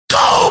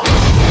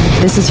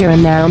This is your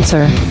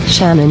announcer,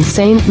 Shannon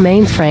Saint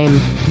Mainframe,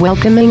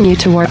 welcoming you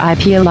to our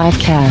IP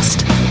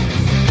Livecast.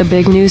 The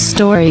big news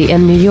story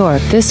in New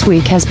York this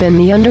week has been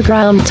the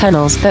underground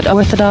tunnels that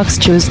Orthodox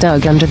Jews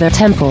dug under their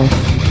temple.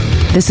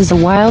 This is a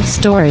wild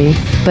story,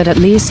 but at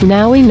least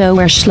now we know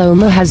where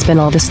Shlomo has been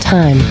all this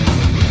time.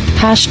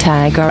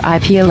 Hashtag our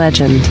IP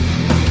legend.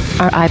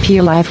 Our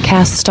IP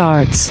Livecast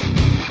starts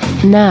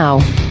now.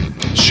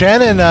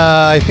 Shannon,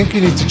 I think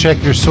you need to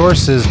check your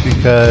sources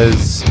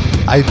because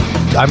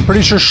I'm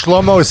pretty sure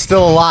Shlomo is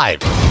still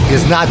alive. He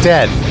is not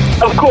dead.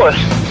 Of course.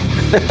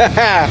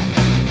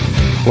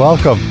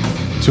 Welcome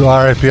to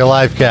our IP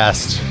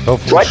Livecast.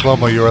 Hopefully, What?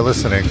 Shlomo, you are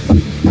listening.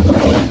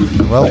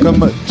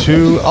 Welcome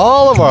to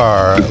all of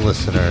our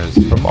listeners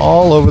from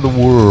all over the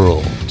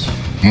world.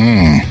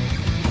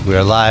 We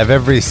are live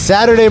every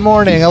Saturday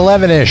morning,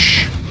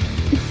 11-ish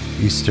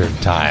Eastern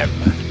Time,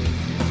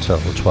 until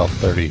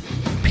 12:30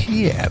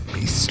 p.m.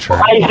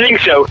 Eastern. I think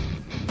so.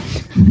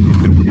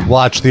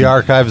 Watch the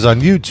archives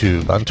on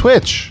YouTube, on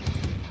Twitch,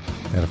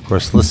 and of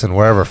course, listen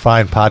wherever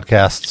fine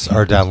podcasts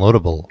are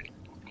downloadable.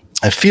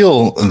 I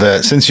feel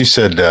that since you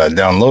said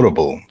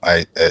downloadable,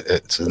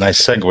 it's a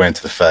nice segue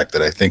into the fact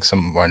that I think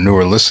some of our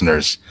newer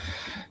listeners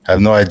have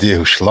no idea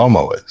who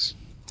Shlomo is.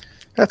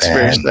 That's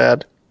very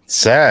sad.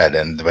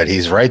 Sad, but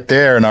he's right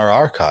there in our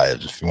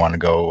archives. If you want to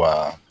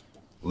go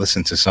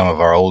listen to some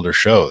of our older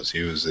shows,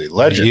 he was a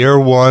legend. Year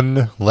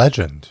one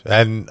legend,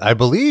 and I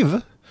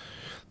believe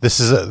this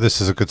is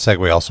a good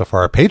segue also for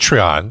our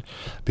Patreon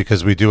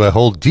because we do a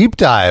whole deep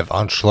dive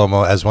on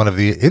Shlomo as one of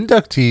the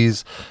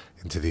inductees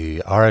into the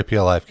RIP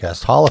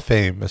Livecast Hall of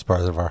Fame as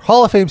part of our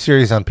Hall of Fame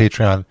series on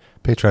Patreon,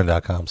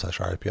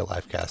 patreon.com/RIP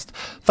Livecast.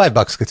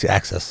 $5 gets you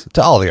access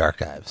to all the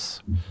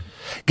archives.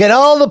 Get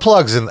all the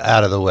plugs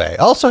out of the way.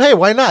 Also, hey,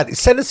 why not?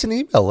 Send us an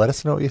email. Let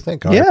us know what you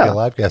think. Yeah.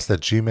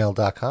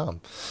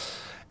 RIPLivecast@gmail.com.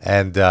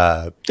 And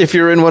if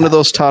you're in one of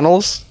those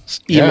tunnels,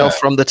 email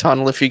from the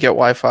tunnel if you get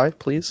Wi-Fi,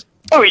 please.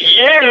 Oh,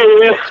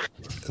 yeah.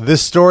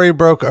 this story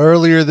broke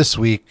earlier this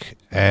week,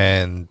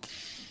 and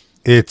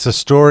it's a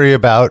story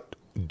about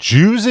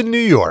Jews in New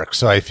York,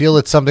 so I feel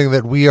it's something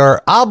that we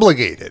are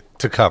obligated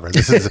to cover.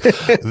 This is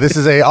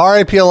a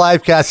RIP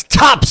Livecast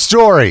top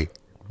story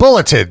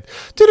bulletin.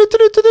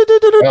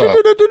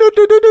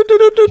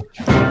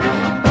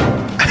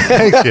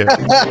 Thank you.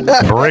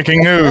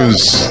 Breaking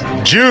news.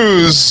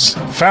 Jews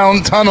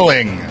found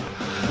tunneling.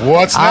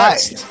 What's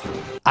next?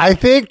 I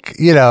think,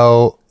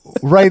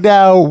 right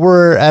now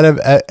we're at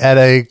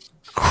a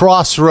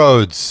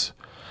crossroads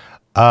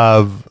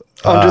of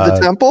under the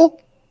temple.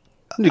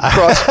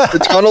 The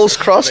tunnels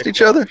crossed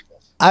each other.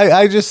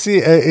 I just see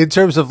in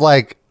terms of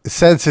like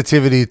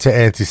sensitivity to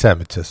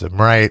anti-Semitism,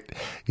 right?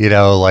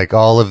 Like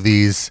all of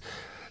these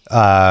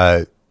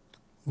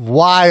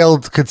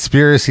wild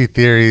conspiracy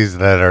theories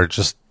that are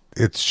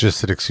it's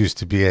just an excuse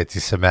to be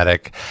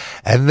anti-Semitic.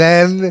 And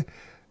then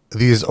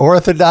these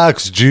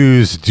Orthodox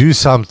Jews do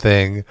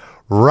something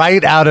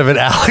right out of an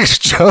Alex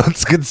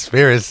Jones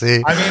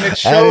conspiracy. I mean, it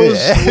shows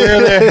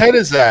where their head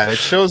is at. It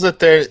shows that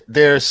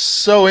they're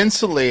so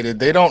insulated,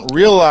 they don't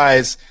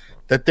realize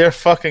that they're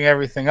fucking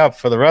everything up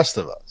for the rest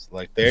of us.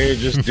 Like, they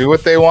just do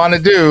what they want to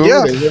do.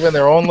 Yeah. They live in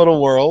their own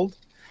little world.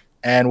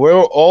 And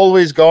we're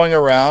always going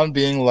around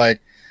being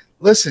like,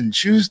 listen,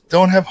 Jews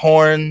don't have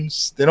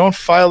horns. They don't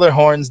file their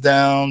horns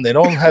down. They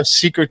don't have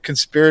secret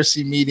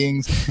conspiracy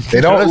meetings. They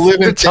don't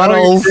live in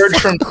tunnels.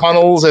 From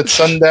tunnels at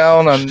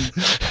sundown.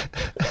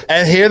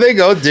 And here they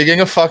go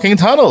digging a fucking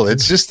tunnel.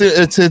 It's just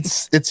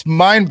it's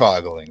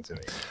mind-boggling to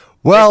me.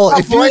 Well,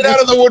 if right out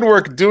of the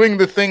woodwork doing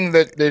the thing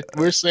that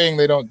we're saying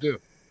they don't do.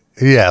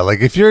 Yeah,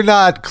 like if you're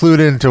not clued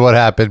into what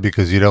happened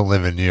because you don't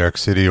live in New York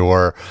City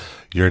or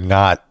you're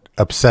not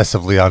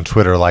obsessively on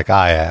Twitter like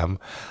I am,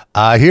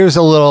 here's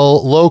a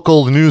little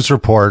local news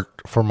report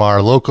from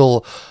our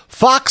local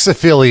Fox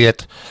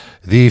affiliate,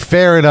 the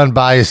fair and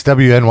unbiased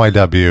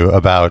WNYW,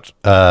 about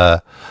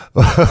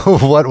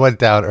what went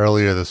down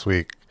earlier this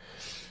week.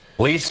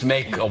 Police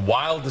make a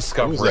wild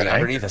discovery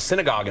underneath a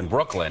synagogue in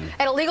Brooklyn.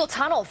 An illegal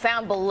tunnel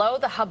found below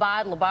the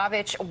Chabad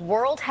Lubavitch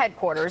World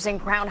Headquarters in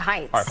Crown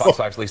Heights. All right, Fox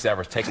 5's Lisa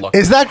Evers, take a look.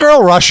 Is that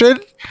girl Russian?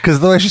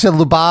 Because the way she said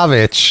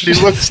Lubavitch. She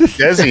looks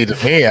Desi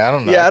to me. I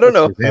don't know. Yeah, I don't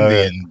know.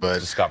 Indian,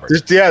 but discovered.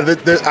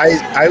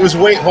 I was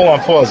waiting. Hold on,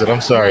 pause it. I'm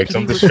sorry, because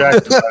I'm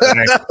distracted. By the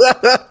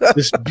next.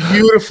 This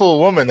beautiful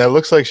woman that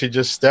looks like she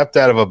just stepped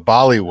out of a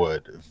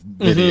Bollywood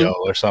video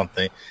or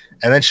something.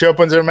 And then she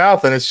opens her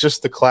mouth, and it's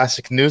just the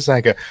classic news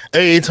anchor.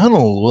 A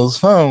tunnel was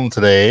found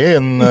today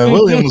in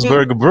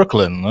Williamsburg,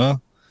 Brooklyn.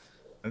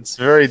 It's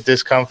very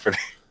discomforting.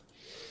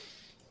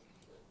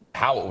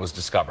 How it was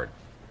discovered.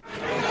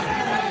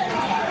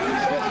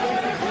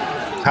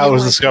 How it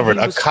was discovered.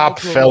 A cop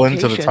fell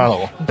into the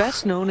tunnel.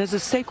 Best known as a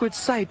sacred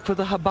site for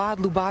the Chabad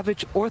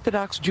Lubavitch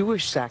Orthodox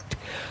Jewish sect.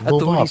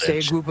 Authorities say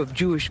a group of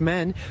Jewish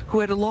men who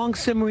had a long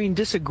simmering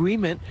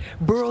disagreement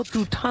burrowed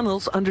through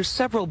tunnels under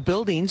several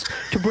buildings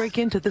to break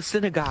into the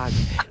synagogue.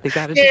 They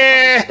got into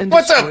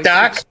what's up,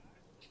 Doc?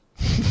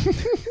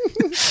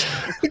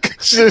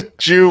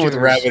 Jew with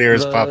rabbit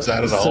ears pops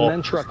out of the hole. The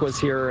cement truck was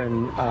here,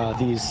 and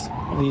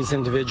these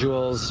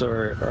individuals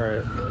or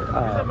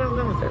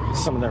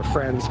some of their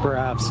friends,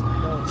 perhaps,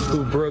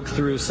 who broke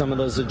through some of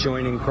those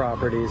adjoining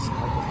properties.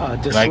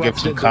 Can I give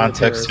some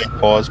context here?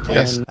 Pause,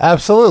 please.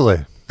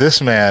 Absolutely.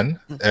 This man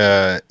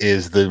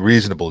is the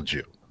reasonable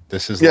Jew.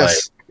 This is like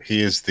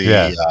he is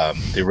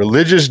the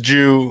religious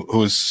Jew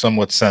who is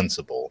somewhat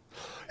sensible.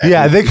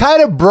 Yeah, they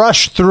kind of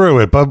brushed through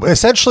it, but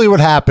essentially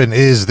what happened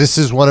is this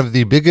is one of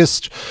the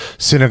biggest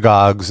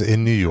synagogues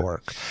in New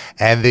York,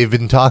 and they've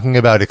been talking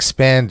about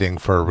expanding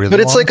for a really long time.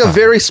 But it's like a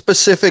very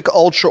specific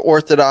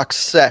ultra-Orthodox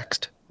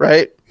sect,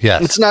 right?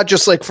 Yes. It's not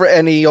just like for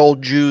any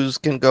old Jews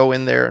can go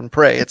in there and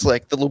pray. It's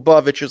like the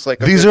Lubavitch is like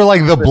these are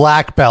like the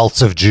black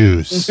belts of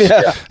Jews.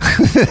 Yeah.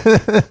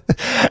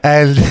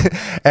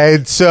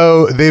 and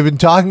so they've been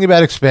talking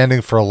about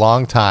expanding for a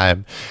long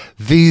time.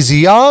 These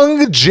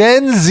young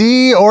Gen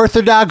Z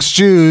Orthodox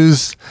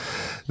Jews,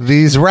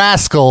 these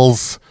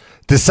rascals,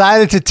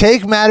 decided to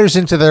take matters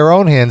into their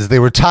own hands. They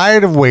were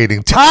tired of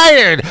waiting,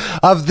 tired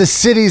of the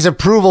city's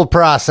approval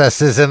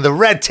processes and the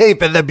red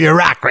tape and the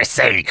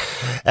bureaucracy.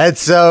 And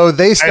so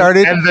they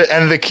started...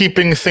 And the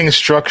keeping things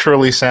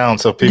structurally sound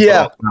so people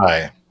don't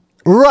die.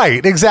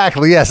 Right,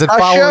 exactly, yes, and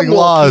following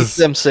laws.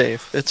 Keep them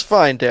safe. It's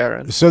fine,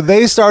 Darren. So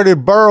they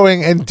started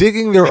burrowing and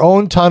digging their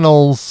own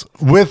tunnels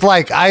with,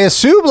 like, I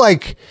assume,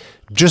 like...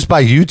 just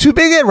by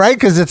YouTubing it, right?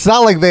 Because it's not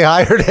like they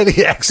hired any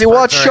experts. They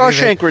watched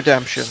Shawshank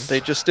Redemption. They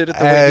just did it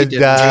the way he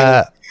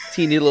did.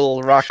 Teeny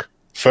little rock.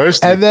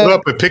 First, we put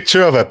up a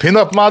picture of a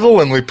pinup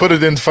model and we put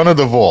it in front of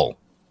the wall.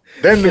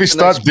 Then we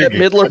start digging.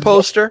 Midler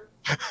poster.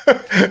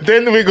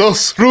 Then we go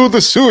through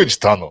the sewage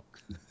tunnel.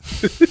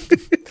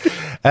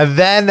 And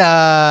then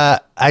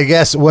I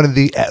guess when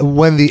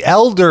the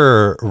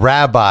elder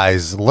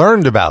rabbis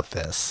learned about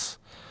this,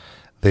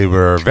 they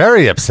were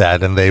very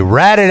upset and they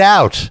ratted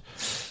out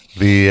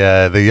the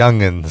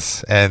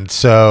youngins, and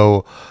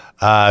so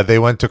they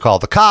went to call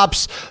the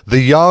cops.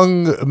 The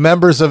young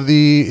members of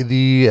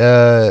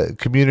the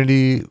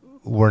community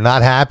were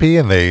not happy,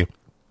 and they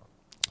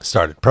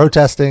started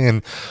protesting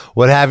and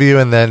what have you.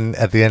 And then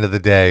at the end of the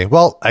day,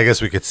 well, I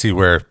guess we could see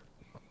where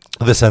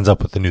this ends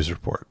up with the news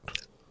report.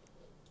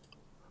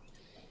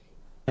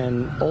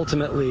 And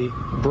ultimately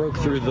broke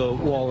through the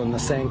wall in the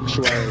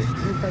sanctuary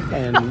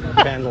and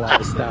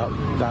vandalized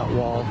that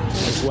wall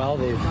as well.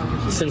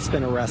 They've since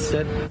been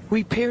arrested.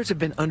 Repairs have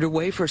been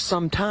underway for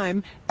some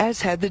time,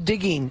 as had the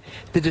digging.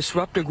 The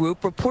disruptor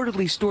group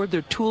reportedly stored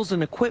their tools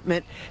and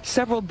equipment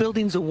several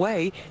buildings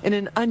away in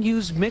an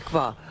unused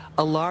mikvah,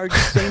 a large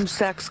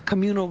same-sex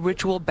communal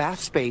ritual bath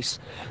space.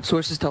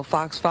 Sources tell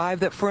Fox 5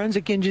 that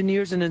forensic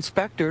engineers and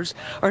inspectors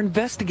are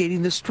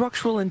investigating the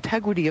structural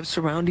integrity of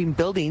surrounding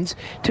buildings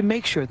to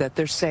make sure that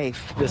they're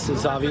safe. This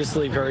is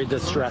obviously very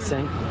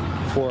distressing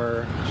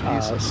for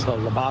the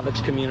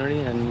Lubavitch community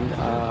and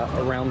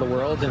around the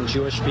world and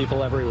Jewish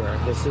people everywhere.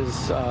 This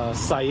is a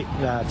site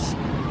that's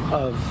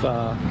of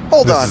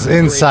hold on. This is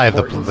inside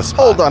the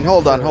spot.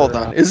 Hold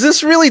on. Is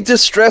this really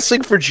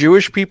distressing for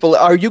Jewish people?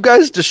 Are you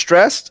guys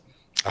distressed?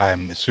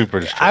 I'm super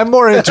distressed. I'm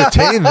more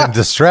entertained than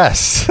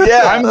distressed.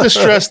 Yeah, I'm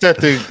distressed that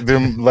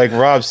the like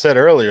Rob said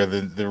earlier,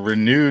 the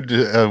renewed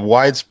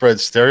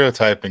widespread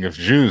stereotyping of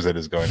Jews that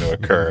is going to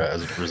occur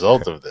as a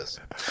result of this.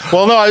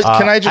 Well, no,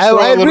 can I just?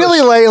 I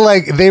really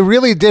like they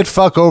really did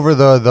fuck over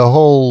the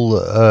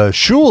whole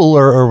shul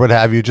or what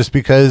have you, just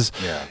because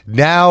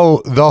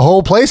now the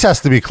whole place has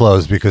to be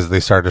closed because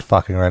they started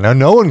fucking right now.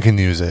 No one can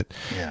use it.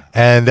 Yeah.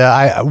 And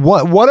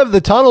one of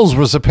the tunnels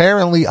was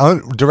apparently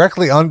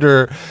directly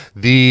under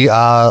the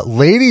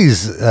ladies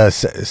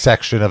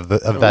section of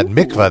that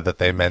mikvah that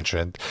they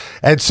mentioned.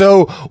 And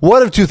so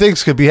one of two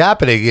things could be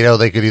happening. You know,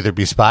 they could either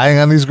be spying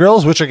on these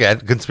girls, which again,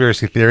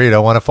 conspiracy theory,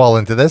 don't want to fall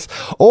into this,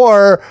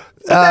 or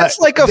that's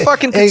like a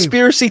fucking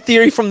conspiracy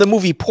theory from the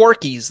movie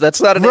Porky's. That's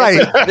not an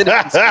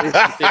conspiracy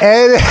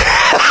theory.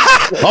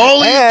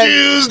 All these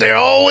Jews, they're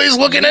always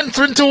looking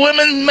into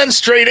women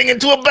menstruating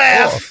into a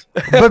bath.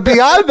 But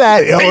beyond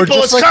that, or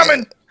just it's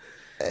coming.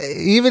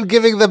 Even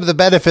giving them the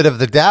benefit of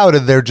the doubt,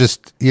 and they're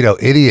just,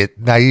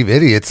 naive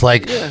idiots.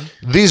 Like,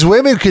 these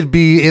women could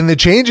be in the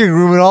changing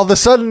room, and all of a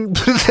sudden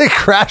they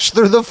crash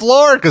through the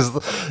floor because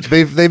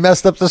they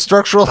messed up the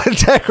structural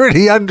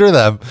integrity under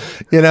them.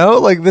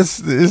 Like, this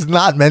is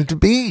not meant to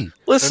be.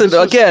 Listen,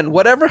 again,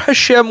 whatever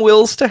Hashem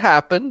wills to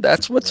happen,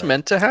 that's what's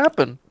meant to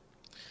happen.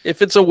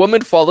 If it's a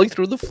woman falling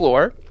through the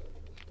floor,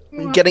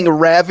 getting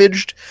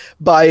ravaged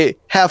by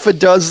half a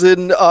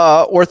dozen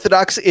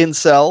Orthodox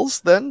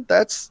incels, then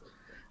that's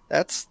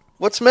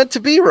what's meant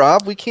to be,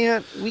 Rob. We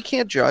can't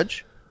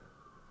judge.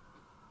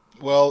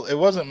 Well, it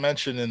wasn't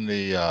mentioned in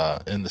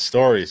the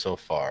story so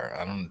far.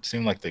 I don't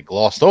seem like they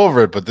glossed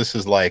over it, but this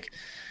is like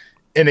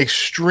an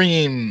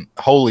extreme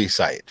holy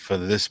site for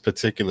this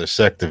particular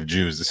sect of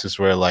Jews. This is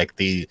where like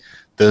the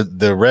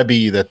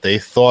Rebbe that they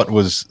thought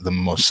was the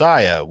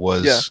Messiah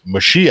was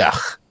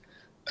Mashiach.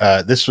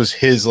 This was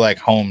his like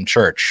home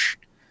church.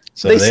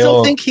 So they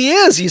still think he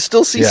is. You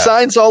still see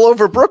signs all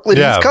over Brooklyn.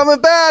 He's coming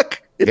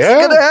back.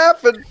 It's gonna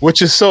happen.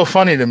 Which is so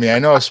funny to me. I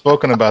know I've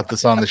spoken about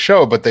this on the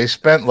show, but they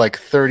spent like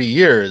 30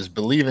 years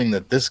believing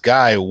that this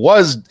guy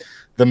was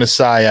the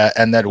Messiah,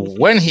 and that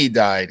when he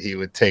died, he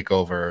would take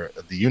over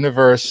the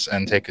universe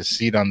and take a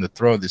seat on the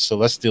throne, the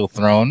celestial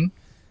throne.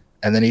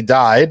 And then he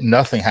died.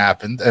 Nothing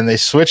happened, and they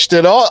switched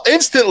it all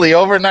instantly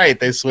overnight.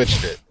 They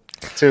switched it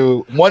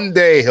to one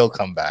day he'll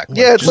come back.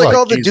 Yeah, it's like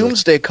all the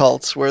doomsday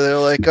cults where they're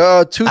like,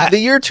 the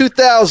year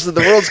 2000,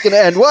 the world's going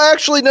to end. Well,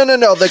 actually, no.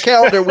 The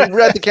calendar, we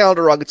read the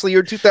calendar wrong. It's the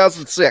year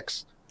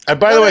 2006. And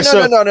by the way,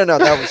 no,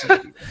 that was.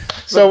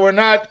 So we're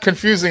not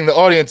confusing the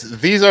audience.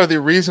 These are the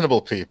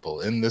reasonable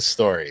people in this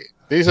story.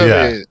 These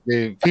are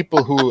the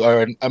people who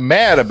are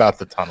mad about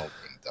the tunnel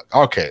being dug.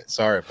 Okay,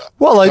 sorry about that.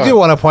 Well, I do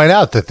want to point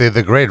out that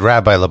the great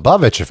Rabbi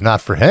Lubavitch, if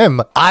not for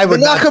him, I would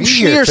not be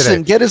here today.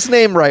 Schneerson, get his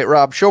name right,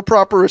 Rob. Show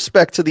proper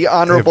respect to the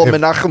honorable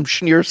Menachem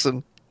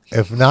Schneerson.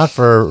 If not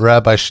for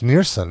Rabbi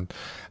Schneerson,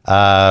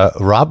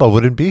 Rabba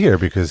wouldn't be here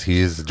because he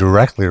is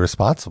directly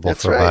responsible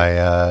for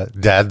my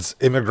dad's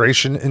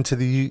immigration into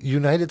the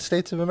United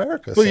States of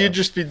America. Well, you'd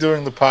just be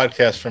doing the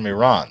podcast from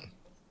Iran.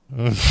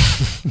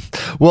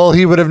 Well,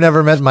 he would have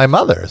never met my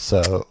mother,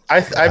 so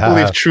I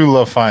believe true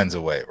love finds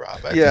a way,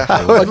 Rob.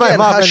 My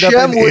mom Hashem would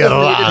have made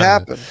it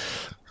happen.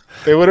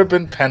 They would have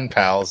been pen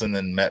pals and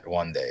then met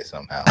one day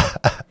somehow.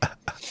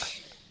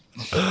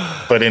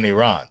 But in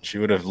Iran, she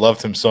would have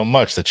loved him so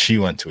much that she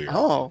went to Iran.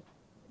 Oh.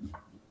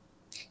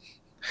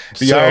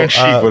 The Iron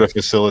Sheik would have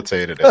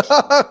facilitated it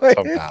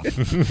somehow.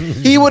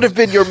 He would have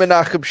been your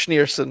Menachem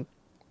Schneerson.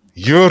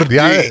 You're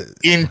the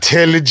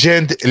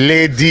intelligent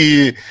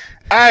lady.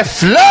 I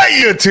fly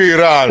you to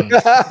Iran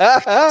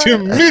to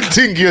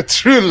meeting your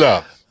true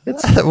love.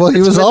 Well,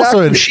 he was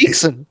also an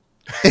Sheikson.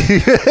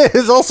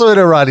 He's also an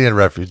Iranian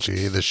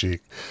refugee, the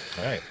Sheik.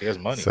 All right, he has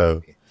money.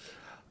 So,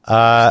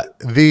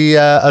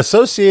 the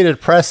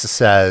Associated Press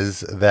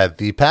says that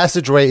the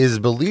passageway is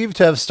believed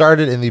to have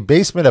started in the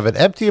basement of an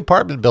empty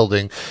apartment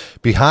building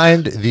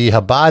behind the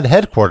Chabad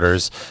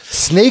headquarters,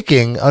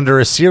 snaking under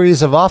a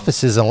series of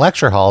offices and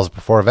lecture halls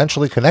before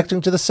eventually connecting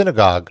to the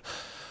synagogue.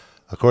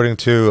 According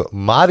to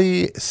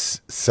Madi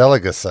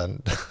Seligason,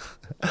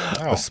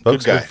 a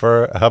spokesman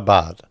for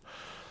Chabad.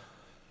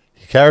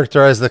 He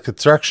characterized the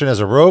construction as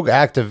a rogue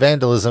act of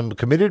vandalism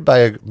committed by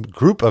a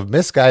group of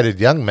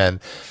misguided young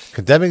men,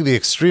 condemning the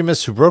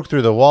extremists who broke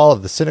through the wall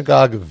of the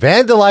synagogue,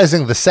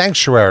 vandalizing the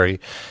sanctuary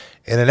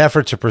in an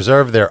effort to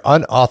preserve their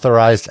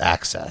unauthorized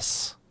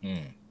access.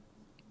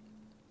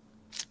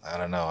 I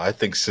don't know. I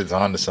think Sid's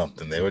onto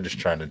something. They were just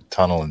trying to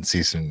tunnel and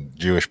see some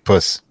Jewish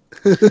puss.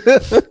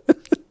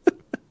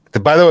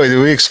 By the way,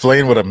 do we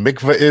explain what a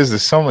mikveh is?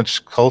 There's so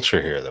much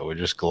culture here that we're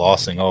just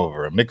glossing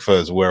over. A mikveh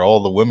is where all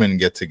the women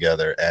get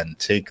together and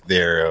take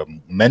their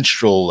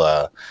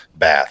menstrual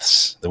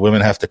baths. The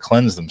women have to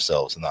cleanse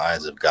themselves in the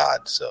eyes of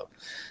God. So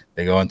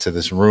they go into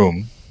this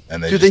room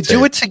and do they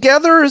do it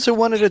together, or is it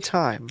one at a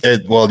time?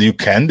 Well, you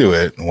can do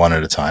it one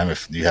at a time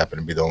if you happen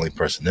to be the only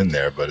person in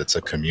there, but it's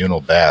a communal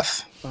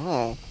bath.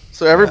 Oh,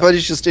 so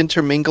everybody's just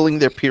intermingling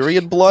their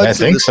period blood? I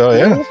think so,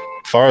 yeah. As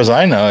far as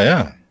I know,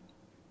 yeah.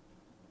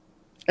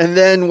 And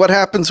then what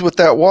happens with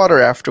that water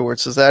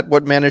afterwards? Is that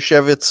what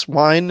Manischewitz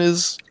wine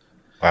is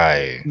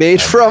made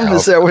from?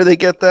 Is that where they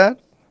get that?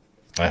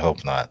 I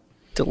hope not.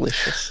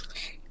 Delicious.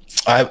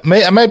 I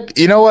might.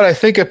 You know what? I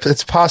think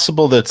it's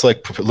possible that it's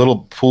like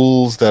little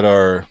pools that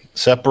are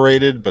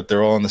separated, but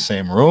they're all in the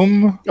same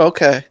room.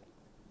 Okay.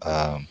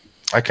 I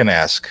can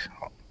ask.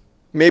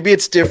 Maybe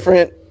it's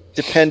different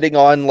depending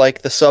on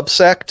like the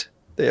subsect.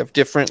 They have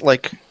different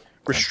like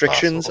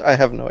restrictions. I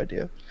have no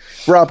idea.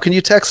 Rob, can you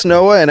text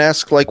Noah and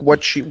ask like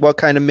what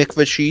kind of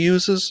mikveh she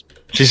uses?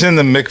 She's in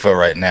the mikveh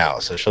right now,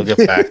 so she'll get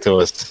back to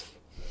us.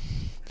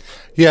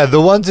 Yeah, the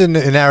ones in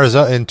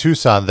Arizona, in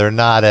Tucson, they're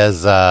not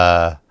as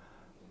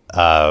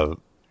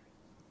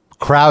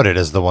crowded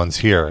as the ones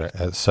here,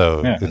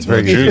 so it's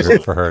very easy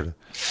for her.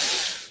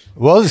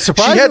 Well,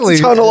 surprisingly,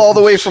 she had to tunnel all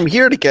the way from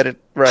here to get it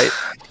right.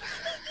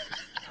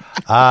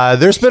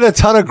 There's been a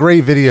ton of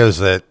great videos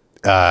that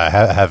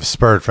have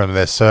spurred from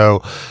this.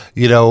 So,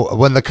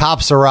 when the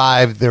cops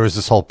arrived, there was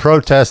this whole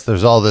protest.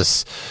 There's all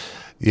this,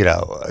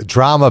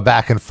 drama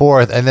back and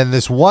forth. And then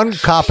this one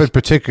cop in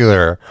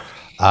particular,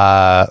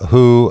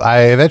 who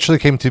I eventually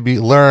came to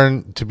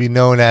learn to be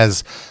known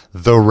as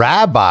the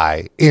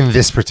rabbi in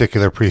this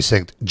particular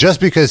precinct,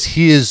 just because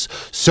he is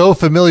so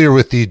familiar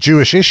with the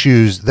Jewish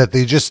issues that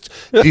they just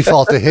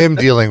default to him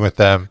dealing with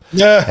them.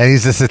 Yeah. And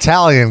he's this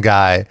Italian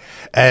guy.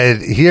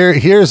 And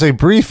here's a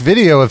brief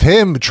video of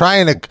him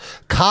trying to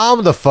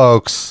calm the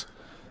folks.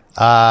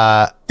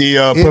 The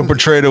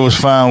perpetrator was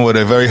found with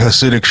a very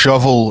Hasidic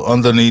shovel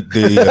underneath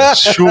the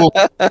shul.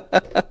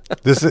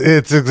 This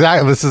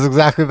is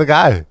exactly the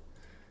guy.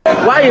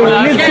 Why you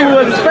need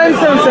to expense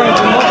something?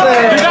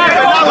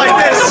 Not like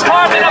this. We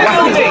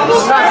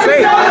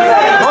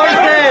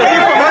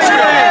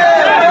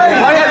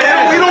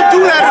don't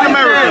do that in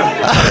America.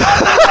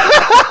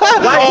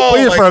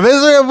 Where you from?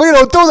 Israel? We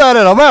don't do that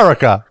in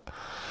America.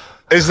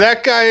 Is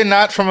that guy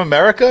not from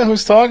America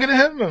who's talking to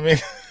him? I mean,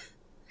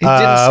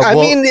 I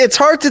mean, it's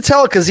hard to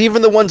tell because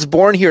even the ones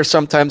born here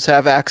sometimes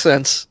have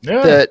accents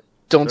that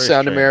don't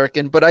sound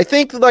American. But I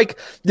think like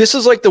this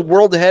is like the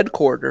world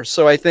headquarters,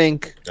 so I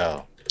think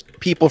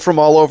people from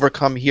all over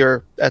come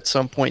here at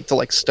some point to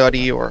like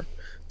study or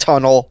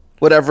tunnel,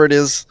 whatever it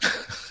is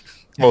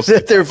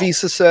that their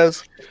visa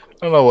says.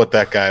 I don't know what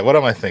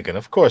am I thinking?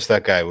 Of course,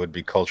 that guy would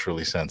be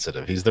culturally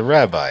sensitive. He's the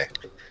rabbi.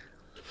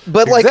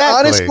 But like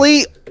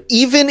honestly,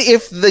 even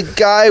if the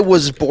guy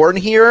was born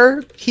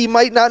here, he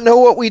might not know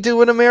what we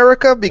do in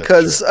America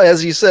because,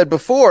 as you said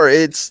before,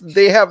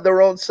 they have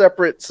their own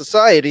separate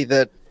society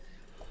that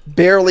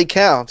barely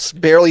counts,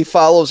 barely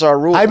follows our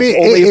rules. I mean,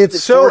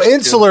 it's so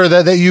insular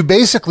that you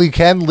basically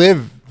can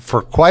live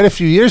for quite a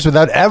few years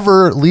without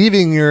ever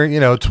leaving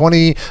your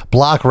 20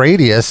 block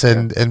radius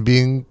and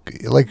being,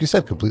 like you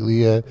said,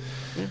 completely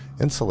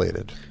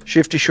insulated.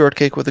 Shifty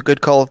Shortcake with a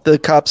good call. The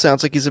cop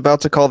sounds like he's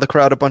about to call the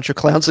crowd a bunch of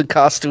clowns in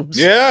costumes.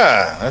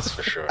 Yeah, that's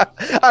for sure.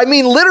 I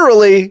mean,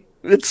 literally,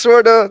 it's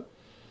sort of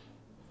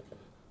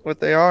what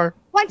they are.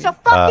 Bunch of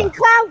fucking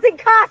clowns in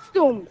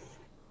costumes.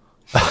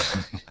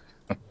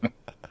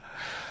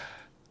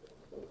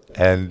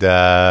 And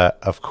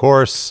of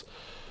course,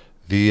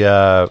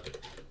 there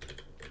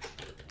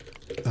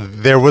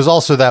was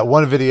also that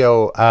one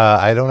video.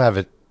 I don't have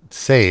it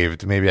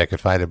saved. Maybe I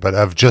could find it, but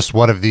of just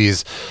one of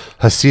these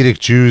Hasidic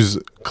Jews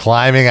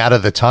climbing out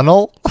of the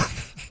tunnel,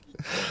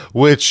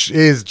 which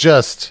is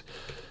just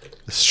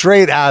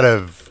straight out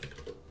of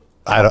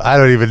I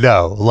don't even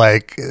know.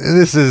 Like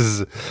this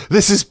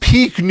is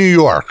peak New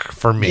York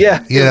for me.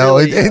 Yeah,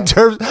 in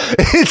terms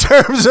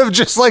of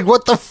just like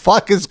what the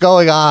fuck is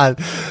going on.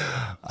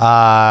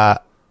 Here's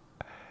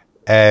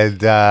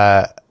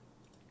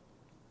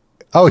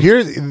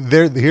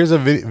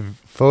a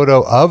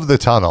photo of the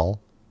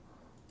tunnel.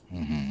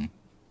 Mm-hmm.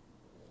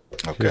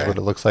 Okay. Here's what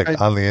it looks like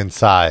on the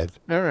inside.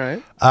 All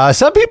right.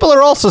 Some people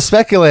are also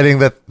speculating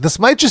that this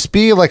might just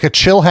be like a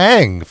chill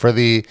hang for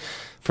the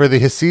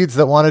Hasids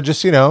that want to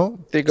just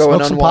they go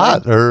smoke some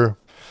pot or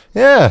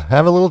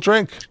have a little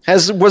drink.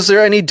 Was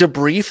there any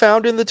debris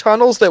found in the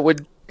tunnels that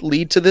would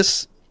lead to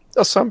this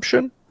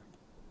assumption?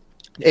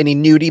 Any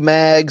nudie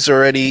mags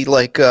or any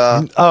like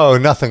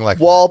nothing like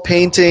wall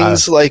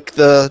paintings like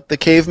the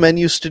cavemen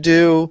used to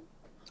do?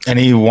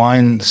 Any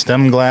wine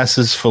stem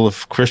glasses full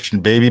of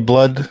Christian baby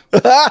blood?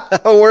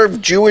 Or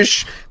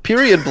Jewish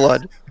period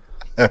blood.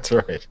 That's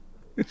right.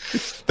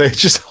 They're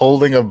just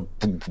holding a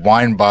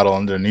wine bottle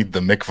underneath the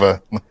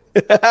mikveh.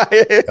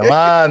 Come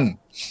on.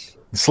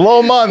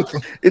 Slow month.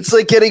 It's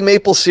like getting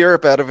maple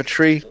syrup out of a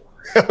tree.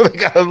 They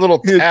got a little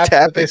tap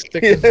that they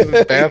stick into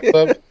the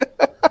bathtub.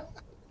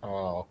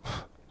 Oh.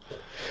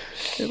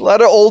 A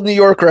lot of old New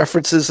York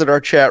references in our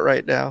chat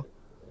right now.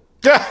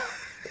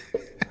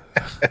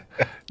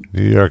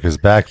 New York is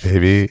back,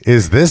 baby.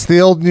 Is this the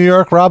old New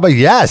York, Rabba?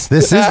 Yes,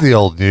 this is the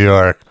old New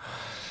York.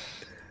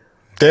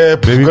 The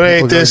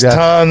greatest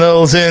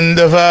tunnels in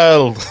the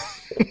world.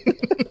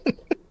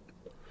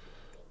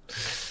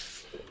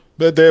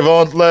 But they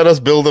won't let us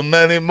build them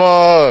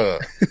anymore.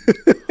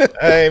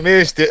 I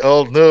miss the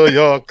old New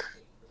York.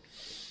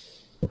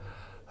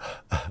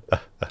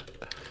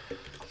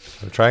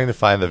 I'm trying to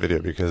find the video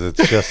because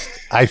it's just,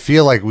 I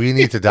feel like we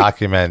need to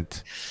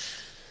document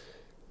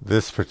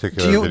this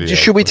particular video.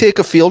 Should we take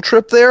a field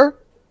trip there?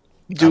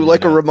 Do a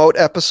remote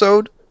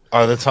episode?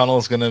 Are the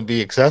tunnels going to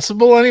be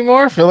accessible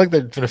anymore? I feel like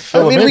they're going to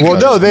fill them in.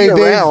 Well, no,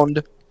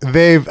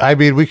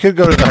 we could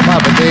go to the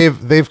hub,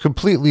 but they've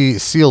completely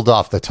sealed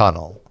off the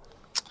tunnel.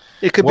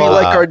 It could be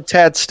like our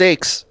Tad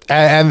Steaks.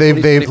 And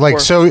they've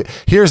like, so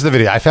here's the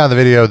video. I found the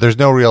video. There's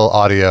no real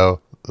audio.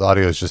 The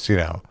audio is just,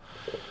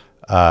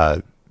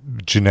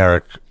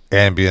 generic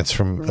ambience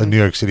from a New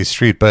York City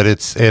street, but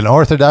it's an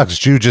Orthodox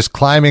Jew just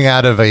climbing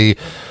out of a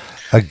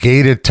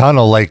gated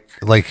tunnel like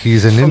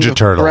he's a Ninja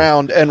Turtle.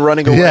 Ground and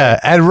running away. Yeah,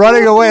 and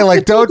running away.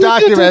 Like, don't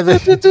document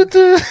it.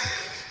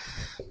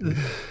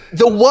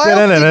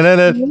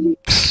 The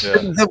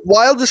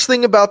wildest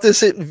thing about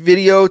this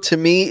video to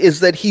me is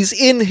that he's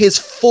in his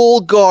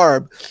full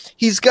garb.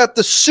 He's got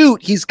the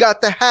suit. He's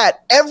got the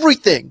hat.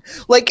 Everything.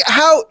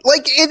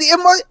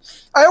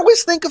 I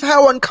always think of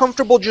how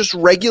uncomfortable just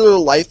regular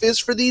life is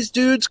for these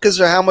dudes because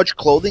of how much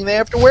clothing they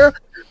have to wear.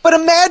 But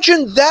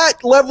imagine that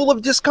level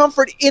of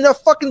discomfort in a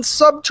fucking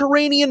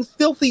subterranean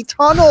filthy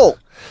tunnel.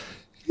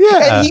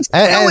 Yeah.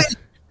 And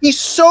he's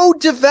so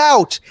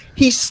devout.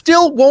 He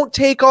still won't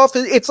take off.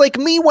 It's like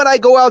me when I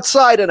go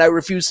outside and I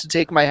refuse to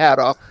take my hat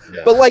off.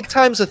 Yeah. But like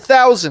times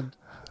 1,000.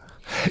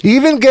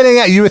 Even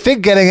you would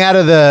think getting out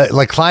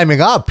of climbing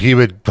up, he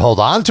would hold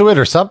on to it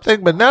or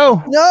something, but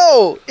no.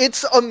 No,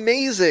 it's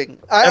amazing.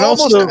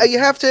 You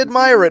have to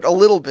admire it a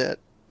little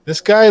bit.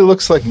 This guy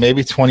looks like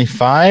maybe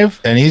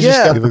 25, and he's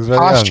just got the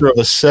posture of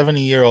a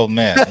 70-year-old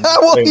man.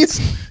 Well,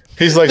 he's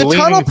like the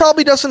tunnel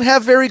probably doesn't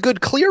have very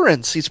good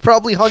clearance. He's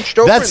probably hunched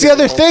over. That's the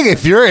other thing.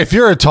 If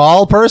you're a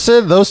tall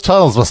person, those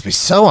tunnels must be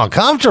so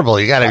uncomfortable.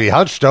 You got to be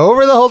hunched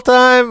over the whole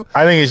time.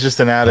 I think he's just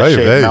an out of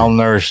shape,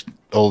 malnourished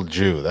old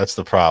Jew. That's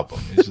the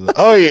problem. He's like,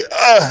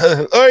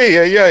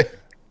 yeah.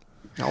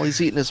 All he's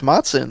eating is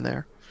matzah in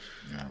there.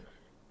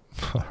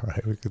 All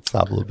right, we could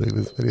stop looping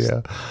this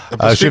video.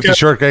 But speaking Shifty of-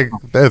 Short Gang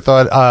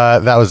thought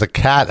that was a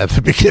cat at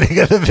the beginning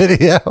of the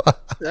video.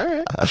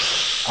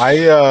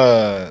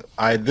 All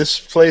right. This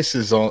place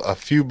is a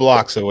few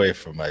blocks away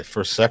from my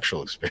first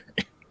sexual experience.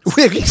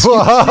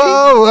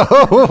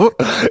 Whoa!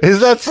 Is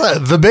that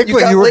the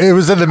mikvah? It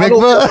was in the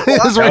mikvah.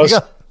 That was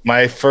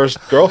my first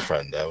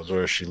girlfriend. That was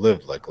where she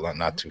lived, like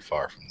not too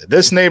far from there.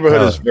 This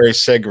neighborhood is very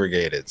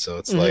segregated, so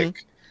it's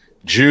like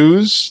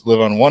Jews live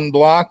on one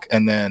block,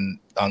 and then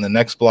on the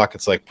next block,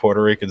 it's like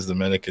Puerto Ricans,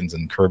 Dominicans,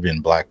 and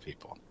Caribbean black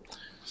people.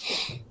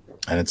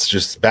 And it's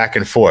just back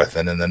and forth.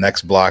 And then the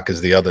next block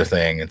is the other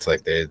thing. It's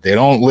like they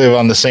don't live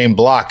on the same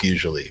block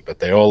usually, but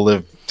they all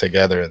live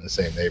together in the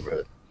same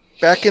neighborhood.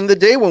 Back in the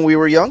day when we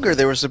were younger,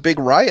 there was a big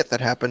riot that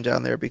happened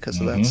down there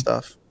because of that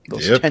stuff.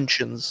 Those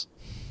tensions.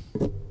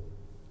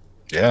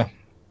 Yeah.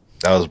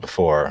 That was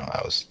before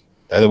I was.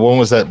 When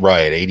was that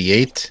riot?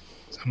 88?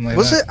 Something like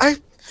Was that?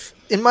 it?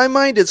 In my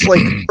mind, it's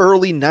like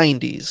early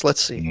 90s.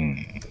 Let's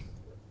see.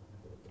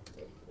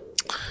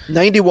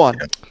 91.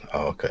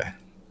 Oh, okay.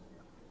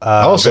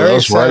 Also, that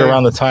was right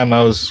around the time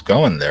I was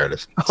going there to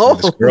see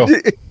this girl.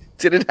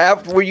 Did it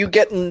happen? Were you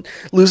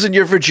losing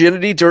your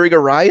virginity during a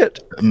riot?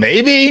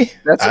 Maybe.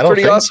 That's a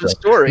pretty awesome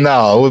story.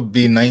 No, it would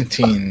be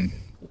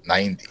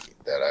 1990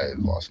 that I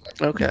lost my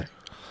virginity. Okay.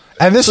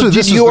 And this was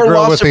the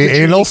girl with the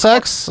anal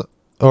sex,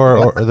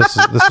 or this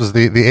was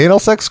the anal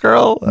sex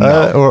girl,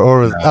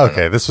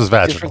 okay, this was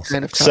vaginal.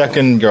 Kind of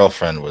Second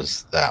girlfriend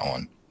was that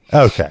one.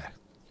 Okay.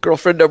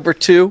 Girlfriend number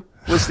 2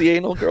 was the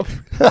anal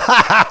girlfriend.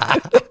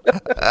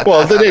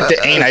 Well,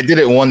 I did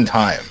it one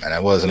time, and I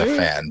wasn't a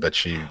fan, but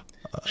she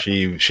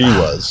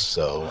was.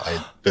 So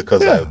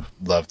because I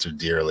loved her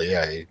dearly,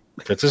 I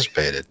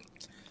participated.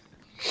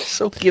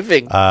 So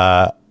giving.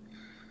 I'm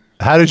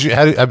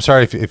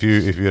sorry if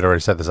you had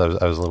already said this. I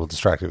was a little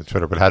distracted with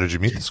Twitter, but how did you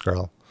meet this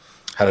girl?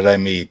 How did I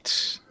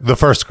meet the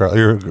first girl?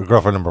 Your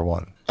girlfriend number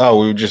 1.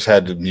 Oh, we just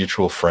had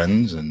mutual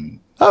friends,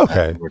 and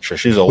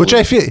she's older. Which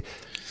I feel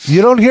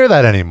you don't hear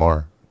that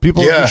anymore.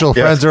 People with mutual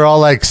friends are all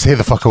like, "Stay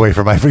the fuck away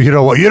from my friend. You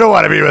don't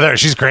want to be with her.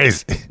 She's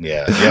crazy."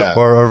 Yeah.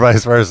 or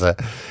vice versa.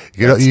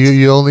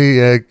 You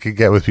only can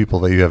get with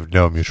people that you have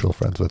no mutual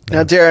friends with.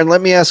 Now, Darren,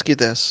 let me ask you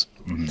this: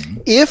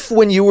 if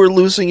when you were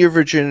losing your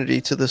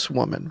virginity to this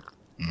woman,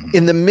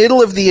 in the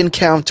middle of the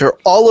encounter,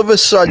 all of a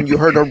sudden you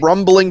heard a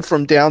rumbling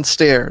from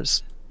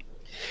downstairs,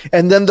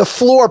 and then the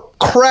floor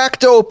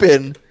cracked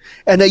open,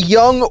 and a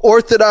young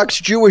Orthodox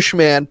Jewish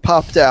man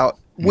popped out,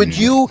 would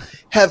you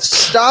have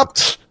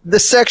stopped the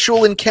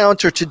sexual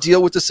encounter to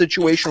deal with the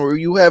situation, or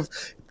you have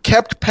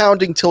kept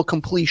pounding till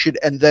completion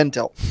and then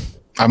dealt?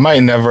 I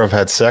might never have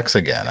had sex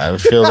again. I would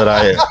feel that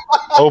I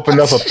opened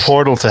up a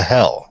portal to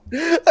hell.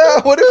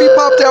 What if he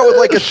popped out with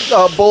like a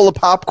bowl of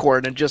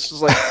popcorn and just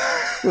was like,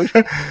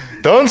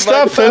 "Don't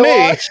stop for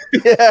me"?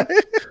 Yeah.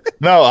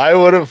 No, I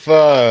would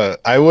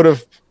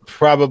have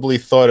probably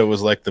thought it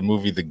was like the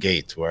movie The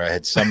Gate, where I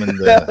had summoned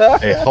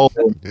a hole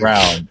in the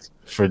ground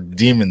for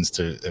demons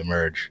to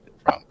emerge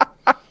from.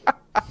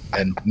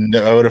 And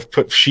I would have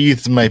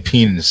sheathed my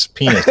penis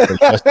for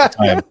just the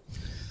time.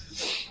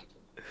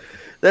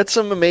 That's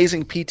some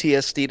amazing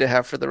PTSD to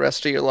have for the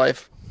rest of your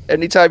life.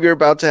 Anytime you're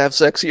about to have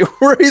sex, you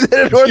worry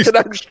that an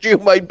Orthodox Jew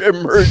might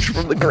emerge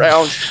from the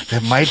ground.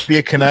 There might be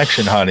a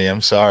connection, honey.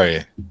 I'm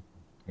sorry.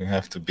 We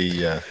have to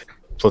be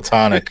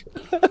platonic.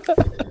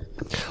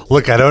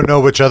 Look, I don't know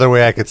which other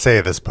way I could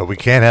say this, but we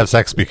can't have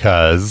sex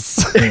because...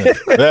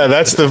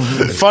 That's the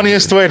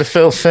funniest way to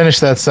finish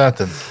that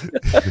sentence.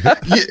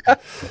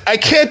 I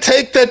can't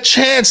take that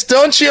chance.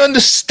 Don't you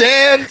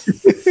understand?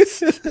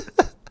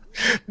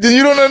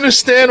 You don't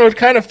understand what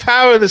kind of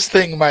power this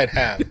thing might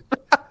have.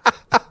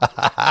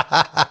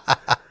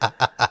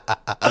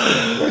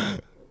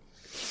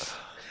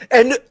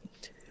 And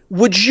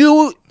would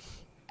you,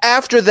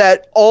 after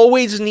that,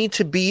 always need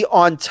to be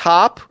on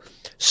top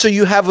so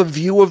you have a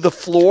view of the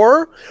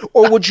floor?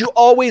 Or would you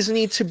always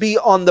need to be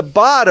on the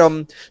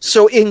bottom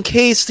so in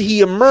case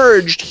he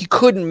emerged, he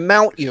couldn't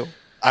mount you?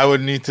 I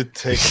would need to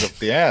take it up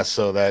the ass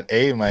so that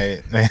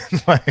my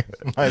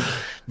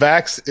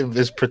back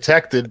is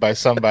protected by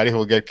somebody who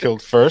will get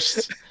killed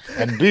first,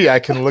 and B, I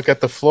can look at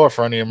the floor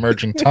for any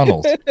emerging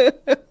tunnels.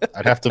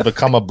 I'd have to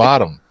become a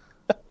bottom.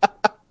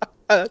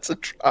 That's a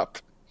drop.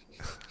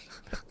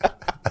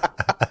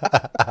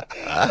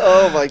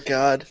 Oh my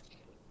god.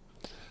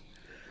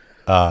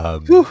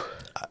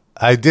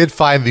 I did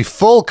find the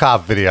full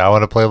cop video. I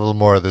want to play a little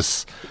more of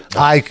this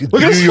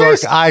New York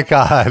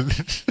icon.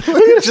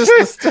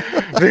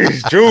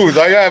 These Jews,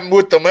 I am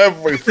with them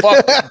every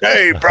fucking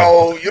day,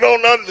 bro. You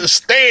don't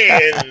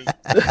understand.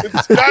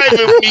 It's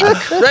driving me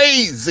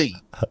crazy.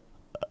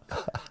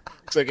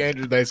 Looks like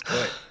Andrew Dice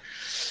Clay.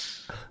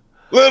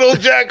 Little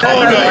Jack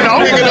Horner,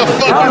 speaking of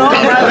fucking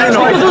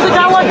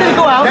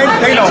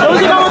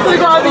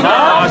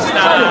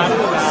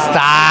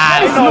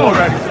Stop.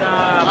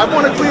 I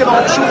want to clear the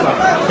whole shooter.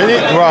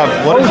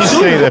 Rob, what did you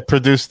say that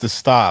produced the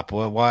stop?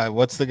 Why?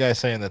 What's the guy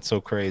saying that's so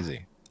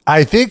crazy?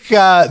 I think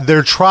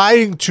they're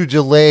trying to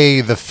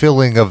delay the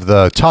filling of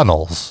the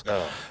tunnels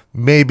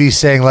maybe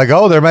saying like,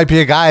 oh, there might be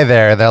a guy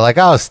there. And they're like,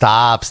 oh,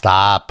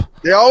 stop.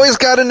 They always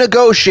got to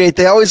negotiate.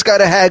 They always got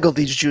to haggle,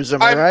 these Jews.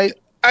 Am I right?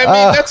 I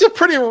mean, that's a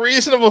pretty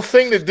reasonable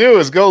thing to do,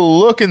 is go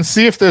look and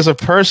see if there's a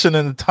person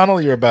in the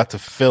tunnel you're about to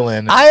fill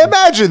in. I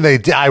imagine they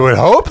did. I would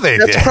hope they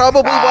did. That's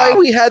probably why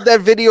we had that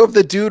video of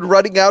the dude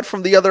running out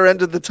from the other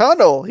end of the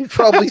tunnel. He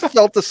probably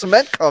felt the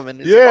cement coming.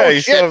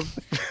 He's He saw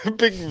a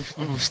big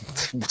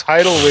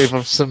tidal wave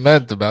of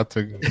cement about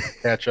to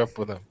catch up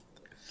with him.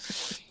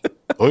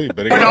 Oh, you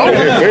better get out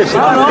here first.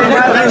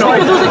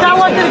 Because there's a guy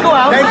wanted to go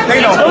out.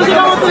 They know. There's a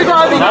guy wanted to go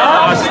out.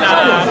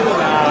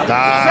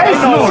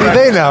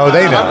 They know.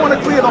 I want to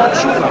clear the whole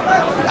shul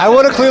out. I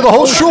want to clear the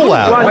whole shul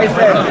out. They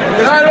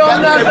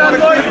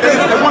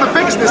want to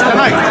fix this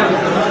tonight.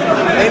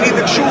 They need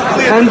the shul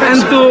cleared.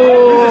 And to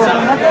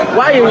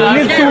why you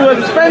need to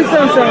expend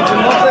something.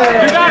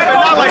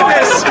 Not like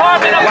this. We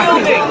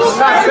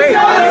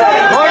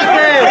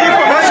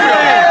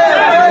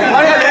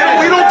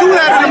don't do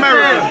that in America.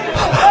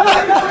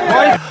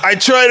 I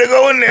try to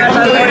go in there and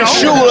clean the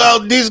shul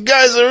out. These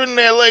guys are in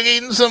there like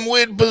eating some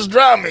weird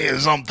pastrami or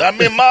something. I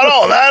mean,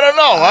 Maron, I don't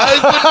know.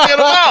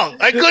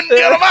 I couldn't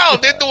get them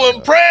out. They're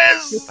doing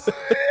prayers.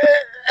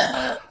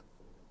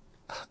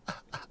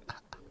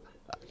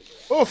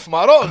 Oof,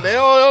 Maron, they're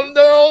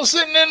all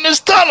sitting in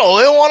this tunnel.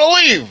 They don't want to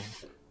leave.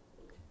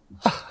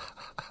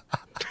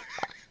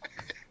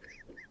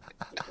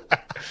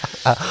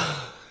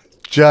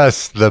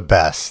 Just the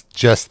best.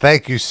 Just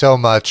thank you so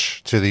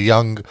much to the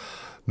young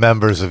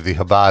members of the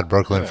Chabad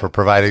Brooklyn for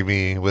providing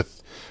me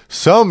with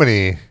so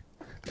many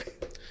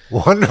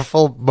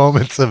wonderful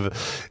moments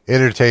of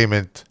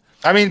entertainment.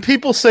 I mean,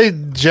 people say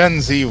Gen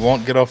Z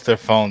won't get off their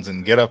phones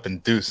and get up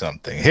and do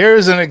something.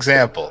 Here's an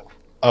example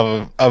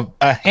of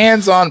a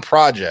hands-on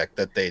project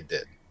that they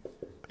did.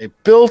 They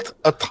built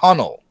a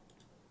tunnel.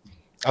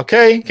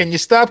 Okay? Can you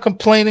stop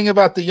complaining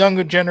about the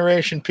younger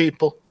generation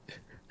people?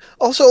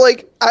 Also,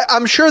 like,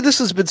 I'm sure this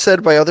has been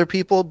said by other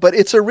people, but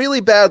it's a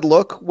really bad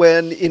look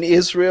when in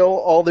Israel,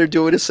 all they're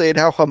doing is saying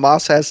how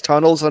Hamas has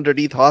tunnels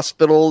underneath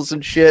hospitals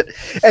and shit.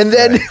 And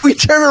then we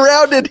turn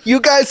around and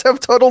you guys have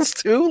tunnels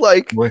too?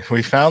 Like,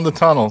 we found the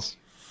tunnels.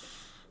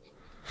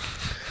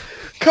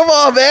 Come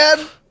on, man.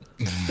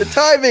 The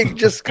timing,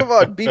 just come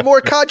on. Be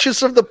more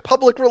conscious of the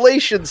public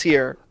relations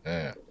here.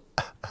 Yeah.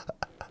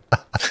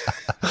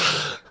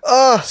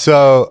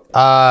 So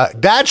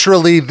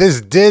naturally,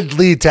 this did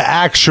lead to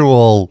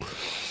actual,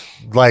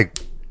 like,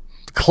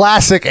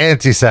 classic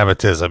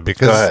anti-Semitism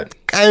because,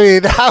 I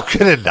mean, how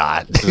could it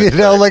not? You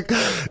know, like,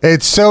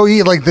 it's so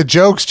like the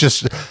jokes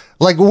just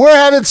like we're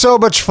having so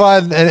much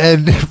fun,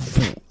 and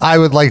I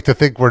would like to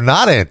think we're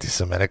not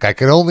anti-Semitic. I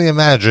can only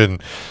imagine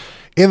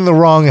in the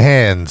wrong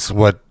hands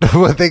what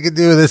they could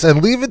do with this,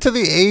 and leave it to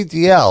the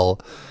ADL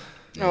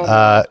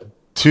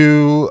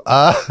to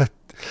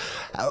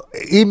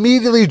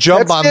immediately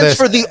jump on this.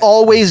 For the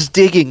Always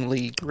Digging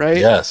League, right?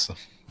 Yes.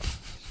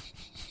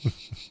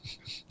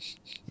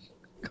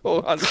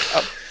 Go on.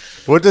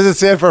 What does it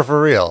stand for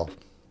real?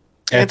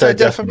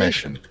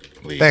 Anti-defamation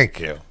League. Thank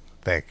you.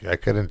 I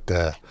couldn't.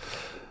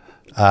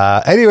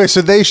 Anyway,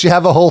 so they should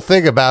have a whole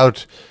thing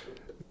about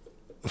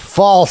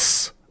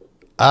false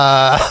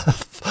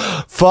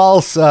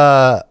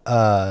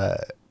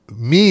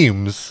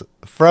memes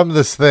from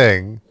this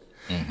thing.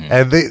 Mm-hmm.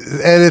 And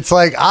it's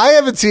like, I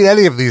haven't seen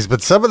any of these,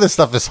 but some of this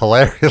stuff is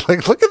hilarious.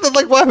 Like, look at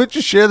like, why would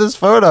you share this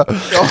photo?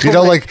 You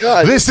know, like,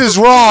 God. This is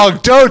wrong.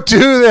 Don't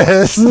do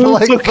this.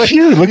 Like, so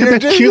cute. Look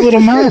at that cute little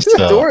mouse.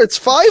 It's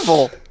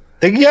Fievel.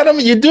 They got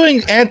him. You're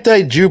doing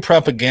anti-Jew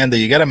propaganda.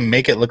 You got to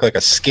make it look like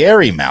a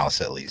scary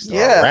mouse, at least.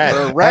 Yeah,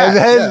 or a rat.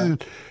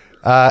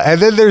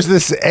 And then there's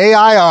this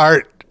AI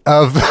art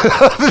of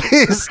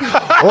these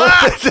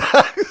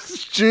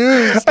Orthodox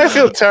Jews. I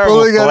feel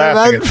terrible for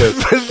laughing at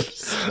this.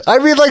 I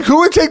mean, like, who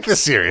would take this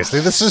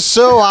seriously? This is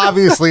so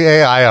obviously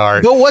AI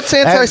art. But what's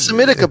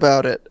anti-Semitic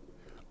about it?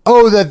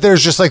 Oh, that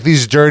there's just like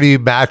these dirty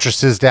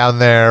mattresses down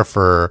there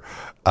for,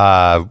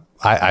 I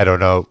don't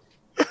know.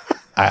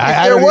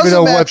 I don't even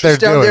know what they're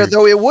doing. There,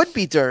 though, it would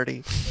be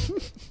dirty.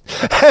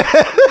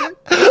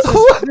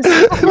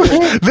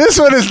 This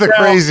one is the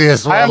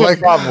craziest one. I have a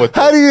problem with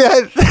how do you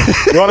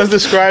want to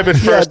describe it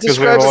first because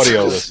we have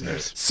audio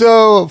listeners.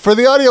 So for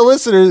the audio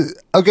listeners,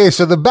 okay,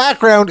 so the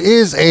background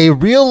is a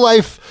real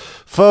life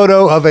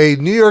photo of a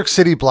New York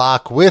City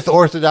block with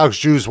Orthodox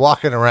Jews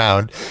walking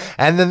around,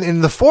 and then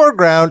in the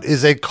foreground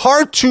is a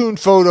cartoon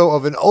photo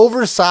of an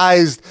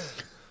oversized,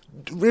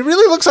 it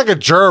really looks like a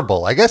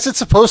gerbil. I guess it's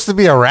supposed to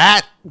be a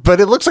rat, but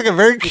it looks like a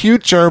very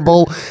cute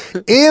gerbil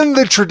in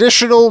the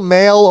traditional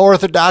male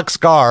Orthodox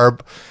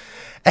garb.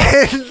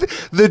 And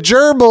the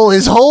gerbil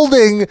is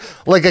holding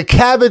like a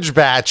Cabbage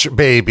Patch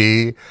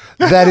baby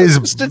that is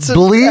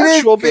bleeding. An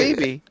actual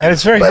baby. And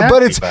it's very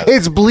but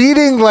it's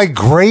bleeding like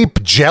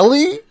grape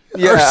jelly.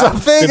 Or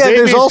something. The and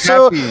there's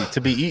also happy to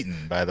be eaten,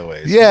 by the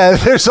way. Yeah,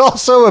 there's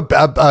also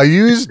a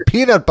used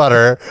peanut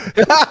butter.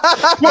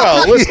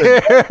 Well, listen,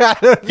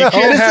 you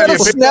can't have a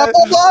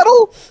Snapple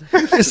bottle.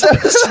 Is that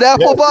a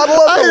Snapple bottle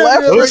on the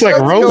left? It looks like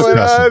rose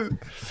custard.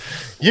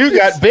 You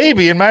got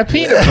baby in my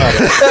peanut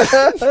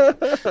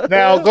butter.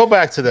 Now go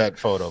back to that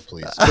photo,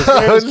 please.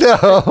 Oh,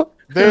 no.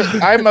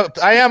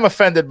 I am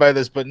offended by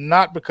this, but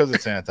not because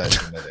it's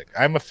anti-Semitic.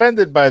 I'm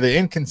offended by the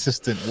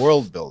inconsistent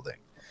world building.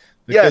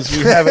 Because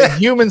we have a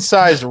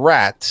human-sized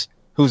rat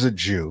who's a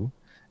Jew,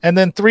 and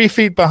then 3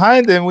 feet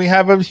behind him we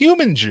have a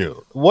human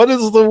Jew. What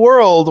is the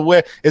world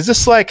where is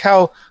this like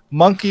how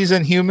monkeys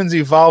and humans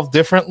evolve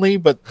differently,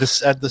 but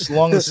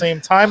along the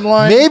same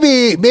timeline?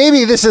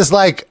 Maybe this is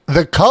like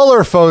the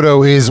color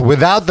photo is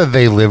without the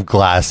they live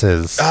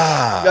glasses. Or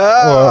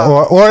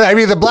I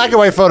mean the black and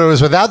white photo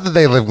is without the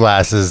they live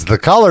glasses. The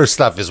color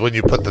stuff is when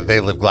you put the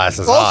they live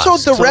glasses on.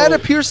 Also, the rat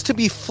appears to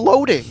be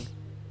floating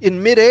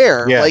in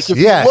midair. Yes. Like if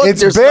you look,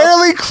 it's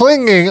barely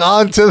clinging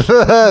onto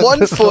the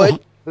 1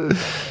 foot.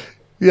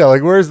 Yeah,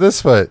 like where's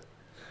this foot?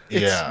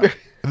 Yeah.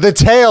 The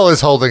tail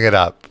is holding it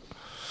up.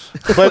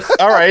 But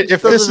all right,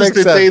 if this is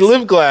the they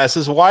live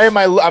glasses, why am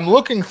I'm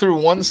looking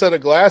through one set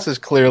of glasses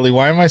clearly?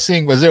 Why am I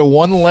seeing? Was there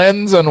one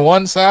lens on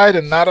one side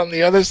and not on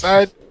the other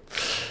side?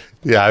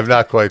 Yeah, I'm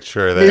not quite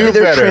sure. Maybe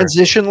they're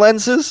transition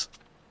lenses.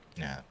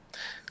 Yeah,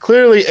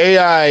 clearly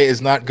AI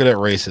is not good at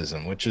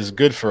racism, which is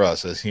good for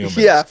us as humans.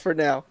 Yeah, for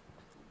now.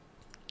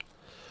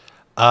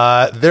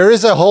 There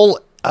is a whole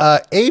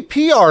AP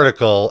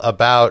article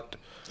about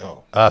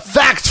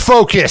fact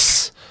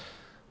focus.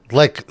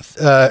 Like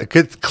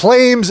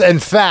claims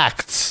and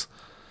facts.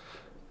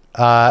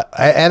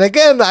 And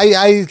again,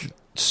 I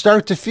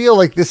start to feel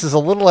like this is a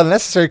little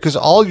unnecessary because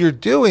all you're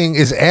doing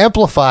is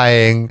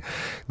amplifying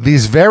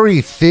these very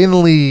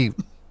thinly,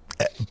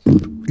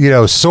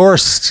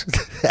 sourced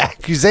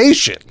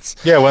accusations.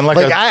 Yeah, when like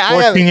a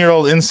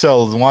 14-year-old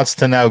incel wants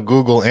to now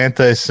Google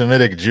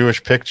anti-Semitic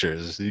Jewish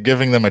pictures, you're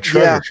giving them a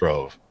treasure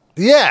trove.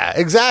 Yeah,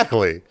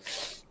 exactly.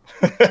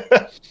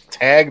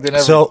 Tagged and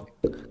everything. So,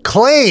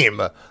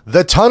 claim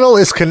the tunnel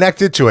is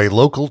connected to a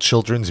local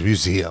children's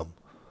museum.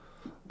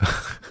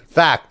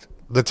 Fact,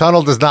 the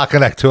tunnel does not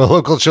connect to a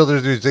local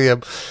children's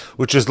museum,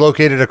 which is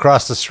located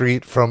across the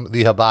street from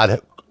the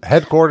Chabad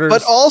headquarters.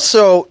 But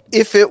also,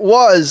 if it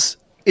was,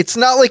 it's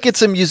not like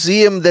it's a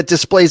museum that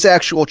displays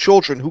actual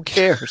children. Who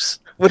cares?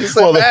 What does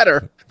that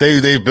matter?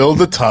 They build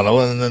the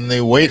tunnel and then they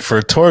wait for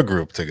a tour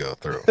group to go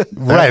through.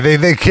 Right,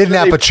 they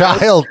kidnap a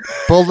child,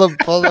 pull them.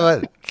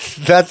 I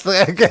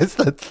guess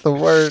that's the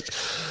word.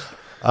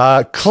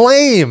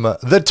 Claim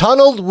the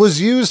tunnel was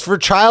used for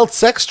child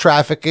sex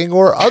trafficking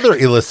or other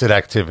illicit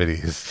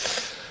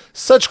activities.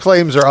 Such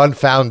claims are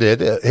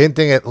unfounded,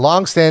 hinting at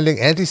long-standing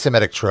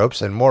anti-Semitic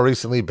tropes and more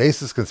recently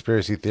baseless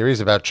conspiracy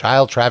theories about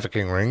child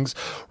trafficking rings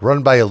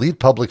run by elite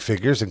public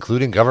figures,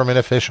 including government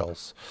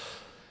officials.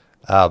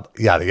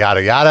 Yada,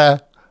 yada,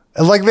 yada.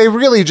 Like, they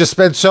really just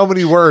spent so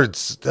many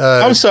words.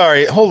 I'm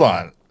sorry. Hold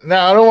on.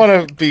 Now, I don't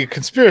want to be a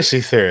conspiracy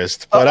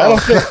theorist, but I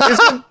don't think...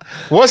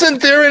 wasn't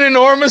there an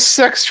enormous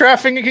sex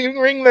trafficking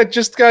ring that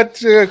just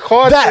got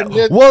caught? That's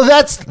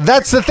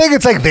the thing.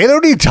 It's like they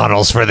don't need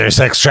tunnels for their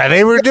sex trafficking.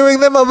 They were doing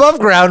them above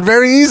ground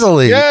very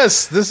easily.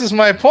 Yes, this is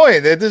my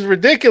point. It is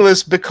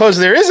ridiculous because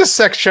there is a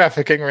sex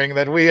trafficking ring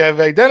that we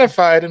have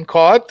identified and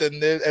caught and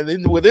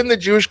within the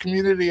Jewish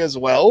community as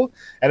well.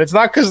 And it's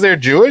not because they're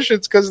Jewish.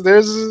 It's because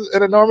there's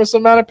an enormous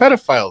amount of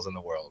pedophiles in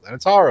the world. And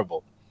it's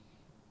horrible.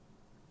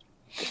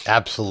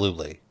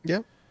 Absolutely.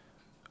 Yeah.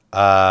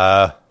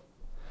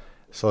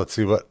 So let's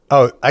see what.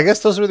 Oh, I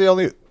guess those are the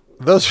only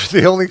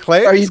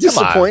claims. Are you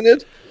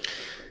disappointed?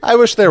 I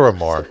wish there were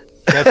more.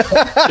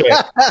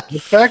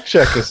 The fact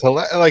check is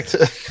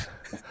hilarious.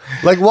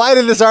 Like, why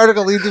did this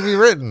article need to be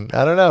written?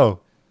 I don't know.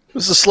 It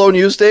was a slow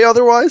news day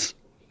otherwise.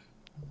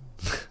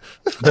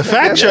 The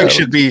fact check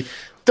should be: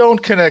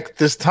 don't connect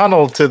this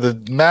tunnel to the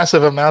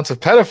massive amounts of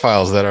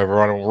pedophiles that are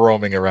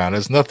roaming around. It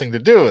has nothing to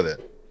do with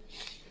it.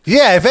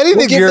 Yeah, if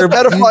anything, you're the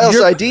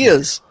pedophiles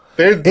ideas.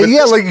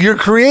 Like you're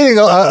creating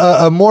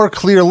a more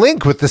clear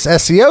link with this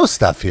SEO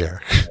stuff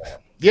here.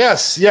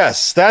 Yes,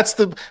 that's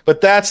the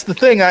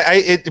thing.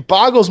 It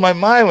boggles my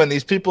mind when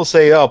these people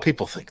say, "Oh,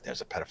 people think there's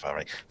a pedophile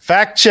ring."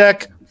 Fact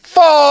check,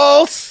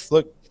 false.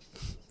 Look,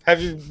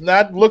 have you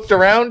not looked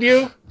around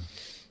you?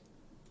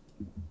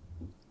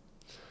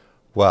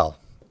 Well,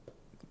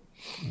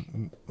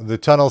 the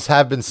tunnels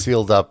have been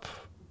sealed up.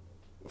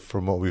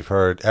 From what we've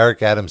heard,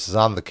 Eric Adams is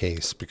on the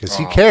case because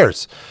he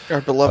cares.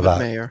 Our beloved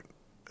mayor.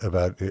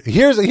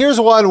 Here's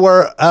one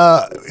where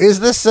is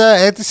this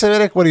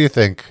anti-Semitic? What do you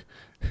think?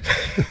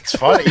 It's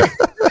funny.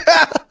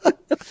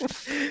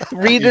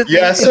 Read it.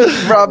 Yes,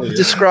 Rob.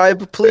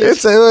 Describe,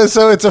 please.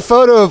 It's a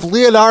photo of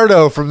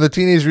Leonardo from the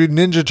Teenage Mutant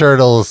Ninja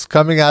Turtles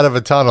coming out of a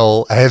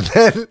tunnel, and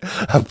then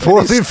a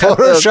poorly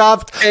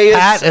photoshopped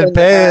hat and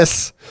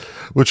payas,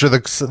 which are the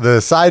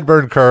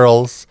sideburn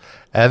curls.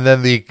 And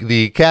then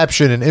the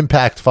caption in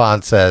impact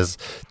font says,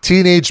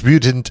 Teenage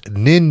Mutant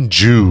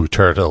Ninja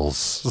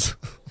Turtles.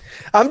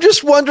 I'm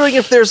just wondering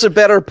if there's a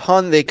better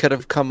pun they could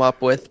have come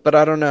up with, but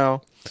I don't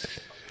know.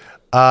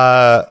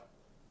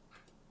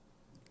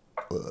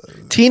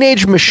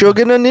 Teenage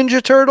Meshuggah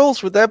Ninja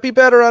Turtles? Would that be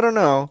better? I don't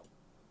know.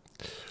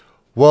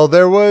 Well,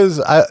 there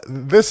was.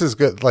 This is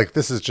good. Like,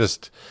 this is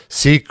just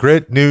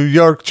secret New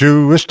York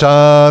Jewish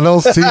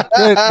tunnel.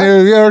 Secret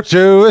New York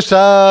Jewish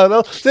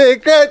tunnel.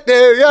 Secret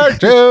New York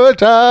Jewish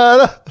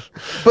tunnel.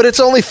 But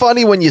it's only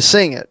funny when you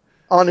sing it.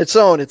 On its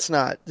own, it's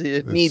not.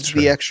 It needs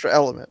the extra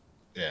element.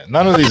 Yeah,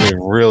 none of these are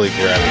really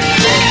grabbing.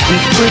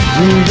 Secret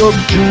New York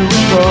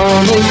Jewish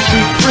tunnel.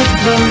 Secret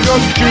New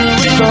York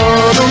Jewish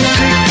tunnel.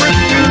 Secret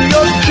New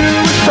York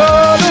Jewish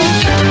tunnel.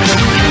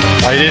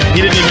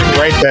 He didn't even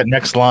write that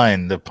next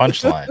line, the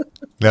punchline.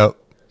 No.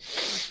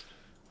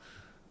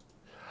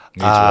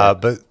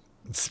 But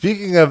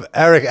speaking of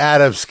Eric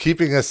Adams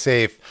keeping us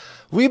safe,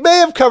 we may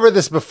have covered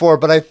this before,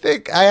 but I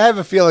have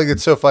a feeling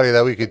it's so funny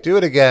that we could do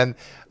it again.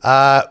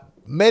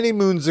 Many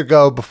moons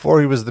ago, before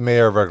he was the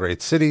mayor of our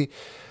great city,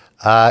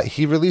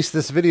 he released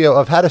this video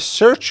of how to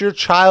search your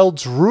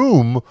child's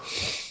room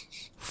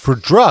for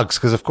drugs.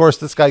 Because, of course,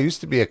 this guy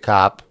used to be a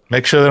cop.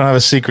 Make sure they don't have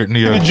a secret New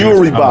York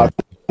jewelry box.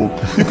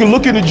 You can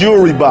look in the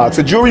jewelry box.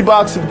 A jewelry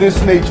box of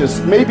this nature,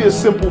 maybe a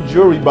simple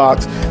jewelry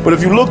box, but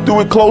if you look through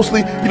it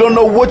closely, you don't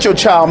know what your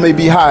child may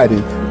be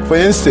hiding. For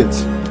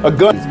instance, a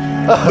gun.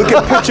 Look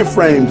at picture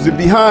frames and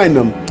behind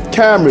them,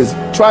 cameras.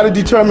 Try to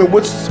determine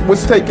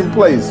what's taking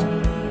place.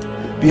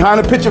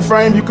 Behind a picture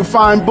frame, you can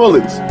find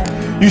bullets.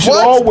 You should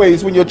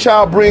always, when your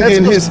child brings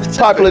in his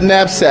popular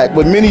knapsack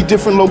with many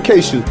different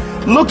locations,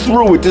 look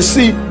through it to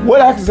see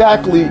what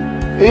exactly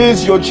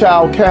is your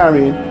child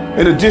carrying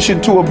in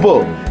addition to a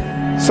book.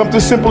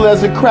 Something simple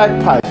as a crack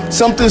pipe.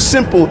 Something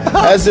simple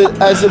as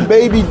a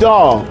baby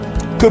doll.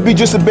 Could be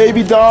just a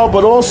baby doll,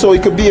 but also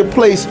it could be a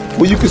place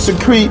where you can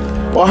secrete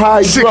or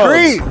hide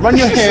drugs. Run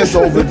your hands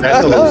over the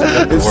pillows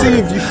and see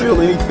if you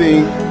feel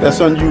anything that's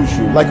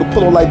unusual. Like a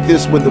pillow like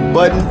this where the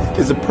button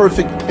is a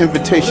perfect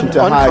invitation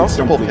to hide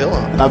something.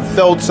 And I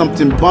felt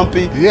something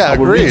bumpy. Yeah, I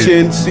would reach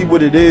in, see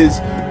what it is.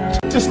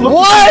 Just look.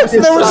 What?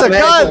 There was a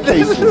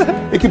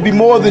gun. It could be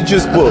more than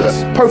just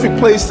books. Perfect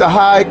place to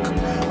hide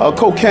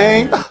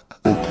cocaine.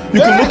 You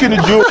can look in the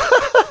jewelry.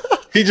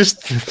 He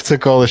just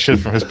took all the shit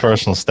from his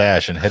personal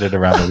stash and hid it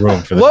around the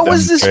room. For the what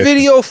was this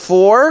video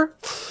for?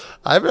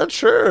 I'm not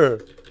sure.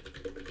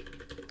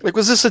 Like,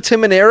 was this a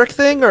Tim and Eric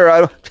thing, or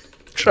I'm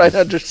trying to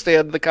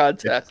understand the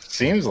context? It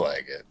seems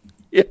like it.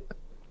 Yeah.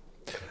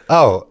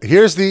 Oh,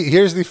 here's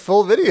the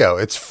full video.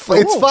 It's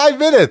 5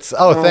 minutes.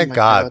 Oh, thank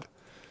God.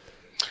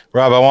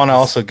 Rob, I want to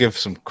also give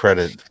some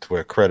credit to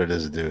where credit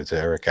is due to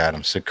Eric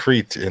Adams.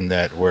 Secrete in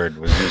that word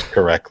was used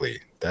correctly.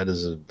 That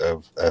is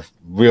a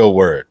real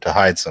word to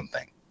hide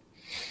something.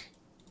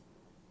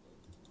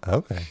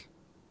 Okay.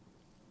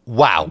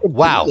 Wow.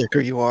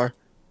 Liquor you are.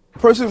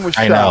 Person was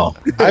shot. I know.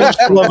 I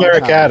just love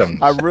Eric Adams.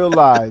 I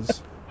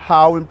realize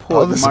how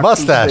important my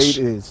mustache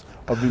crusade is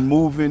of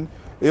removing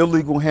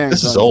illegal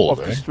handguns off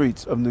the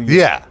streets of New York.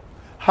 Yeah.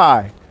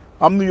 Hi,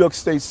 I'm New York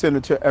State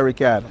Senator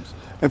Eric Adams.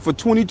 And for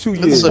 22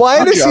 years...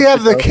 Why does he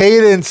have the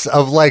cadence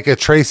of like a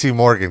Tracy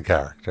Morgan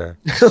character?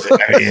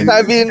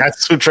 I mean,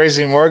 that's who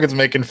Tracy Morgan's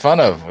making fun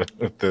of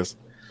with this.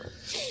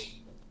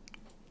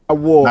 I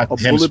wore a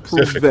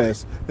bulletproof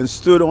vest and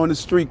stood on the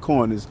street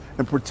corners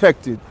and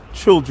protected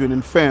children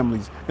and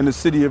families in the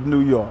city of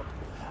New York.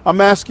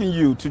 I'm asking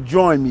you to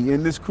join me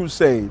in this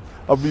crusade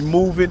of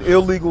removing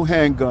illegal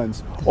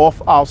handguns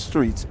off our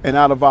streets and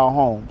out of our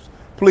homes.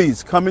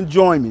 Please come and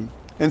join me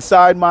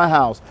inside my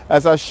house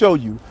as I show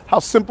you how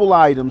simple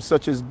items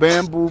such as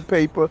bamboo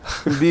paper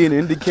can be an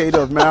indicator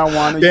of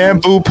marijuana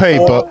bamboo use,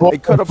 paper, or a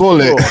cut of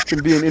floor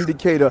can be an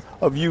indicator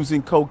of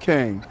using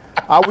cocaine.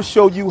 I will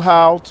show you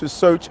how to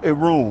search a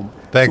room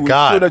to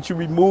ensure that you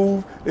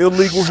remove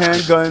illegal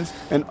handguns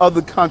and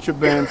other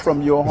contraband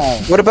from your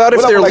home. What about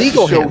if they're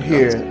legal handguns?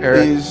 Here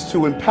is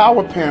to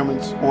empower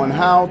parents on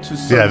how to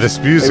search this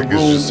music a room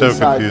is just so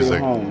inside confusing. their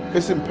home.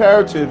 It's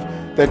imperative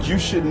that you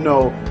should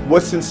know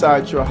what's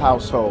inside your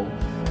household.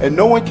 And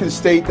no one can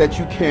state that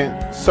you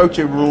can't search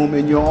a room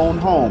in your own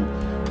home.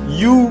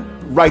 You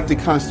write the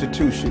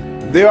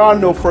Constitution. There are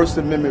no First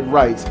Amendment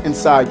rights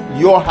inside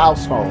your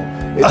household.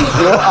 It is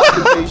your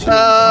obligation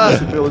and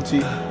responsibility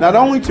not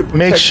only to protect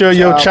make sure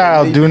your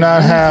child do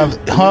not have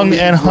Hung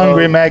and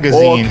Hungry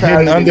magazine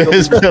hidden under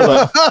his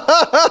pillow.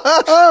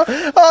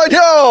 Oh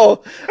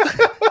no!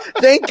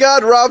 Thank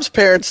God Rob's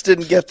parents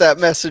didn't get that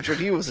message when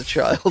he was a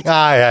child.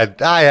 I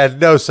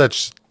had no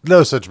such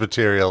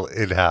material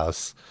in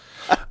house.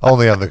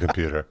 Only on the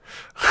computer.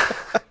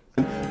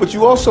 But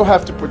you also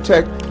have to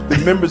protect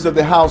the members of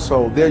the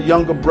household, their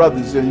younger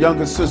brothers and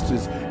younger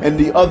sisters, and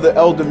the other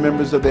elder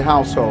members of the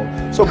household.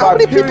 So how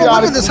many people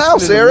live in this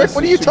house, Eric?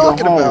 What are you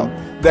talking about?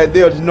 That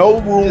there's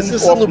no room. Is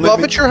this a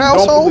Lubavitch your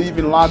household? Don't believe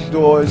in locked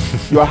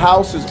doors. Your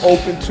house is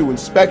open to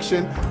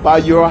inspection by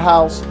your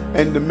house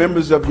and the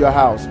members of your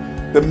house.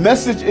 The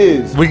message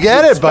is: we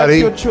get it, buddy.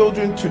 Expect your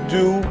children to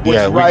do what's right.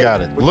 Yeah, we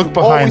got it. But look you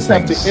behind always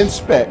things. have to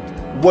inspect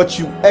what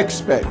you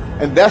expect,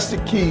 and that's the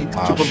key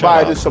to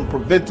providing some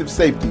preventive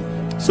safety.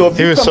 So if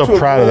he you was come so to a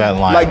proud of that room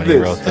line like when he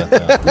this, wrote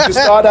that down. we can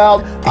start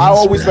out. I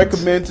always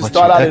recommend to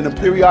start out in a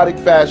periodic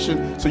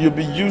fashion, so you'll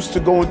be used to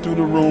going through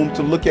the room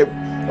to look at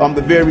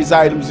the various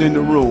items in the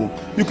room.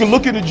 You can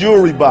look at a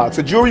jewelry box.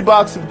 A jewelry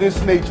box of this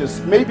nature,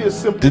 maybe a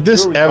simple. Did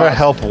this jewelry ever box,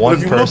 help one but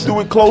if you person? look through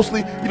it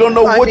closely, you don't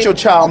know what your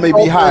child may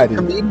be hiding.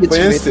 For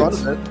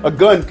instance, a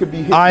gun could be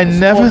hidden. I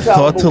never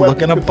thought to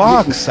look in a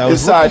box. I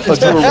was inside a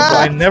jewelry box.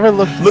 I never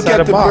looked Look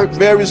inside at a box. the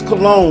various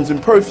colognes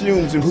and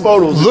perfumes and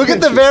photos. Look at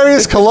the pictures.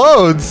 various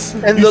colognes.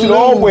 And You the should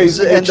always,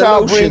 lubes when your and the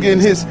child bring in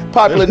lotions. his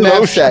popular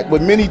knapsack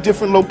with many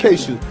different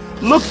locations.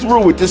 Look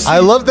through it to see. I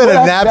love that what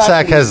a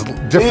knapsack has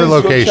exactly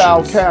different is your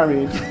child locations.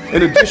 carrying,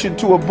 in addition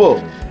to a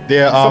book.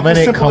 There are Something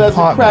many simple as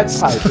a crack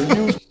compartments. pipe. A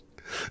used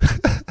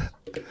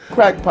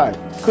crack pipe.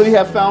 Could he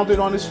have found it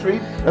on the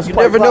street? That's You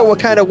quite never know what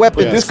possible. kind of But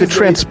weapons this could is a-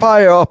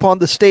 transpire upon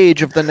the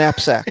stage of the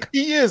knapsack.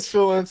 He is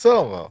Phil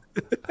Anselmo.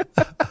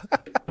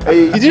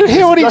 a Did you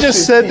hear what he just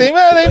discussion said? They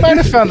might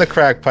have found the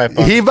crack pipe.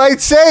 On. He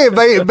might say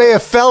it may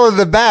have fell in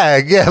the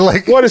bag. Yeah,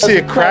 like What is he,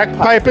 a crack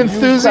pipe a used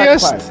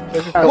enthusiast?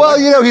 crack pipe. well,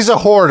 you know, he's a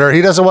hoarder.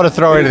 He doesn't want to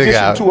throw in anything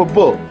addition out. to a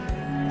book.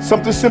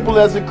 Something simple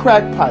as a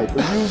crack pipe,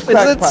 a used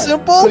crack it pipe.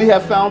 simple? Could he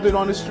have found it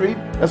on the street?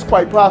 That's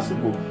quite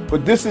possible.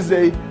 But this is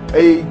a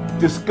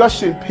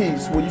discussion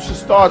piece where you should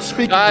start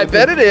speaking. I with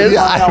bet it. it is.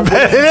 Yeah, I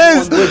bet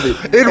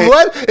it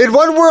is. In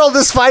one world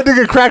is finding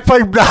a crack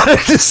pipe not a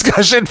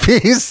discussion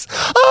piece.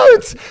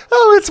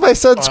 It's my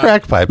son's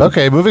crack pipe.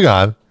 Okay, moving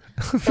on.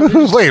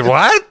 Wait,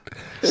 what?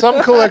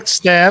 Some collect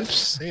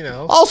stamps, you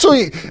know. Also,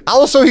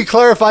 he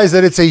clarifies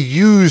that it's a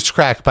used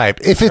crack pipe.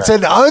 If it's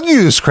an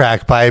unused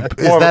crack pipe,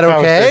 is More of that a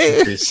okay?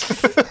 conversation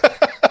piece.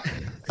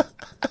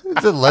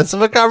 Is it less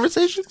of a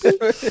conversation?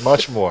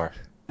 Much more.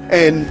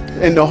 And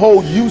the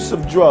whole use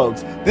of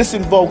drugs. This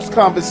invokes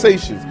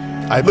conversations.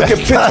 Look bet at it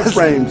picture does.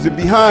 frames and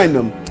behind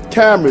them,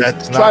 cameras.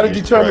 That's not Try to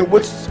used determine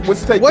correctly.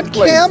 what's taking What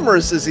place.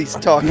 cameras is he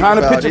talking Behind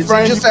a about? picture Is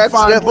frame, he you just can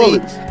find accidentally?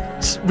 bullets.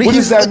 What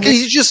does that mean?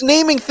 He's just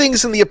naming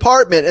things in the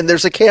apartment, and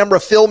there's a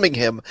camera filming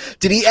him.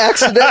 Did he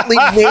accidentally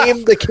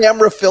name the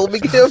camera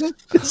filming him?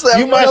 Is that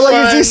You what-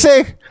 might Is he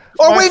saying?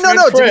 Oh my wait, no, friend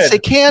no. Did he Fred. say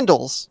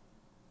candles?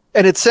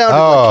 And it sounded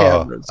Oh. like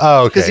cameras. Oh,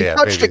 okay, Because he yeah,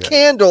 touched a maybe that.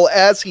 candle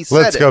as he said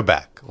Let's it. go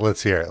back.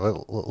 Let's hear it.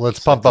 Let's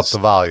pump up the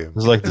volume.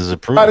 It's like the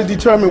Try to Zapruder.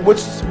 determine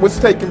what's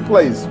taking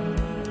place.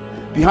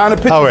 Behind a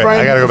picture Oh, wait,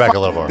 frame. I gotta you go back find- a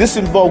little more. This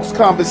invokes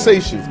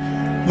conversations.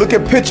 Look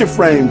at picture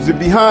frames and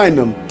behind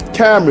them,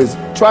 cameras.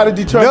 Try to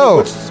determine No,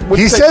 what's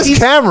he taking says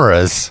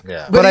cameras.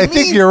 Yeah. But But I he think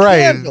means you're right.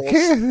 candles.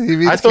 He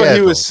means I thought he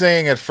candles. was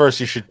saying at first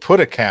you should put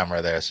a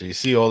camera there so you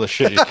see all the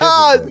shit your kids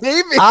Ah, are doing.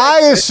 maybe. I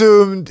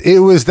assumed it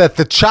was that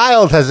the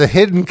child has a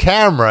hidden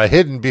camera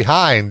hidden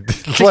behind.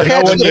 Like,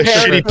 catch When the your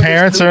parents shitty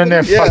parents are in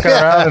there Yeah. fucking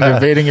around and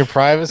invading your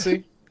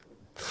privacy.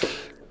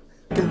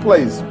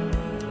 place.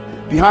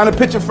 Behind a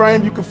picture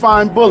frame, you can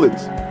find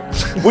bullets.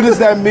 What does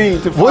that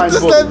mean to find What does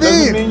bullets? that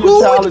Doesn't mean? your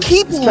Who child would is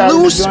keep carrying a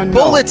loose gun?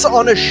 No. bullets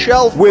on a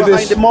shelf Where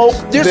there's behind him?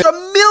 smoke, There's a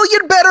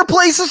million better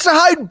places to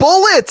hide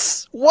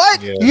bullets.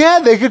 What? yeah,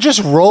 they could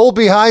just roll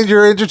behind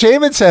your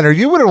entertainment center.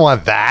 You wouldn't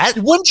want that.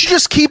 Wouldn't you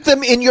just keep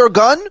them in your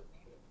gun?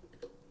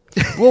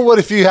 Well, what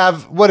if you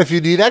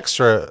need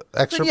extra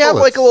Then bullets? you have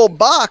like a little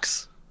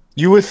box.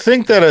 You would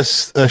think that a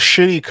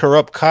shitty,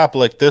 corrupt cop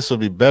like this would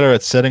be better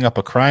at setting up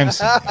a crime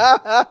scene.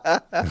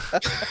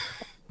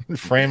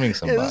 Framing Yeah,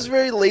 somebody. this is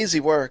very lazy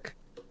work.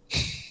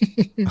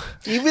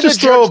 Even Just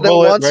a throw a judge that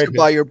bullet wants right to here.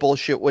 buy your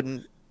bullshit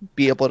wouldn't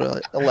be able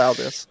to allow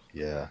this.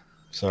 Yeah.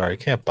 Sorry,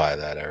 can't buy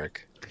that,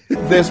 Eric.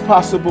 There's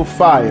possible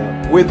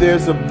fire. Where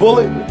there's a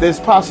bullet, there's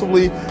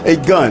possibly a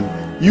gun.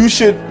 You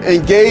should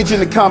engage in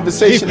the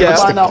conversation Yeah. and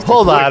find out.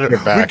 Hold on, You're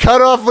back.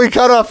 we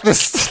cut off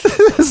this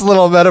this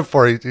little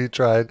metaphor he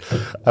tried.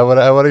 I want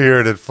to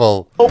hear it in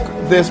full.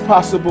 There's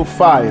possible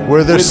fire.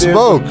 Where there's a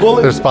smoke,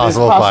 there's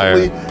possible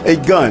possibly a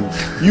gun.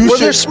 You Where should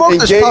there's smoke,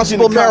 there's engage in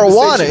possible the conversation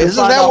marijuana. and Isn't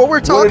find that out what we're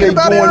are talking they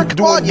about, doing- Eric? Come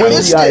doing on, you with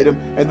missed the it. item,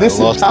 and this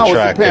I lost the empowers the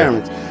track there.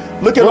 parents.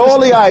 Look at all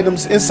the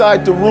items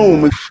inside the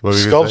room. What were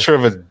you gonna Sculpture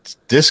of a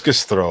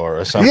discus thrower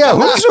or something. Yeah,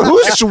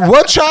 who's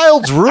what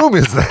child's room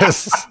is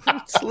this?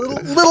 It's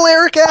little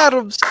Eric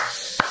Adams.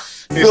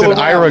 He's in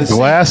Ira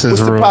Glass's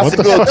What's the room. What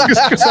the possibility?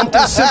 fuck is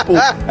Something simple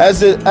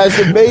as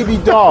a baby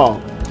doll.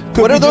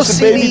 Could What be are those just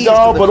a baby CDs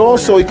doll, in the but corner?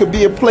 also it could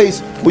be a place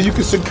where you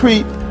can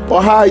secrete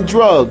or hide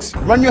drugs.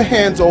 Run your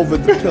hands over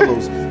the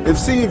pillows and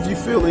see if you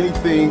feel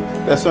anything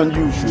that's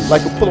unusual.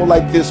 Like a pillow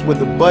like this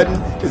with a button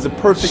is a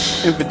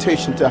perfect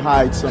invitation to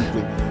hide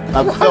something.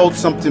 I felt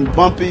something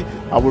bumpy.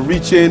 I would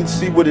reach in,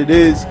 see what it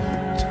is.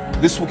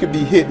 This one could be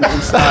hidden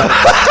inside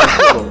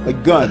a pillow, a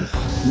gun.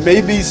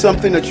 Maybe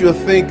something that you'll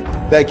think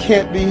that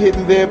can't be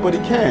hidden there, but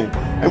it can.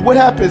 And what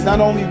happens not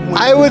only when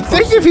I would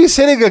think if he's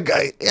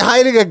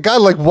hiding a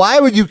gun, like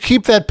why would you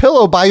keep that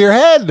pillow by your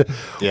head,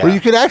 Yeah. where you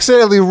could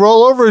accidentally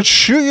roll over and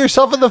shoot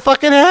yourself in the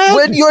fucking head?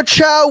 When your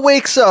child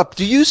wakes up,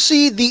 do you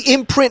see the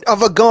imprint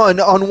of a gun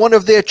on one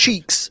of their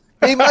cheeks?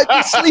 They might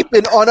be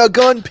sleeping on a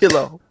gun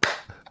pillow.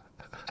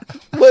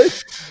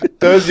 What?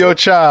 Does your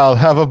child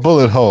have a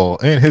bullet hole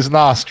in his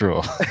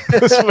nostril?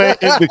 This may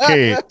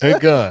indicate a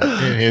gun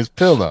in his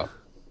pillow.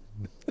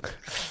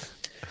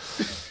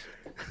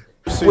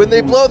 When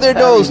they blow their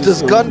nose,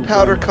 does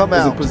gunpowder come is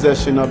a out?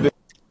 possession of it.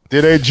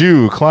 Did a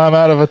Jew climb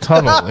out of a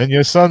tunnel in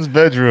your son's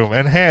bedroom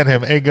and hand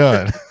him a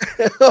gun?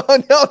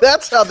 Oh no,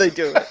 that's how they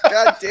do it.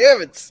 God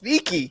damn it,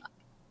 sneaky.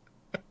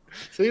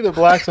 See, the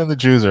blacks and the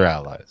Jews are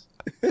allies.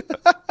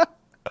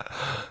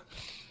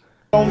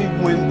 Only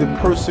when the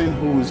person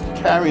who is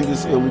carrying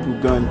this illegal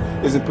gun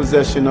is in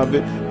possession of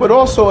it, but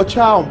also a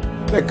child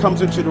that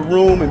comes into the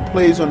room and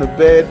plays on the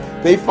bed,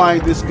 they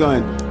find this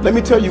gun. Let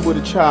me tell you what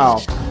a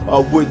child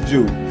would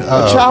do.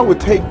 A child would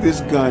take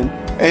this gun,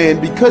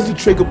 and because the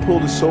trigger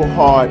pull is so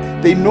hard,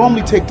 they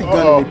normally take the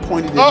gun and they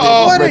point it in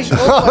their direction.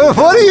 What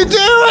are you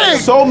doing?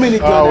 So many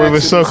gun we were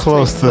so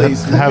close to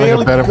having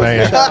a better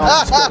man. The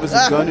child discovers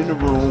a gun in the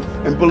room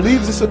and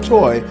believes it's a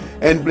toy,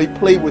 and they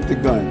play with the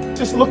gun.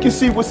 Just look and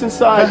see what's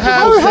inside.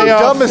 How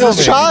dumb is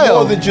this child?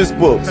 More than just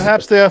books.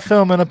 Perhaps they are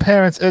filming a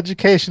parent's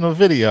educational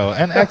video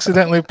and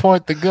accidentally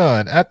point the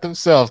gun at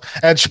themselves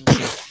and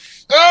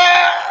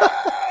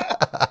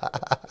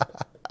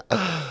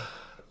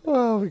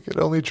Well, we could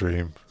only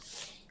dream.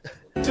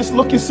 Just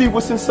look and see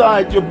what's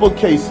inside your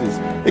bookcases.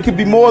 It could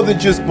be more than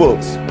just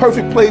books.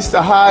 Perfect place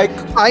to hide.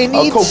 I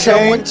need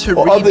someone to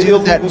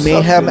redo that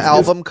Mayhem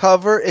album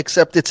cover,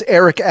 except it's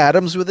Eric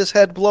Adams with his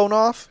head blown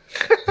off.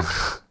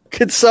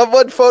 Could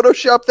someone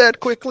Photoshop that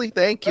quickly?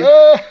 Thank you.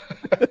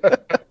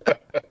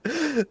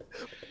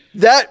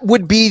 That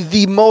would be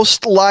the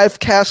most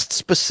Livecast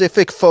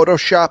specific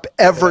Photoshop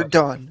ever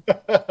done.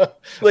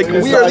 Like,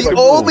 we are the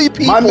only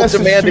people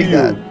demanding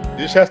that.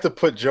 You just have to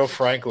put Joe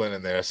Franklin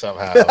in there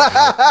somehow.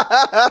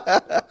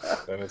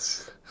 Then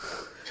it's...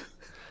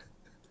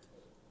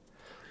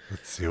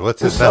 Let's see,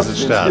 what's his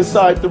message down?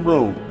 Inside the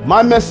room.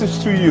 My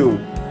message to you,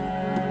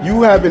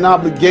 you have an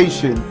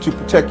obligation to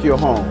protect your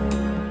home.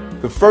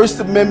 The First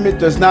Amendment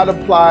does not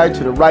apply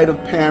to the right of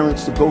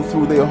parents to go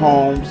through their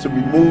homes to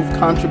remove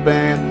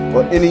contraband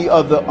or any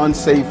other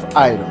unsafe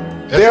item.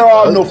 There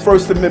are no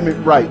First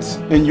Amendment rights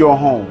in your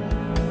home.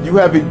 You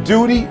have a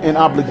duty and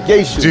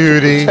obligation to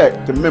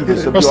protect the members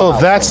of your household.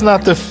 That's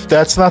not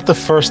the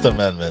First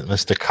Amendment,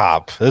 Mr.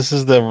 Cop. This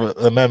is the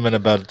amendment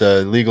about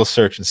the legal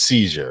search and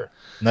seizure.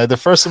 Now, the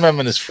First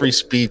Amendment is free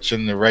speech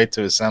and the right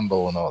to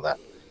assemble and all that.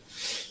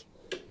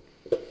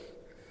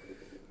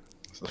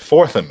 It's the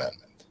Fourth Amendment.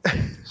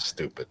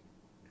 Stupid.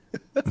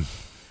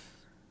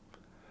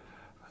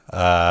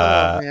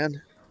 Oh,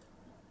 man.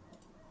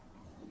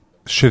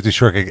 Shifty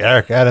Shortcake,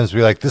 Eric Adams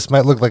be like, this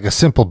might look like a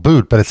simple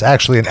boot, but it's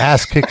actually an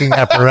ass-kicking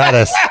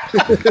apparatus.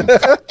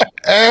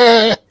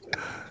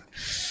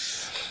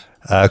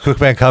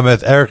 Cookman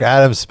comments, Eric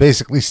Adams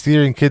basically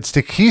steering kids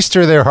to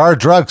keister their hard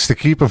drugs to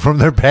keep them from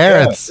their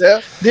parents.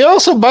 Yeah. They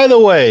also, by the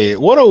way,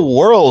 what a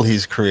world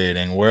he's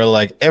creating where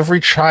like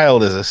every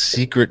child is a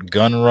secret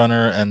gun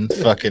runner and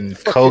fucking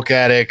coke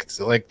addict.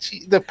 Like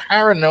the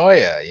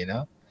paranoia, you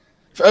know?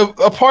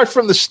 Apart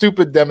from the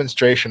stupid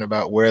demonstration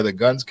about where the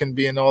guns can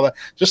be and all that,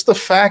 just the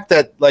fact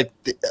that like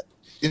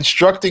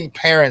instructing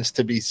parents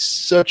to be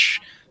such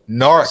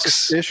narcs,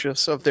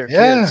 suspicious of their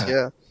kids.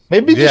 Yeah.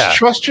 Maybe just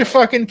trust your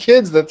fucking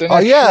kids that they're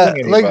not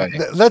shooting anybody.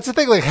 Like that's the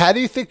thing. Like, how do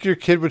you think your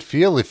kid would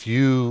feel if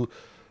you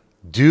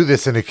do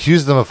this and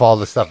accuse them of all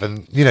this stuff,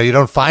 and you know you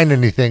don't find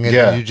anything,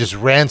 and you just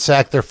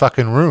ransack their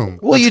fucking room?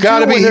 Well, you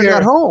got to be when they're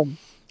not home.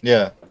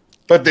 Yeah,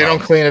 but they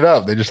don't clean it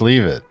up; they just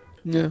leave it.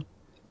 Yeah.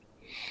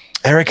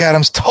 Eric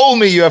Adams told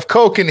me you have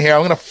coke in here.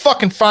 I'm gonna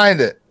fucking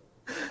find it.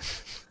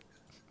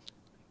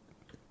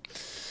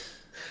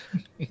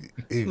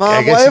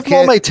 Mom, why have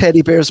all my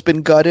teddy bears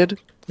been gutted?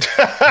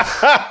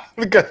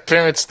 We got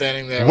parents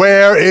standing there.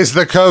 Where is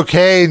the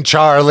cocaine,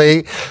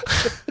 Charlie?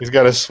 He's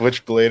got a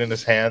switchblade in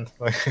his hand.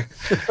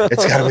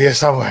 It's got to be here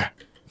somewhere.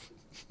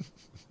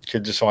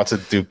 Kid just wants to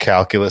do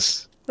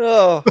calculus.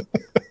 Oh.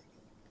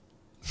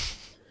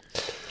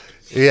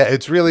 Yeah,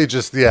 it's really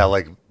just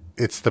like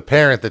it's the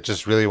parent that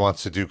just really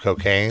wants to do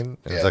cocaine.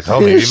 And it's like,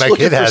 oh, maybe my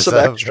kid has some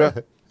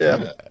extra.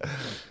 Yeah.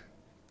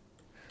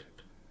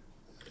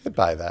 I'd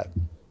buy that.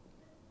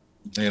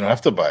 You don't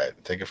have to buy it.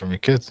 Take it from your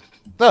kids.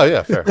 Oh,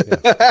 yeah, fair.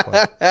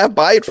 Yeah,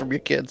 buy it from your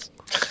kids.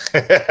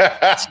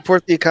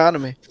 Support the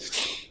economy.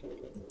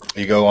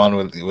 You go on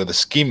with a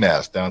ski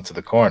mask down to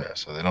the corner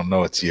so they don't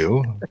know it's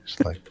you.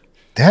 Just like,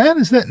 Dad,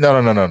 is that?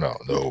 No.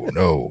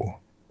 No.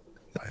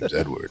 My name's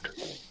Edward.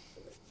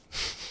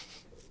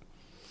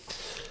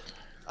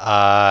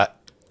 I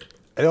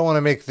don't want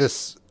to make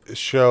this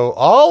show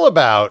all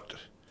about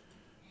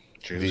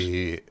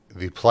the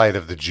plight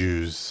of the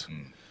Jews,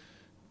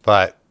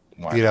 but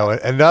you know,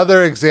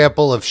 another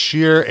example of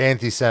sheer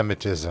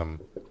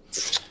anti-Semitism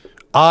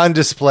on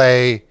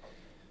display.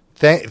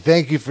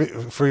 Thank you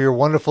for your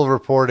wonderful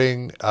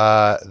reporting,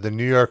 the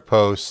New York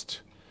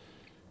Post,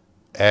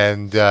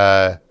 and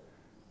the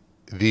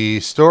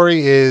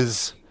story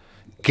is: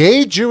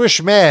 gay Jewish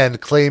man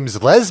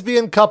claims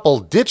lesbian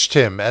couple ditched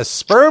him as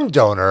sperm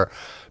donor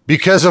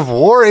because of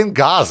war in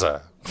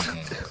Gaza.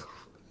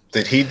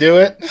 Did he do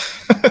it?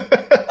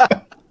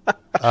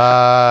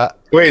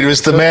 Wait,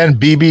 was the man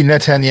Bibi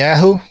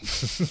Netanyahu?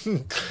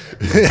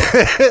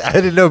 I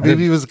didn't know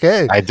Bibi was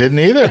gay. I didn't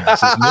either.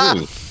 This is new.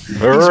 He's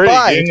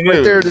bi. It's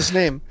right there in his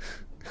name.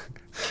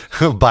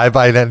 Bye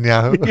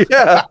Netanyahu.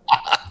 Yeah.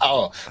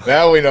 Oh,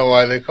 now we know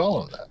why they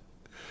call him that.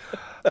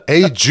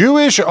 A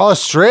Jewish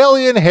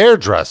Australian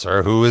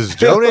hairdresser who is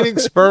donating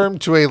sperm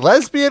to a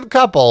lesbian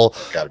couple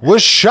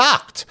was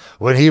shocked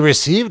when he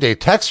received a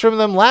text from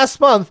them last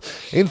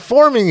month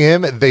informing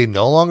him they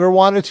no longer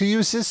wanted to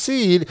use his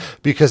seed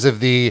because of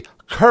the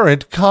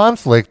current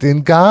conflict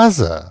in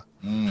Gaza.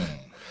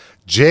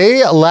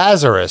 Jay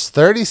Lazarus,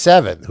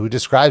 37, who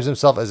describes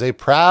himself as a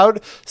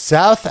proud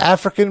South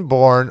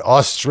African-born,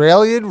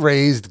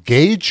 Australian-raised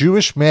gay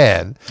Jewish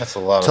man, That's a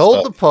lot told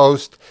of the stuff.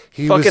 Post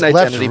he was Fucking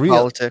left identity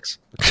politics.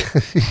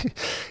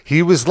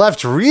 he was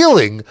left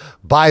reeling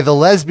by the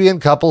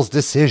lesbian couple's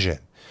decision.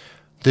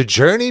 The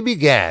journey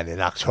began in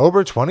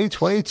October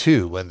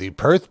 2022 when the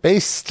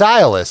Perth-based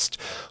stylist,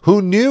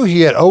 who knew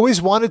he had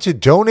always wanted to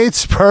donate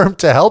sperm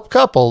to help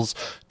couples,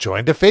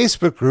 joined a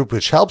Facebook group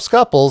which helps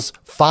couples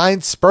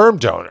find sperm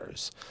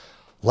donors.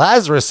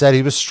 Lazarus said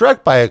he was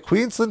struck by a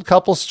Queensland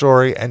couple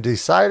story and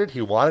decided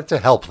he wanted to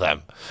help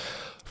them.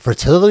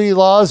 Fertility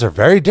laws are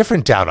very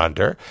different down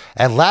under,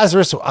 and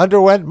Lazarus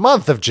underwent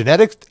months of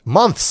genetic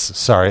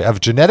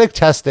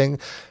testing,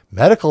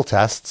 medical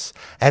tests,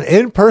 and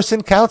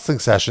in-person counseling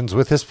sessions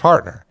with his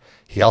partner.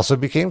 He also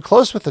became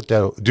close with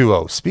the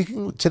duo,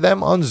 speaking to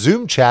them on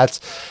Zoom chats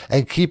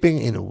and keeping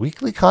in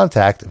weekly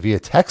contact via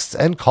texts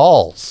and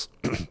calls.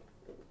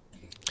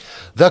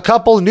 The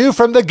couple knew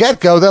from the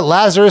get-go that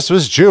Lazarus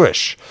was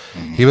Jewish.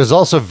 He was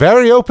also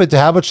very open to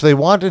how much they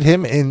wanted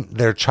him in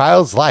their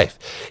child's life.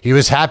 He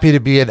was happy to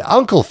be an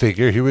uncle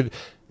figure who would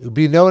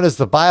be known as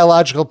the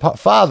biological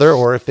father,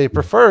 or if they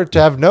preferred,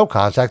 to have no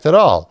contact at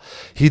all.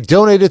 He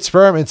donated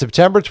sperm in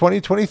September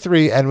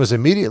 2023 and it was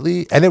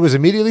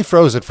immediately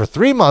frozen for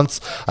 3 months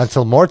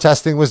until more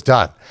testing was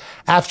done.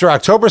 After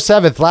October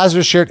 7th,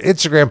 Lazarus shared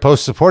Instagram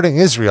posts supporting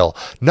Israel,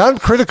 none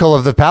critical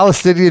of the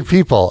Palestinian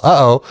people.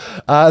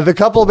 The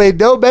couple made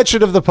no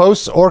mention of the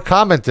posts or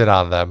commented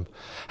on them.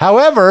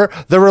 However,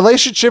 the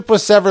relationship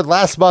was severed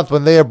last month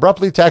when they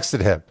abruptly texted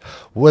him.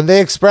 When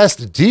they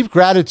expressed deep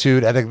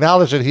gratitude and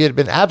acknowledged that he had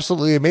been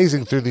absolutely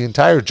amazing through the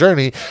entire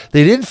journey,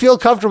 they didn't feel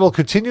comfortable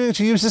continuing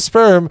to use his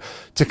sperm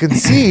to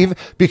conceive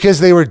because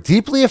they were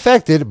deeply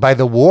affected by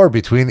the war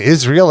between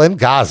Israel and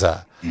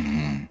Gaza.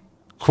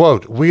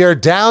 Quote, "We are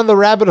down the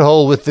rabbit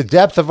hole with the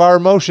depth of our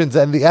emotions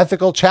and the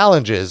ethical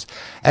challenges.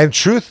 And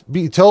truth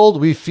be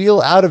told, we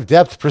feel out of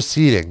depth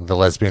proceeding," the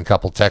lesbian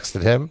couple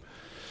texted him.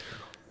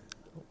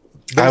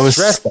 I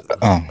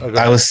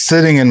was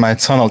sitting in my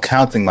tunnel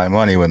counting my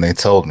money when they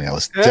told me. I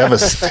was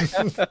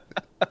devastated.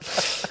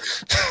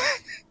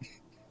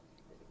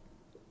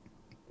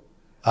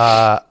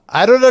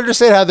 I don't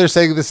understand how they're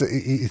saying this.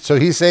 So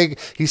he's saying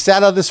he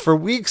sat on this for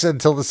weeks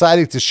until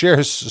deciding to share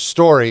his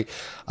story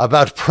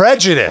about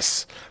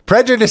prejudice.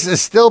 Prejudice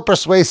is still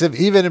persuasive,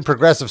 even in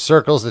progressive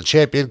circles that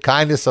champion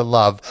kindness and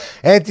love.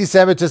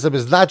 Anti-Semitism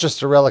is not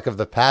just a relic of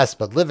the past,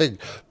 but living,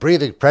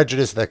 breathing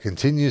prejudice that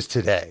continues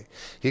today.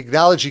 He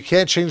acknowledged he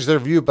can't change their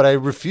view, but I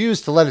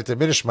refuse to let it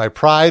diminish my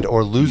pride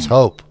or lose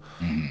hope.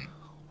 Do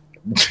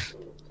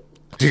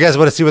you guys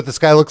want to see what this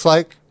guy looks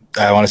like?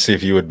 I want to see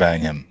if you would bang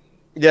him.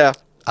 Yeah.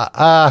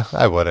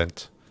 I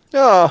wouldn't.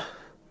 Oh.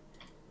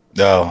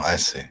 No, I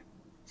see.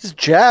 He's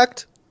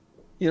jacked.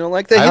 You don't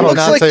like that? He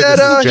looks like that.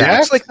 He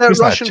looks like that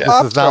Russian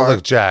pop does not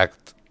look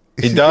jacked.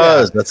 He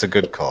does. Yeah. That's a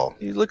good call.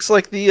 He looks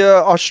like the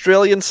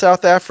Australian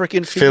South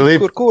African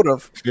Filip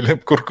Kurkurov.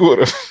 Filip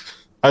Kurkurov.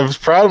 I was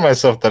proud of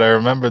myself that I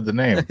remembered the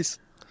name. Nice.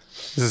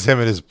 This is him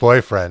and his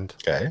boyfriend.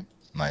 Okay,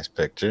 nice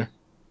picture.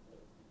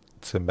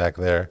 It's him back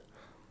there.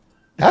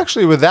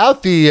 Actually,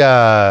 without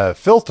the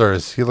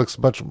filters, he looks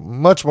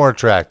much more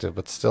attractive,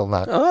 but still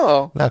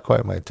not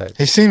quite my type.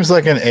 He seems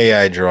like an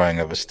AI drawing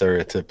of a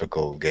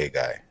stereotypical gay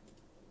guy.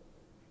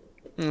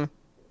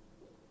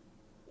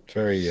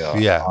 Very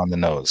on the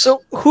nose.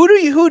 So who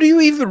do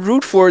you even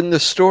root for in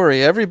this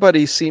story?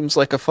 Everybody seems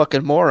like a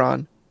fucking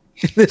moron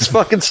in this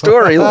fucking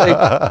story.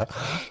 Like,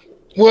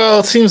 well,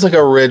 it seems like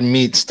a red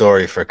meat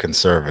story for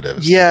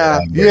conservatives. Yeah.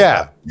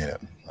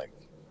 Like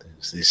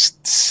these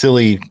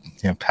silly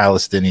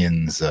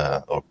Palestinians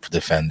or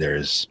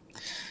defenders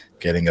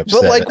getting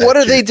upset. But like, what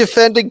are they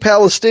defending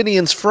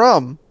Palestinians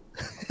from?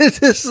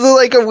 This is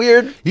like a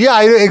weird,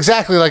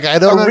 exactly. Like I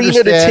don't arena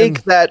understand. to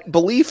take that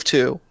belief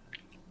to.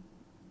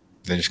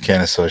 They just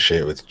can't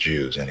associate with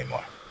Jews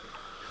anymore.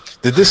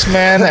 Did this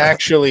man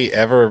actually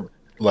ever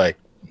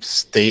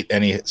state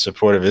any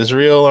support of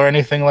Israel or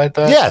anything like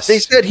that? Yes, they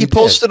said he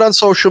posted on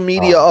social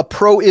media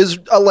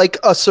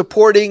a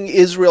supporting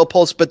Israel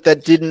post, but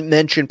that didn't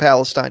mention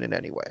Palestine in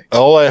any way.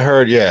 All I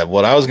heard,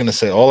 what I was going to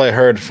say, all I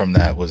heard from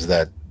that was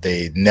that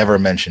they never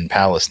mentioned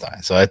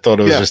Palestine. So I thought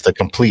it was just a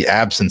complete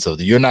absence of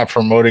you're not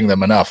promoting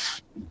them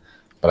enough.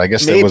 But I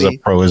guess there was a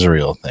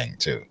pro-Israel thing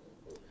too.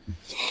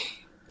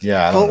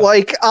 Yeah, I don't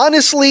know.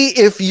 Honestly,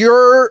 if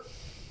you're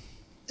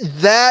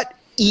that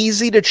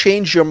easy to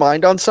change your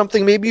mind on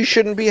something, maybe you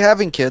shouldn't be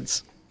having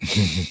kids.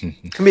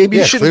 Maybe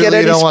you shouldn't get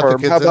any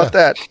sperm. How about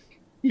that?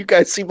 You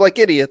guys seem like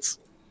idiots.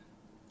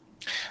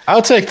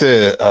 I'll take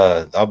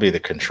I'll be the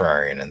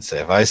contrarian and say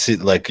if I see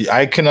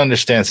I can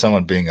understand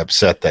someone being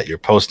upset that you're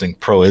posting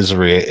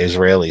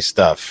Israeli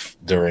stuff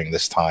during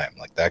this time.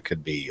 Like that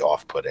could be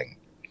off-putting.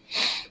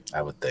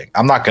 I would think.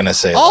 I'm not going to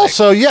say.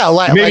 Also,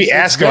 maybe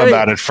ask him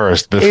about it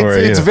first before.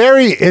 It's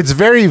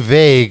very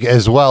vague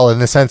as well in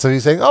the sense of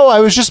he's saying, "Oh, I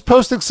was just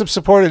posting some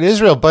support in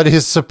Israel," but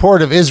his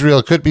support of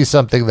Israel could be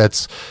something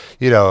that's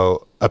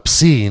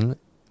obscene,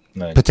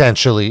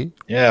 potentially.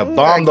 Yeah,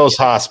 bomb those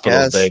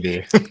hospitals,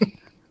 baby.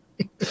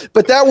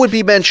 But that would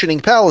be mentioning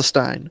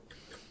Palestine.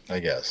 I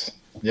guess.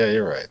 Yeah,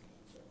 you're right.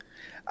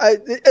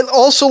 And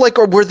also,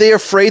 were they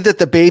afraid that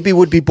the baby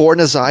would be born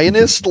a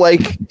Zionist?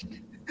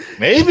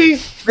 Maybe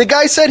the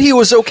guy said he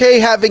was okay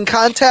having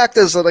contact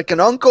as an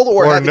uncle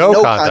or having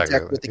no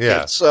contact with the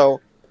kid. So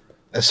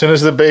as soon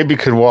as the baby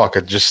could walk,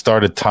 it just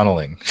started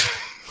tunneling.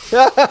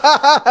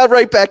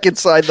 Right back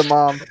inside the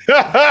mom.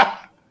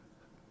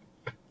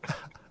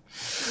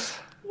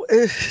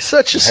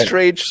 Such a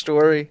strange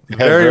story.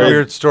 Very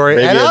weird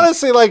story. And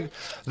honestly,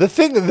 the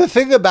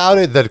thing about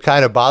it that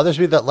kind of bothers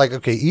me that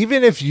okay,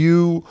 even if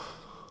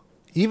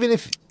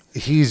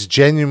he's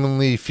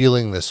genuinely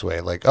feeling this way,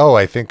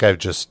 I think I've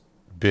just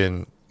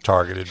been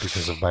targeted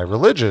because of my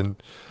religion,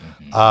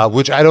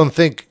 which I don't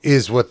think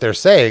is what they're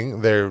saying.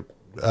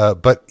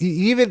 But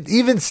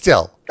even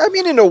still, I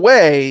mean, in a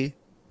way,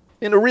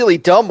 in a really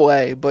dumb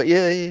way, but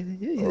yeah,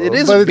 it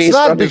is. But it's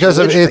not because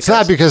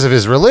of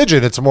his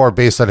religion. It's more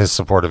based on his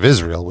support of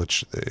Israel,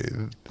 which.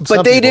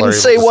 But they didn't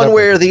say one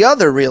way or the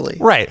other, really.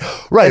 Right. And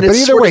but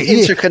it's either way,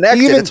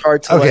 interconnected. It's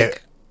hard to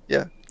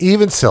yeah.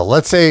 Even still,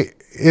 let's say.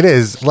 It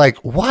is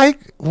why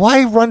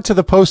run to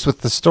the post with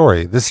the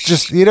story? This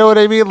just what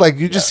I mean.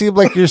 You just seem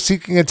like you're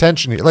seeking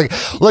attention here.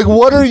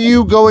 What are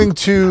you going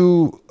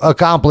to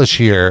accomplish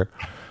here,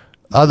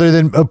 other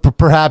than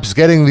perhaps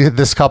getting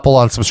this couple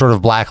on some sort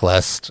of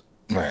blacklist?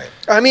 Right.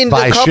 I mean,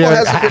 the couple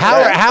has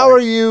how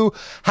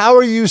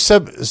are you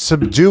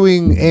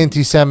subduing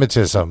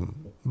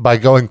anti-Semitism by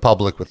going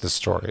public with this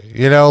story?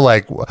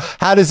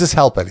 How does this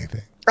help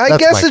anything? I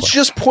guess it's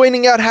just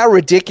pointing out how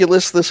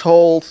ridiculous this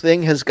whole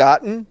thing has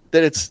gotten,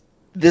 that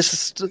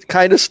this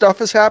kind of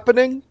stuff is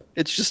happening.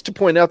 It's just to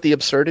point out the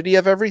absurdity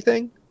of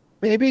everything,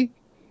 maybe.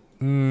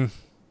 Well,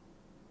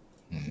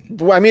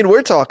 I mean,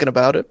 we're talking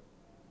about it.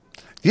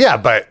 Yeah,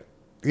 but,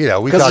 we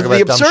talk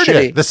about dumb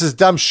shit. This is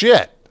dumb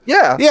shit.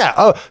 Yeah. Yeah.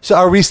 Oh, so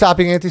are we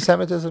stopping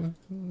anti-Semitism?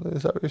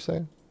 Is that what you're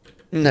saying?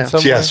 No.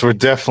 Yes, we're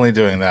definitely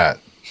doing that.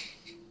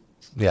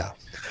 Yeah.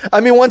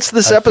 I mean, once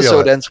this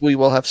episode ends, we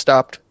will have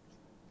stopped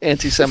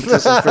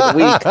anti-Semitism for the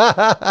week.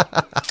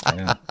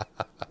 Yeah.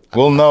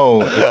 We'll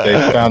know if they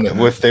found it.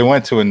 If they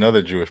went to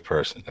another Jewish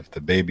person, if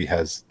the baby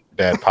has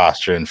bad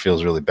posture and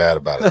feels really bad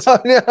about it. Oh,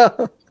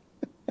 no.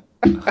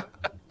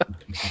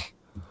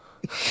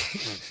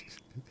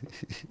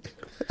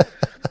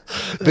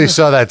 They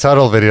saw that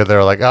tunnel video. They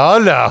were like, "Oh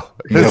no,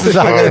 this is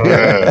not going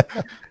to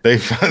be." They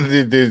found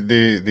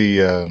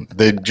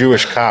the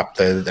Jewish cop.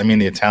 The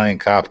Italian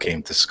cop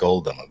came to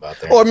scold them about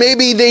that. Or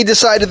maybe they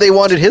decided they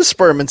wanted his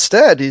sperm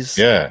instead. He's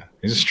a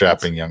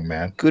strapping young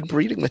man. Good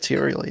breeding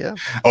material. Yeah.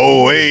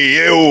 Oh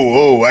hey,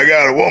 I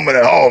got a woman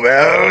at home,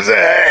 man. I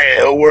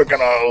say, working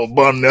on a little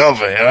bun in the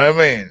oven. You know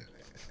what I mean?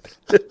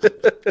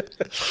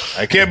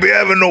 I can't be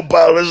having no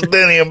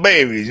Palestinian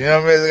babies. You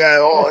know what I mean?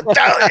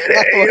 Italian.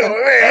 You know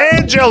what I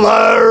mean?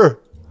 Angela,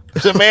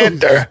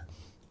 Samantha,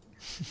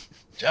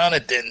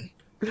 Jonathan.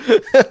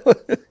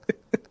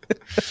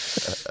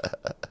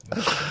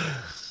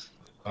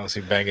 Was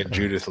he banging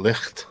Judith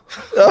Licht?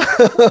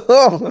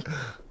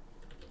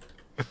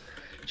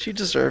 She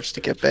deserves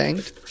to get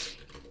banged.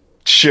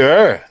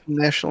 Sure.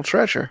 National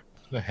treasure.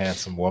 A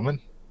handsome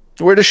woman.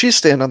 Where does she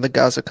stand on the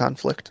Gaza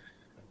conflict?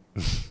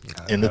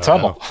 In the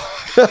tunnel.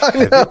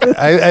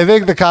 I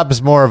think the cop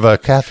is more of a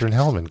Catherine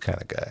Hellman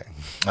kind of guy.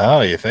 Oh,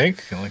 you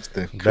think? He likes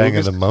the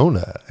banging the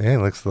Mona. Yeah, he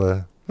likes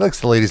the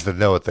ladies that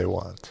know what they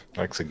want.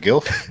 Likes a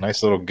gilf.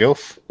 Nice little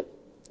gilf.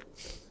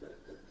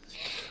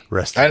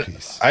 Rest in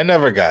peace. I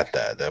never got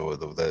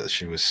that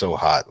she was so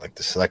hot like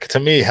this. Like, to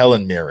me,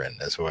 Helen Mirren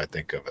is who I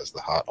think of as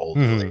the hot old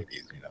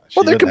ladies.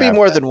 Well, there could be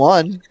more than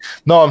one.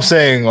 No, I was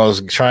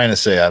trying to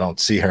say I don't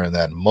see her in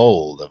that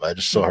mold. I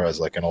just saw her as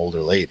like an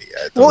older lady.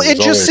 Well, it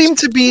just seemed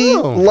to be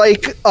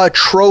like a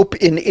trope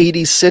in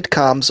 80s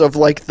sitcoms of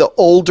like the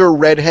older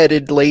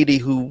redheaded lady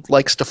who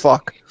likes to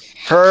fuck.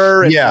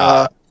 Her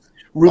and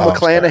Rue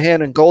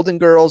McClanahan and Golden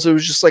Girls. It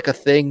was just like a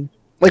thing.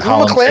 Like Rue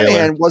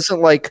McClanahan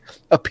wasn't like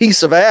a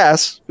piece of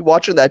ass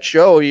watching that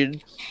show.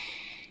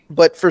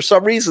 But for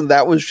some reason,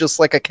 that was just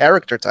like a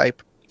character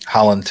type.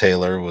 Holland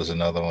Taylor was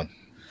another one.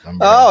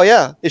 Oh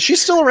yeah, is she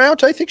still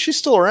around? I think she's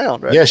still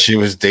around, right? Yeah, she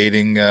was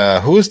dating.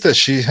 Who was that?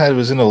 She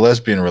was in a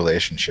lesbian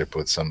relationship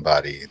with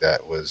somebody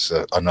that was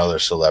another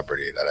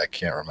celebrity that I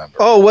can't remember.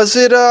 Oh, was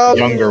it a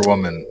younger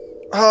woman?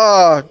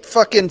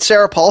 Fucking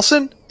Sarah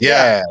Paulson.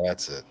 Yeah,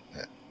 that's it.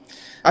 Yeah.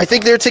 I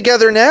think they're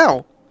together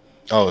now.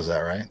 Oh, is that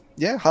right?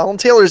 Yeah, Holland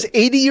Taylor is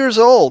 80 years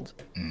old.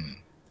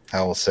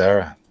 How old is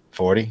Sarah?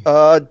 40?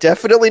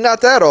 Definitely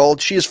not that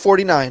old. She is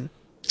 49.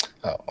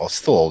 Oh, well,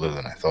 still older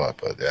than I thought,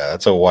 but yeah,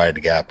 that's a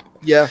wide gap.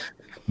 Yeah.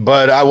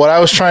 But what I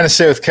was trying to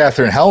say with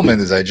Katherine Hellman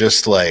is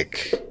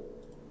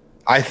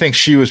I think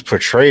she was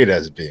portrayed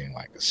as being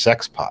like a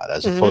sex pot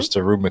as opposed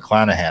to Rue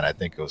McClanahan. I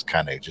think it was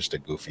kind of just a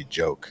goofy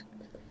joke.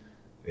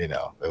 You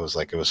know, it was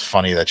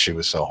funny that she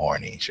was so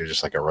horny. She was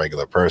just like a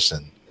regular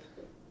person.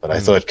 But I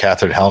thought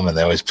Katherine Hellman,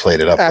 they always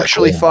played it up.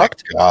 Actually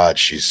fucked? My God,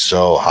 she's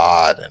so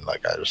hot. And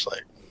like, I just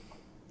like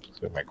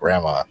my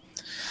grandma.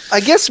 I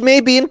guess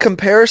maybe in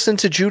comparison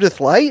to Judith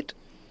Light.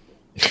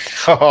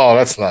 Oh,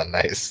 that's not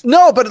nice.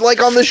 No, but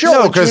like on the show.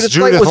 No, because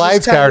Judith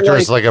Light's character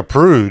is like a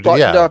prude.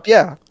 Buttoned up,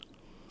 yeah.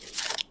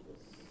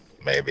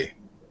 Maybe.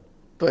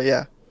 But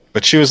yeah.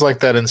 But she was like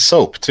that in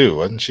Soap too,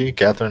 wasn't she?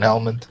 Katherine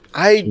Hellman.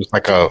 She was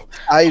like a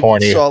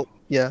horny.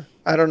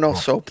 I don't know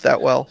Soap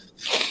that well.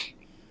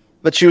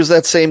 But she was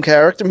that same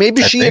character.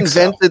 Maybe she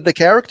invented the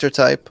character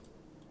type.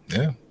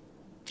 Yeah.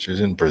 She was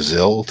in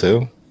Brazil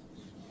too.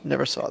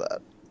 Never saw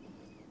that.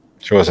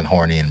 She wasn't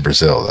horny in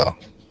Brazil though.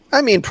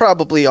 I mean,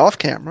 probably off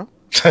camera.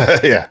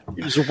 Yeah.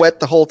 He was wet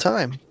the whole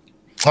time.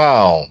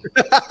 Oh.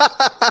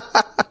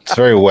 It's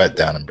very wet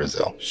down in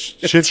Brazil.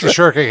 Shifty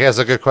Shurkic has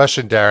a good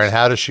question, Darren.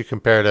 How does she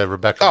compare to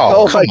Rebecca?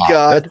 Oh my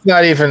God. That's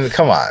not even,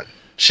 come on.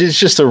 She's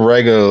just a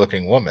regular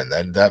looking woman.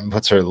 That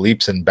puts her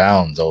leaps and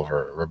bounds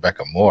over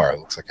Rebecca Moore. It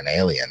looks like an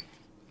alien.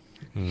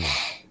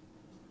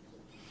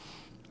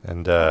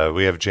 And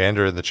we have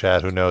Jander in the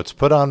chat who notes,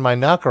 put on my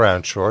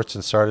knockaround shorts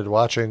and started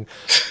watching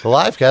the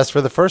Livecast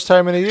for the first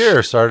time in a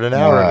year. Started an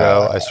hour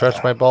ago. I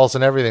stretched my balls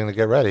and everything to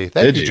get ready.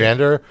 Thank you,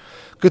 Jander.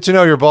 Good to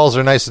know your balls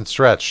are nice and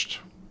stretched.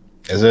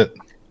 Is it?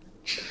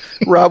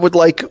 Rob would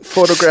like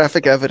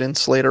photographic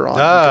evidence later on.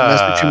 You can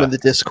message him in the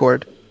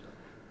Discord.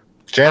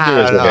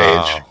 Jander is of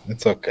age.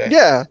 It's okay.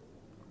 Yeah.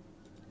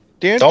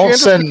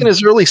 Jander's in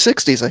his early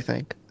 60s, I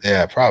think.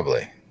 Yeah,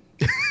 probably.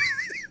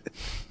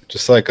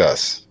 Just like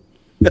us.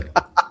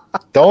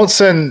 Don't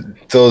send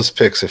those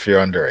pics if you're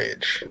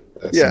underage.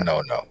 That's a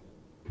no-no.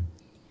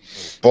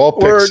 Ball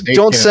pics. Or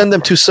don't send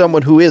them to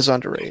someone who is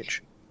underage.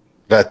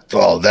 That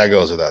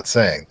goes without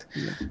saying.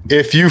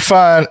 If you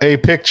find a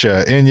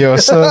picture in your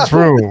son's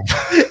room,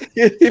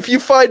 if you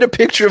find a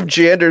picture of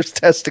Jander's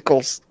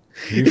testicles,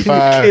 you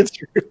find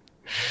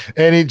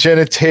any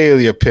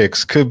genitalia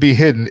pics could be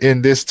hidden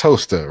in this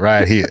toaster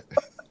right here.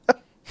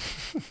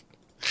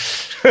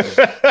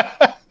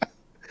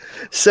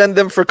 Send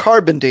them for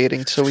carbon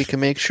dating so we can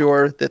make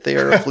sure that they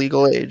are of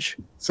legal age.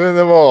 Send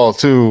them all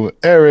to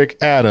Eric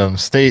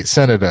Adams, state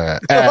senator.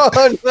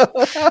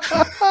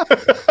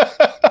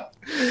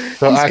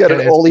 So he's got an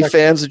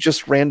OnlyFans of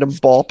just random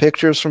ball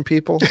pictures from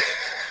people.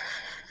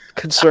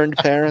 Concerned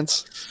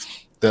parents.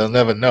 They'll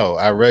never know.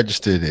 I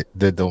registered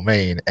the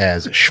domain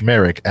as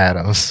Shmeric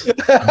Adams,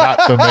 not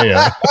the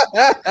mayor.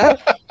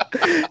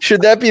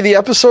 Should that be the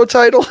episode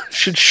title?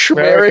 Should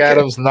Shmeric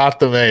Adams, not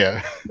the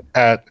mayor,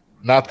 at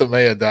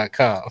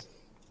notthemayor.com.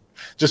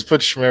 Just put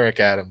Shmeric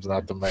Adams,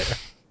 not the mayor.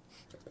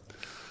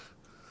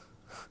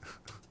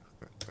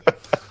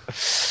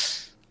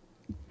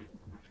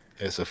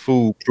 It's a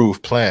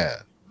foolproof plan.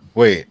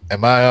 Wait,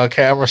 am I on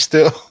camera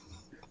still?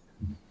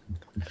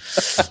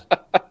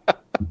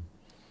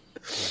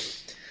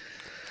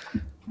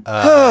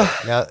 Now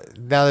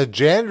that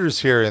Jander's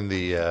here in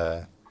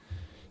the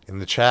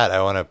chat,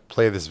 I want to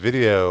play this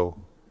video,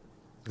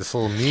 this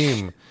little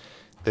meme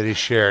that he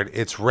shared.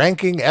 It's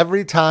ranking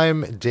every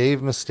time Dave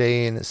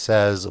Mustaine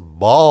says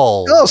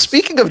balls. Oh,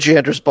 speaking of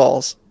Jander's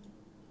balls.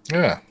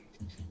 Yeah.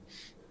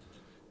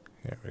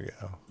 Here we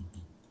go.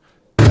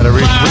 Gotta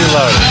reload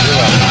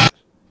it.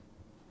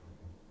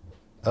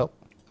 Oh.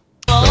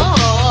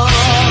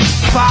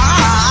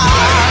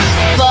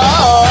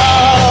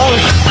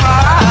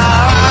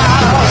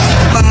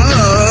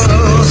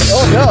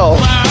 Oh no.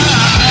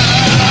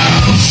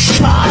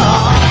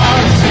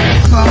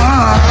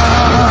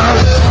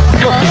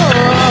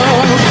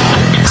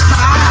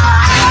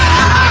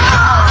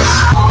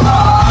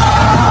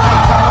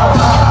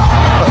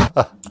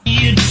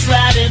 You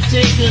try to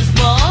take us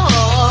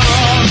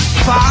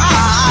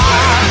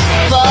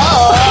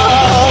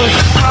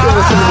You'll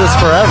listen to this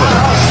forever.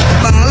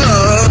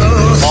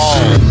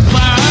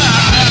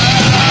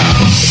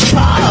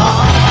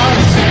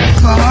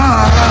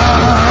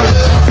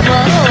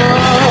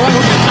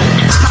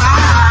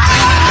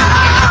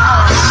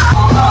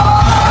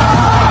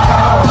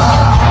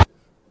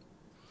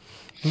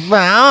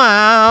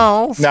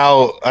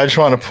 Now, I just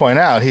want to point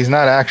out, he's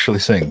not actually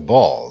saying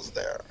balls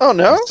there. Oh,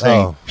 no? He's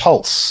saying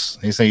pulse.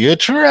 He's saying, you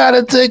try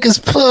to take his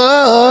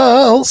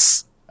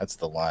pulse. That's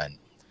the line.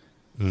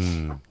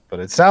 But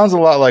it sounds a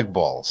lot like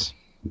balls.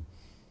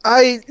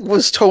 I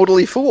was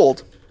totally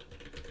fooled.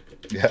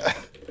 Yeah.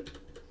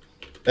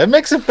 That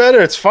makes it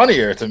better. It's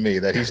funnier to me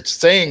that he's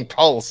saying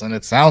pulse and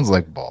it sounds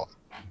like ball.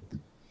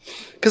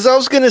 Because I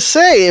was going to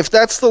say, if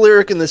that's the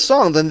lyric in the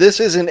song, then this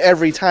isn't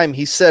every time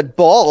he said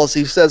balls.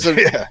 He says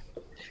it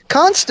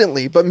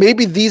constantly. But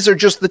maybe these are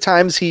just the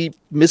times he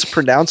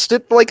mispronounced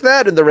it like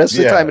that, and the rest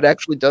of the time it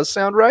actually does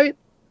sound right.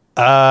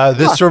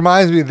 This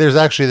reminds me, there's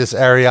actually this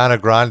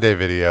Ariana Grande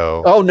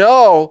video. Oh,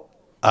 no.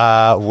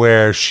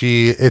 where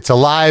it's a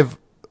live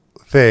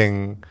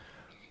thing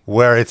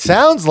where it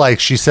sounds like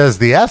she says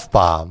the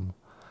F-bomb,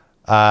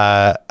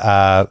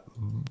 but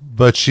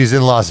she's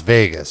in Las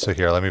Vegas. So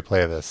here, let me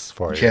play this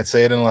for you. Can't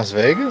say it in Las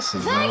Vegas?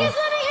 Did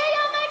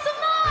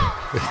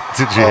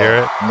you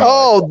hear it?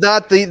 Oh,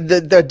 not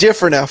the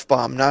different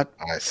F-bomb, not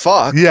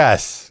fuck.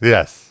 Yes.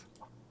 Vegas,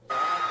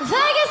 let me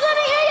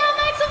hear you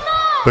make some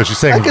noise. But she's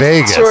saying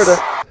Vegas. Sort of.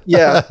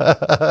 Yeah.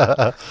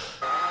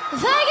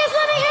 Vegas,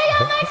 let me hear you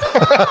make some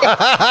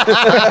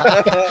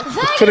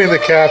noise. Putting the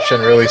caption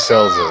really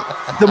sells it.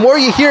 The more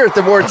you hear it,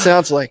 the more it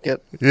sounds like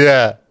it.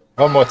 Yeah.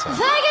 One more time.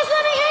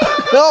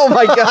 Oh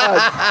my God,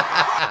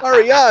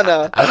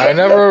 Ariana! I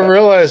never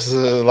realized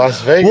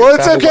Las Vegas. Well,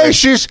 it's sounded okay. like-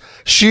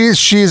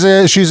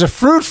 She's a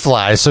fruit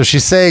fly, so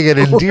she's saying it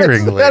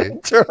endearingly. Is that a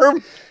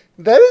term?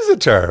 That is a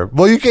term.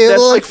 Well, you can't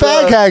That's like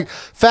fag like hag.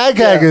 Fag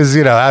hag is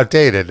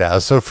outdated now.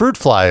 So fruit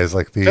fly is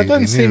like the. That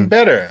doesn't seem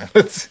better.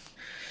 I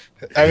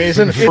mean,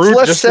 isn't It's fruit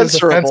less just as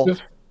censorable.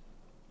 offensive?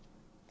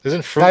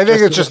 Isn't fruit? I think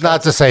it's as just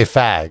not to say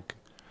fag.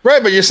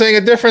 right, but you're saying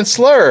a different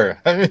slur.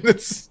 I mean,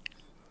 it's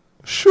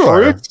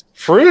Sure.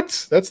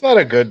 fruit. That's not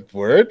a good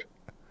word.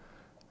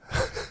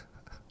 Is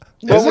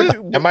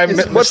it? Am I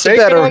What's the mistaken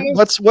better? on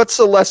this? What's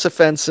the less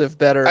offensive,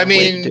 better I way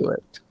mean, to do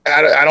it?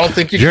 I don't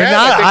think You're can.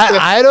 not. I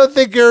think I don't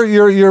think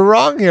you're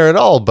wrong here at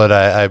all. But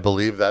I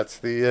believe that's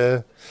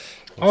the.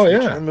 oh yeah.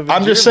 term of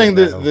I'm just saying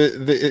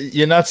endearment that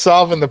you're not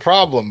solving the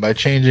problem by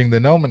changing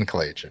the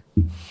nomenclature.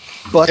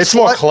 Butt It's slut?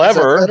 more Is that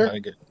clever.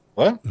 better?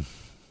 What?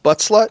 Butt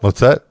slut. What's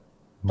that?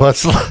 Butt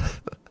slut.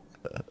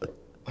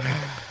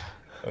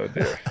 Oh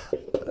dear.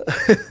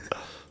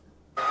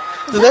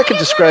 That could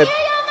describe.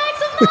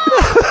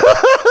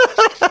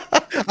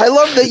 I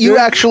love that you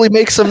actually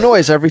make some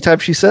noise every time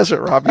she says it,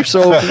 Rob. You're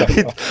so.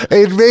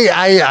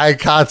 I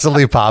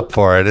constantly pop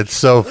for it. It's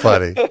so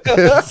funny.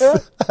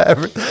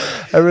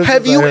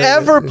 Have you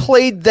ever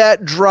played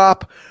that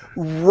drop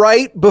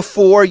right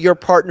before your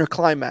partner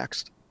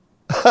climaxed?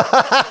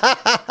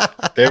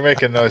 They're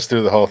making noise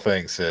through the whole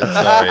thing, Sid.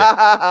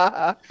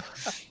 Sorry.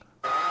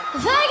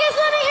 Vegas,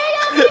 let me hear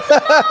you make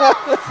some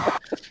noise.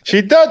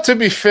 She does, to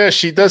be fair,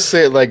 she does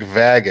say it like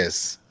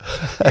Vegas.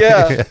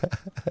 Yeah.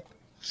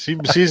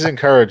 She's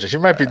encouraging. She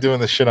might be doing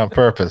this shit on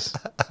purpose.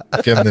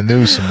 Give him the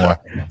news some more.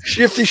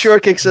 Shifty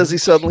Shortcake says he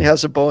suddenly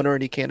has a boner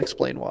and he can't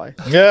explain why.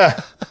 Yeah.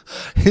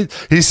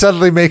 He's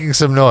suddenly making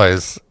some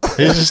noise.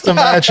 He's just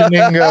imagining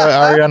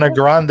Ariana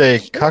Grande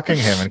cucking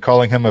him and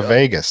calling him a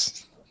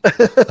Vegas.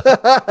 Vegas, let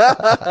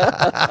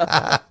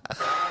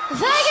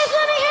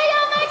me hear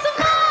you make some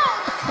noise.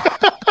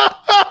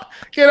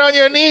 Get on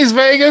your knees,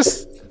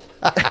 Vegas.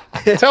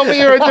 Tell me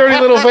you're a dirty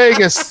little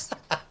Vegas.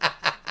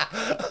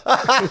 I'm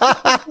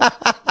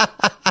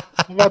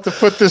about to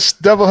put this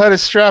double-headed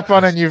strap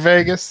on you,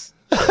 Vegas.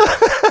 That's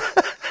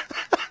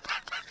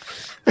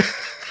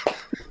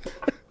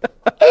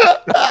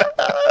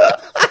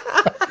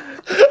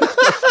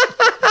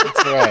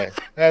right.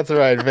 That's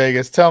right,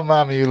 Vegas. Tell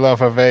mommy you love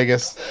her,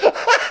 Vegas.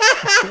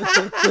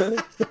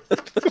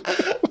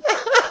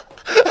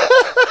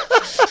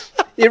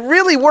 It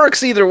really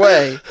works either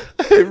way.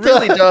 It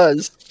really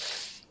does.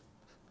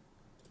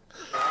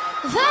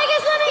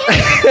 Vegas, let me hear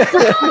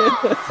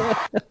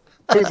you.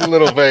 Who's a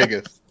little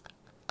Vegas?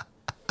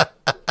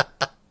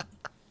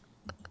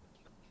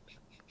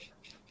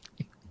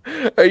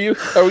 Are we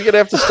gonna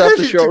have to stop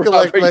the show? Rob?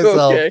 Like Are you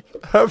myself. okay?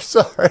 I'm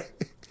sorry.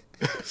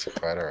 It's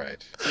quite all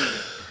right.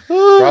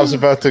 Rob's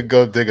about to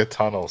go dig a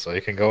tunnel so he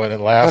can go in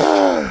and laugh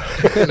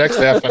for the next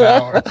half an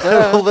hour.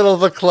 I'm a little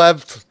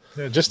verklempt.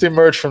 Yeah, just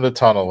emerge from the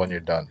tunnel when you're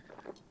done.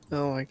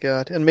 Oh my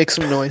god! And make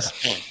some noise.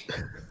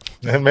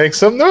 And make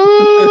some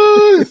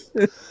noise.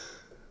 Vegas,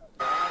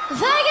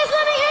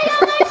 let me hear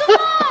you make some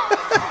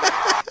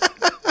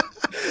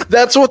noise.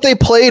 That's what they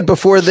played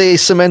before they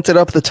cemented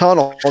up the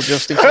tunnel,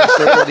 just in case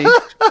somebody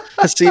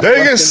has seen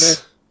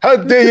Vegas, how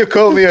dare you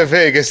call me a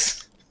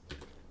Vegas?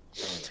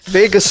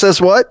 Vegas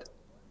says what?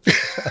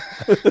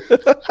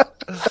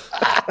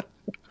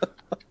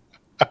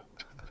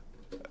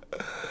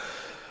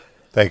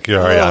 Thank you,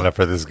 Ariana,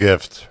 for this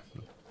gift.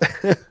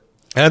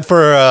 And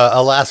for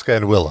Alaska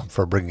and Willem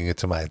for bringing it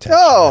to my attention.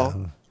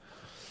 Oh.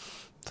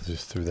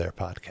 Just through their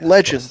podcast.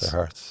 Legends. Bless their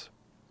hearts.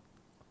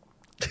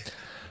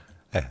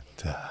 And,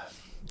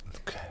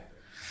 okay.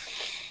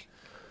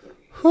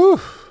 Whew.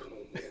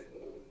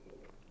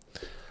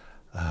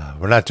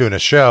 We're not doing a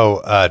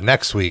show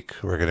next week.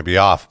 We're going to be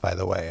off, by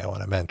the way, I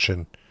want to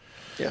mention.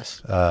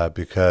 Yes.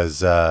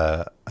 Because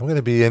I'm going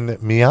to be in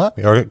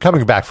Miami, or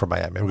coming back from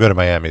Miami. I'm going to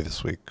Miami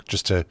this week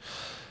just to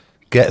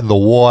get in the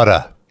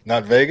water.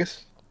 Not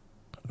Vegas?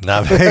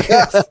 Not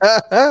Vegas.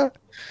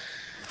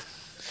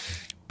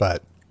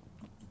 But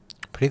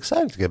pretty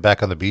excited to get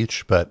back on the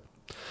beach. But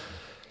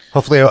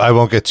hopefully I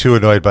won't get too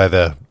annoyed by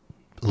the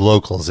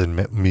locals in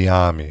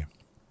Miami.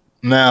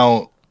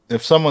 Now,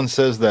 if someone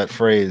says that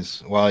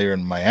phrase while you're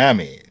in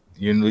Miami,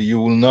 you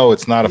will know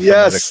it's not a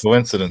phonetic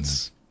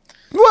coincidence.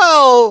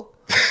 Well,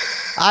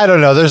 I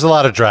don't know. There's a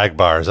lot of drag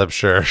bars, I'm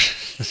sure.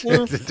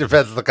 It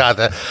depends on the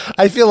content.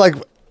 I feel like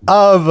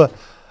of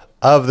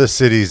of the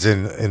cities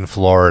in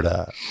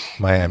Florida,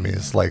 Miami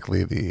is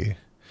likely the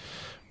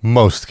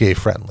most gay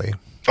friendly.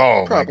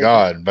 Oh my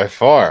God, by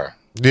far.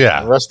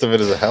 Yeah. The rest of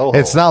it is a hellhole.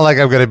 It's not like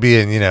I'm going to be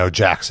in,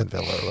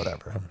 Jacksonville or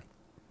whatever.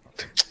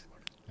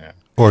 Yeah.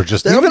 Or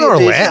just even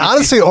Orlando.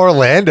 Honestly,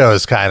 Orlando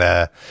is kind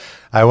of.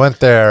 I went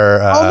there.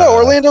 No,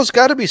 Orlando's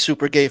got to be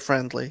super gay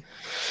friendly.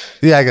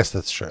 Yeah, I guess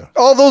that's true.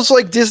 All those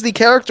like Disney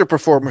character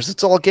performers,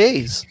 it's all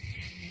gays.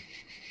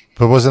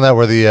 But wasn't that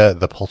where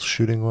the Pulse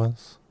shooting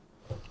was?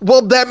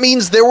 Well, that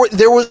means there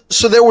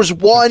was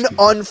one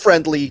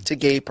unfriendly to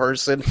gay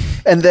person,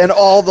 and then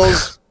all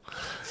those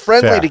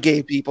friendly to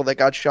gay people that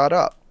got shot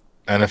up.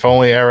 And if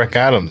only Eric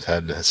Adams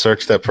had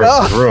searched that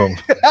person's room,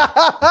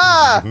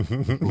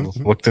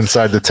 looked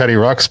inside the Teddy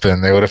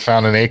Ruxpin, they would have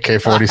found an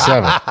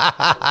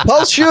AK-47.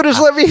 Pulse shooters,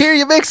 let me hear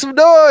you make some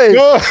noise.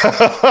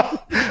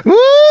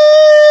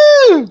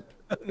 Woo!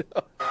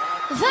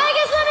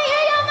 Vegas, let me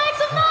hear you make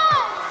some noise.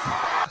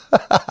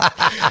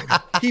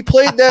 He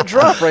played that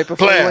drop right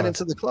before he went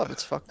into the club.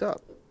 It's fucked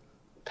up.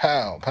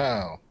 Pow,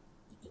 pow.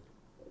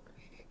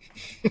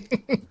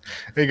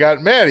 He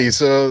got mad. He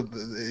said,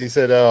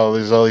 "Oh,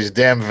 there's all these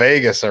damn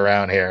Vegas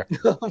around here."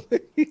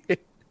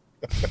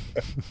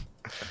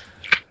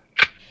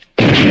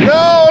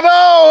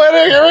 No,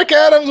 Eric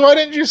Adams, why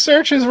didn't you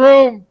search his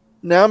room?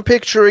 Now I'm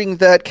picturing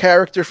that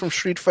character from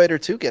Street Fighter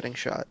 2 getting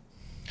shot.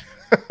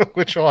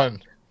 Which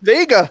one?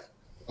 Vega.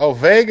 Oh,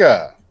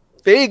 Vega.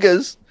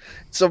 Vegas.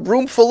 It's a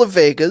room full of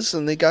Vegas,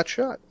 and they got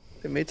shot.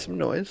 They made some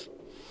noise.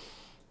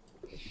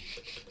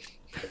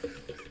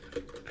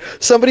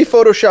 Somebody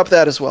Photoshop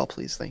that as well,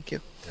 please. Thank you.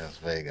 Yes,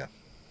 Vega.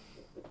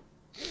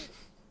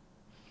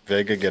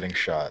 Vega getting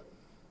shot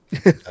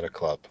at a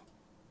club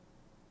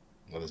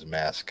with his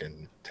mask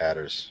and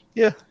tatters.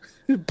 Yeah,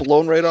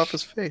 blown right off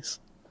his face.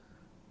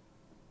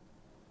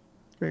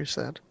 Very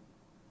sad.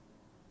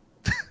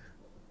 Could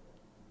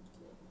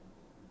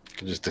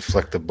just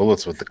deflect the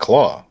bullets with the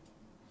claw.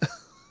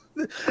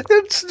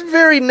 It's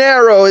very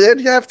narrow.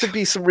 It'd have to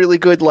be some really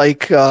good,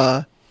 like,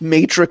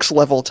 Matrix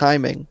level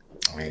timing.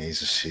 I mean,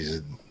 he's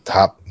a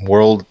top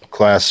world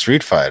class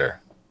Street Fighter.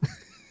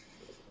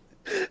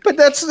 But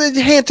that's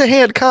the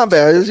hand-to-hand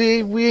combat.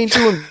 We ain't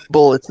doing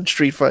bullets in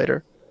Street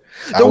Fighter.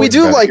 Though we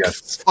do like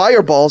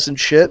fireballs and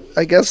shit.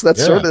 I guess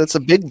that's that's a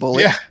big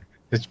bullet. Yeah,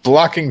 it's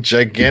blocking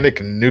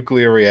gigantic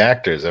nuclear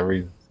reactors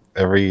every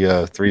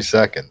 3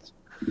 seconds.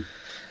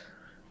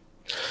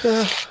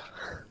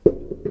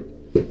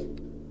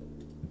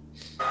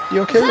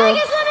 You okay, Rob?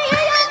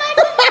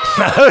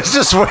 I was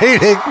just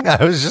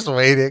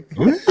waiting.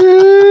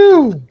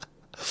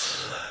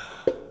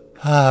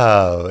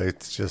 Oh,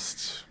 it's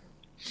just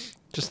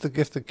the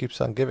gift that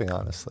keeps on giving,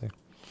 honestly.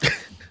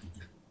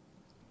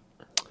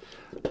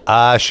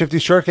 Shifty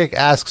Shortcake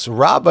asks,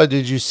 Rabba,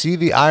 did you see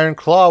the Iron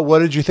Claw? What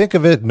did you think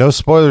of it? No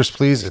spoilers,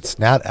 please. It's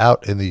not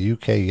out in the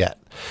UK yet.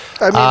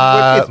 I mean,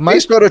 it's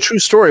based on a true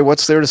story.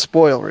 What's there to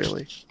spoil,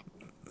 really?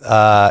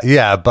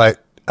 Yeah,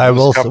 but I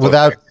will,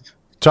 without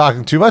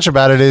talking too much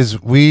about it, is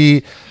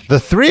the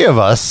three of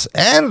us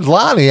and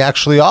Lonnie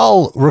actually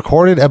all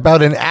recorded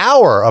about an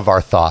hour of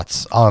our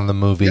thoughts on the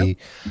movie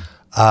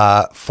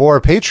for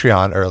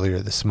Patreon earlier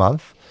this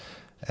month.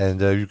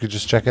 And you could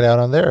just check it out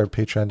on there at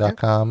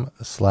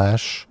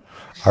patreon.com/RIPLivecast,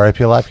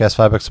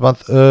 $5 a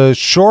month.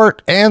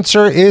 Short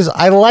answer is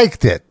I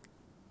liked it,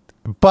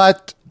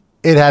 but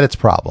it had its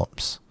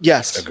problems.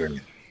 Yes.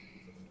 Agreed.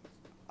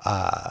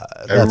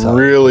 I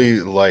really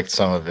liked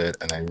some of it,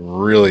 and I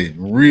really,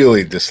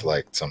 really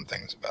disliked some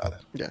things about it.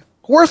 Yeah.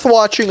 Worth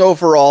watching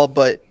overall,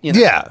 but,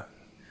 Yeah.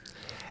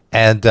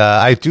 And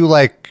I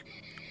like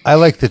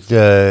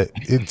that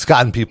it's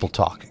gotten people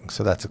talking,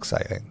 so that's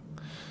exciting.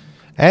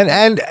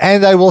 And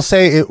I will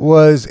say it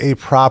was a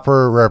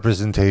proper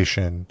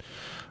representation,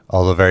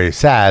 although very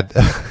sad,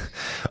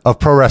 of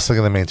pro wrestling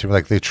in the mainstream.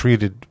 Like, they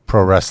treated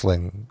pro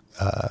wrestling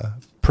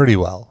pretty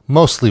well,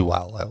 mostly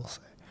well, I will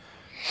say,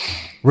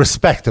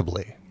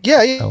 respectably.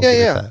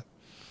 Yeah.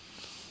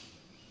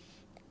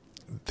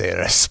 They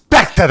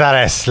respected the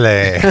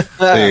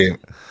wrestling.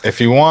 If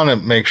you want to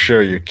make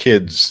sure your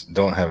kids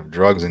don't have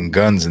drugs and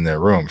guns in their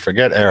room,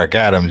 forget Eric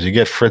Adams. You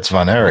get Fritz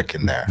von Erich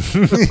in there.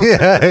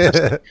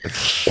 Yeah.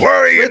 What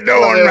are you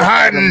doing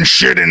hiding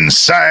shit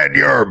inside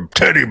your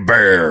teddy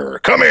bear?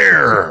 Come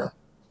here.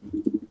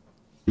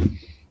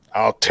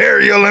 I'll tear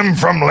you limb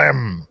from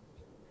limb.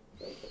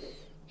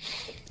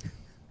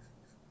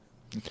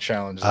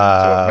 Challenge them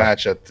to a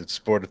match at the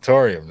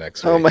Sportatorium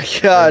next week. Oh my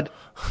God.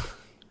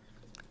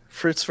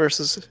 Fritz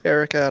versus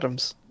Eric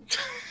Adams.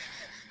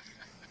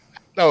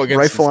 No, against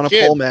rifle on a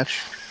pole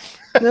match.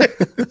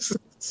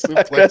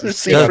 I'd rather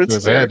see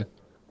Fritz there.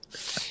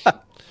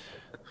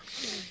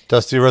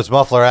 Dusty Rose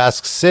Muffler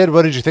asks, Sid,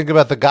 what did you think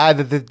about the guy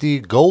that did the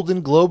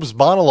Golden Globes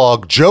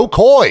monologue, Joe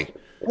Coy?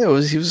 He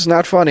was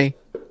not funny.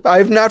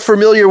 I'm not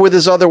familiar with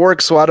his other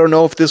work, so I don't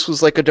know if this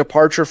was like a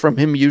departure from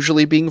him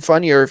usually being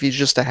funny or if he's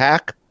just a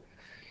hack.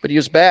 But he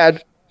was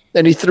bad,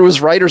 and he threw his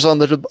writers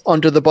under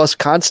the bus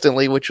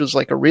constantly, which was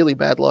like a really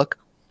bad look.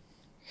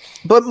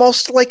 But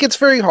it's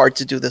very hard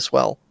to do this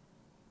well.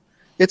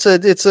 It's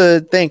a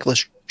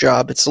thankless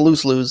job. It's a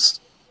lose-lose.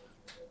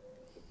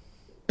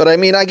 But I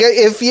mean, I get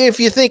if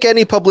you think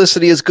any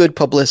publicity is good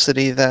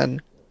publicity,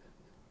 then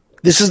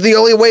this is the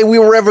only way we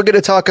were ever going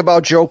to talk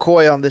about Joe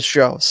Coy on this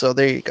show. So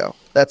there you go.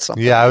 That's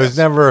something. Yeah, I was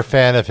never a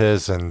fan of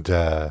his, and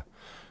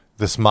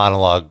this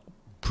monologue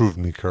proved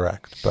me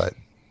correct. But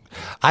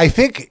I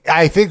think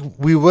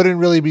we wouldn't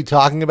really be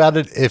talking about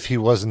it if he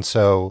wasn't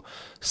so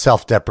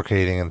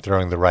self-deprecating and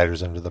throwing the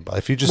writers under the bus.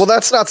 If you just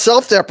that's not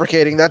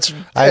self-deprecating. That's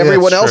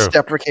everyone else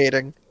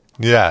deprecating.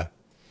 Yeah.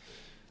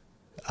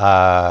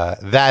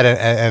 That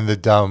and the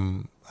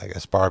dumb, I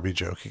guess, Barbie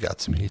joke he got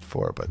some heat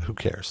for, but who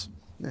cares?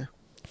 Yeah.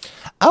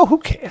 Oh, who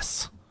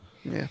cares?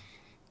 Yeah.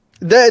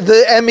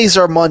 The Emmys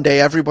are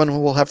Monday.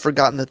 Everyone will have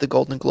forgotten that the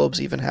Golden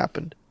Globes even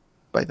happened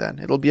by then.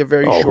 It'll be a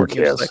very short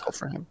news cycle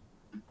for him.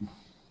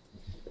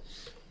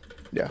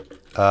 Yeah.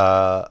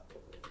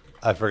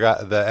 I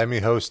forgot the Emmy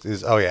host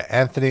is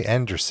Anthony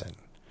Anderson.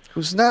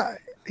 Who's not?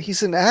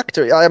 He's an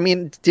actor. I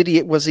mean,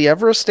 was he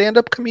ever a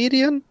stand-up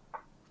comedian?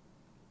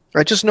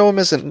 I just know him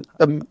as an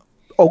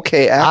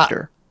okay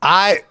actor.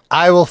 I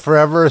will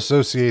forever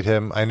associate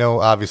him. I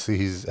know obviously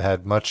he's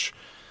had much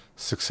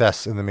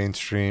success in the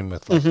mainstream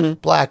with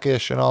like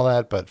Blackish and all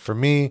that, but for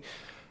me,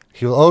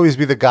 he will always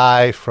be the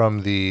guy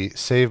from the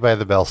Saved by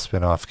the Bell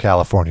spinoff,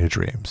 California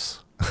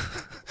Dreams.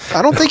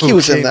 I don't think he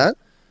was in that.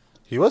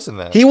 He was in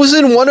that. He was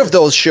in one of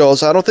those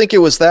shows. I don't think it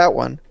was that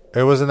one.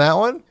 It was in that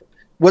one?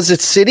 Was it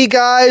City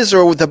Guys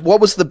or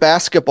what was the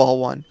basketball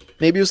one?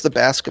 Maybe it was the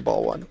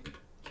basketball one.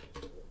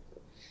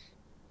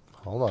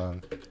 Hold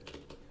on.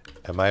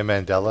 Am I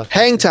Mandela?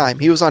 Hang Time.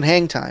 He was on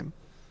Hang Time.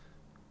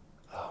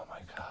 Oh my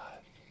god.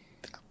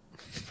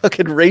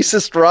 Fucking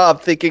racist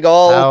Rob thinking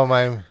all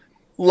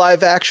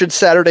live action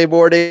Saturday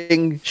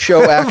morning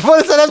show actors.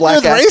 What does that have to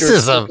do with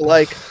racism?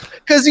 Like,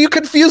 because you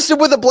confused him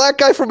with a black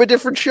guy from a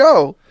different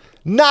show.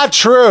 Not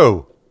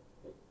true.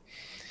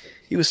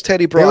 He was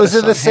Teddy Broadus. It was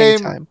in the same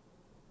Time.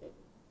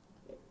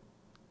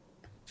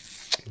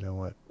 You know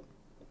what?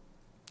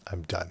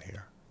 I'm done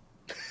here.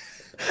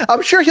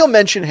 I'm sure he'll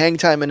mention Hang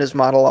Time in his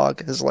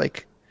monologue as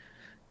like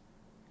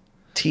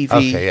TV.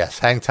 Okay, yes.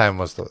 Hang Time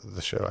was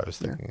the show I was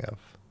thinking of.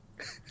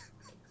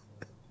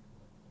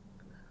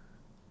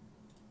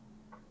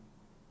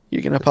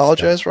 You can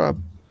apologize,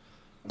 Rob.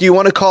 Do you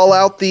want to call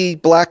out the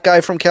black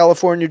guy from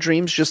California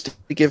Dreams just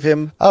to give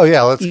him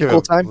let's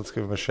equal time? Let's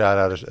give him a shout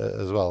out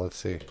as well. Let's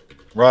see.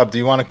 Rob, do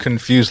you want to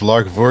confuse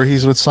Lark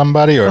Voorhees with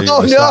somebody, or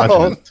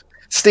no,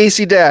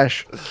 Stacey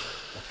Dash.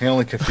 He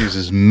only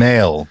confuses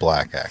male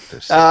black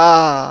actors.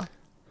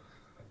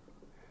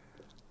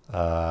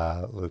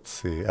 Let's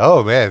see.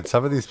 Oh man,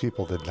 some of these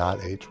people did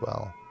not age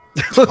well.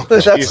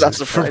 That's not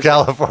surprising. From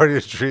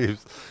California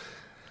Dreams.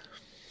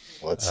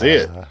 Let's see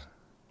it.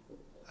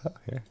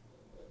 Here.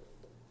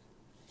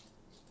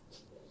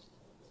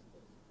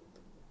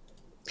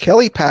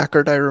 Kelly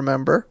Packard, I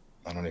remember.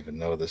 I don't even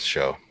know this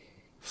show.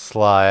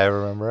 Sly, I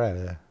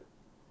remember.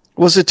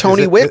 Was it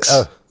Tony Wicks?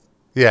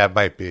 Yeah, it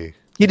might be.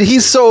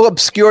 He's so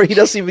obscure, he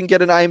doesn't even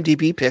get an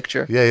IMDb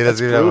picture. Yeah, he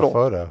doesn't even have a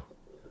photo.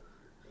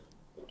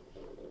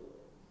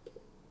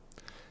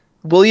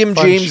 William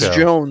Fun James show.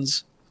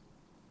 Jones.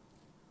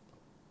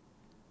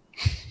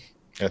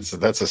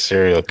 That's a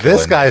serial killer.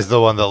 This guy's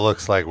the one that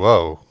looks like,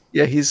 whoa.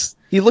 Yeah,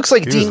 he looks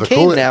like Dean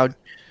Cain now.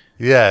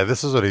 Yeah,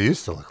 this is what he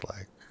used to look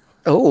like.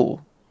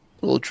 Oh.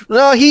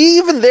 No,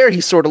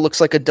 he sort of looks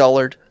like a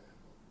dullard.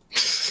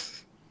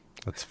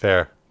 That's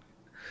fair.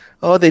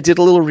 Oh, they did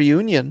a little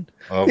reunion.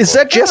 Is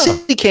that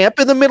Jesse Camp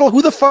in the middle?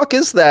 Who the fuck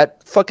is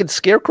that fucking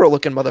scarecrow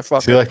looking motherfucker?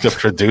 Is he like the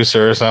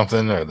producer or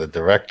something, or the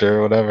director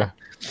or whatever?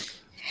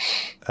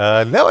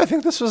 No, I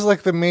think this was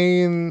like the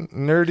main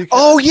nerdy.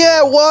 Oh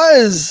yeah, it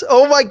was.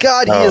 Oh my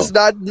god, he is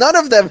not. None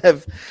of them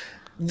have.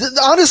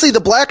 Honestly, the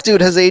black dude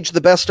has aged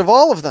the best of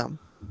all of them.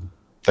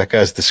 That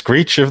guy's the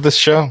Screech of this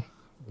show.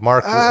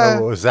 Mark,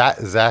 was that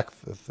Zach?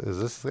 Is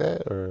this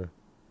guy or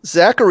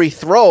Zachary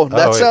Throne?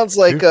 That sounds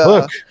like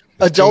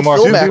adult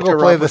film actor.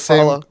 Play the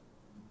same.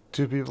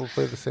 Two people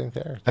play the same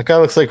character. That guy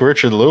looks like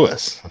Richard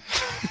Lewis.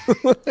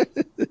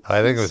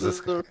 I think it was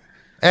this guy.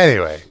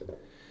 Anyway,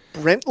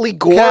 Brentley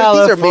Gore.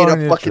 These are made up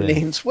fucking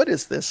names. What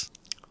is this?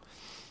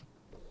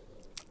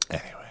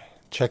 Anyway,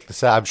 check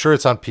this out. I'm sure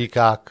it's on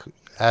Peacock,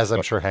 as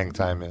I'm sure Hang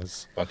Time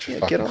is.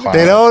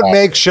 They don't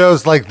make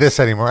shows like this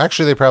anymore.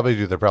 Actually, they probably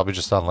do. They're probably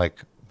just on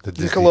like the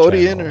Disney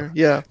Nickelodeon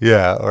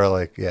Channel.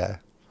 or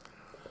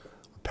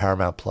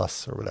Paramount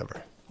Plus or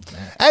whatever.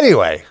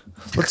 Anyway,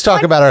 let's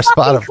talk about our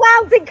Spotify.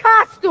 Clowns in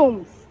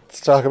costumes. Let's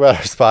talk about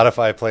our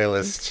Spotify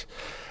playlist.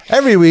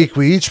 Every week,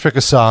 we each pick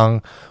a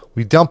song.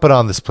 We dump it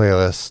on this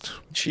playlist.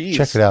 Jeez.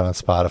 Check it out on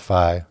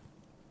Spotify.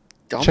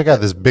 Check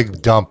out this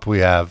big dump we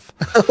have.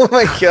 Oh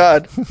my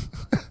god.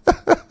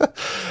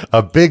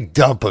 A big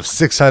dump of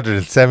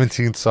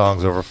 617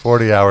 songs over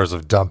 40 hours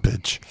of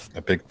dumpage.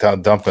 A big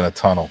dump in a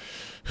tunnel.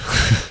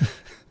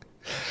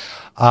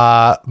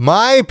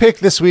 My pick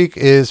this week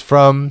is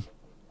from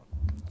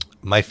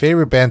my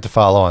favorite band to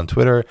follow on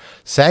Twitter,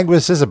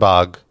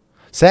 Sanguisugabog.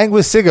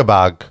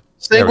 Sanguisugabog.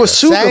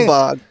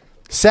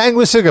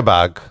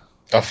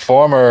 A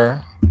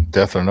former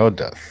Death or No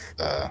Death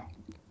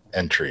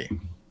entry.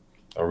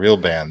 A real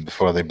band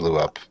before they blew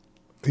up.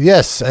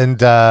 Yes, and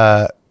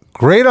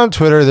great on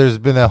Twitter. There's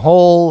been a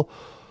whole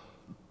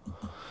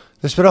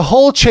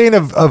chain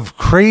of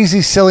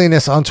crazy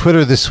silliness on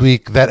Twitter this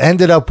week that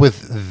ended up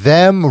with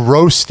them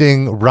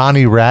roasting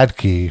Ronnie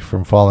Radke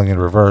from Falling in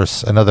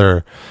Reverse,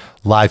 another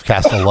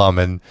Livecast alum,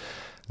 and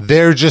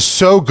they're just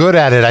so good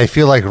at it. I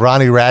feel like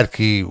Ronnie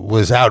Radke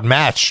was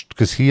outmatched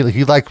because he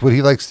like what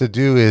he likes to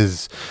do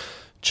is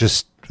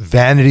just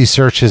vanity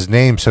search his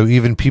name. So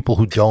even people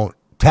who don't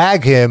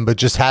tag him but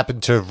just happen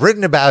to have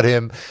written about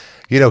him,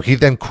 he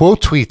then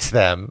quote tweets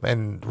them,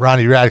 and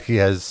Ronnie Radke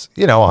has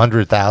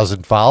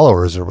 100,000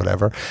 followers or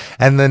whatever,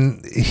 and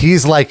then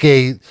he's like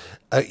a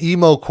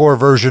emo core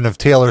version of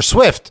Taylor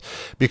Swift,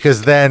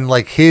 because then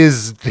like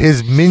his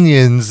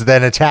minions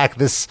then attack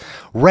this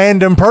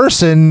random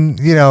person,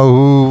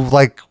 who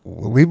like,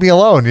 leave me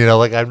alone,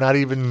 like I'm not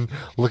even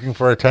looking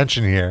for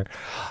attention here,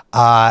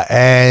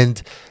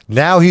 and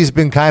now he's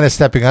been kind of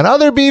stepping on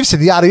other beefs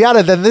and yada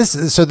yada.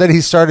 Then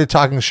he started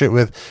talking shit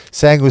with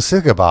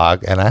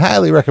Sanguisigabog, and I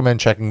highly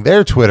recommend checking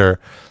their Twitter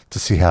to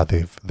see how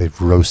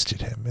they've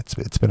roasted him.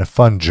 It's been a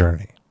fun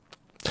journey.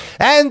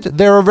 And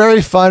they're a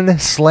very fun,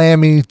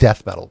 slammy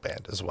death metal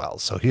band as well.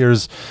 So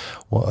here's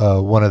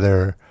one of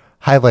their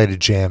highlighted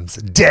jams,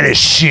 Dead as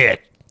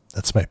Shit.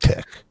 That's my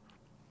pick.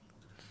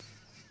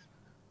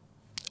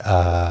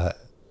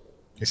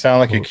 You sound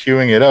like you're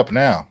queuing it up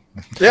now.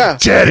 Yeah.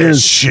 Dead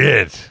as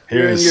Shit.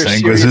 Here's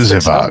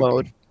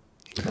Sanguisigabog.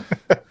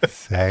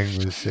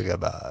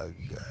 Sanguisigabog.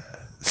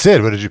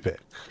 Sid, what did you pick?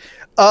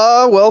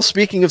 Well,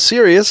 speaking of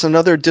serious,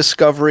 another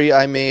discovery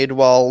I made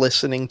while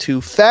listening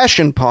to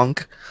Fashion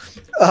Punk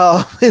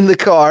in the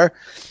car.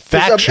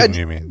 Faction,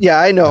 you mean? Yeah,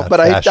 I know, Not but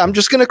fashion. I'm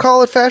just going to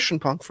call it Fashion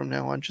Punk from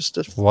now on, just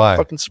to Why?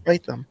 fucking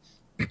spite them.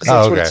 Because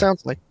that's what okay. it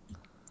sounds like.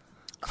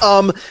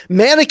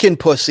 Mannequin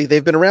Pussy.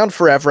 They've been around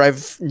forever. I've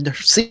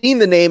seen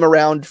the name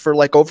around for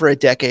like over a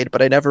decade,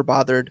 but I never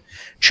bothered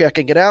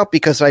checking it out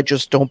because I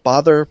just don't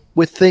bother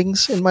with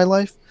things in my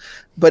life.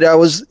 But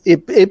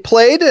it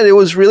played and it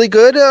was really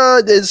good.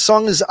 The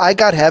song is I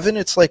Got Heaven.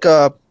 It's like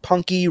a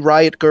punky,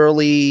 riot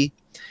girly,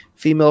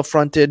 female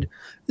fronted.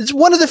 It's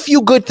one of the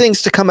few good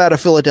things to come out of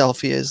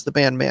Philadelphia is the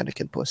band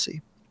Mannequin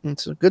Pussy.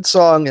 It's a good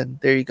song, and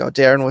there you go.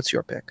 Darren, what's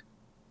your pick?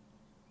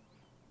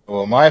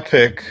 Well, my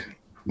pick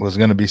was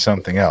going to be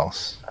something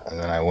else, and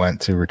then I went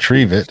to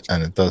retrieve it,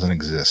 and it doesn't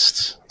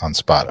exist on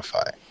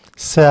Spotify.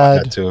 Sad. I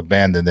had to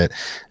abandon it,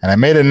 and I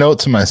made a note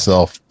to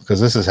myself,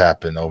 because this has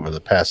happened over the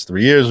past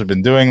 3 years. We've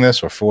been doing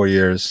this, or 4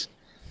 years.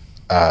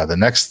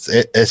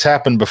 It's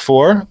happened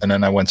before, and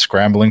then I went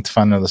scrambling to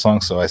find another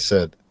song, so I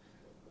said,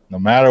 no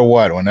matter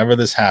what, whenever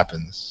this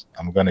happens,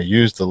 I'm going to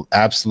use the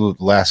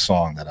absolute last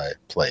song that I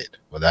played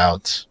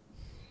without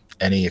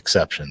any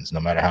exceptions, no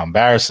matter how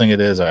embarrassing it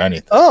is or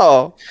anything.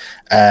 Oh.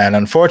 And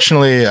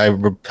unfortunately, I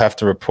have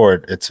to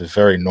report it's a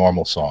very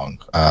normal song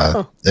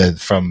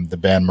from the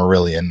band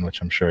Marillion,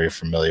 which I'm sure you're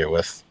familiar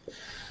with,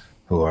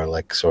 who are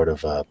like sort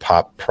of a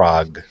pop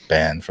prog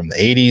band from the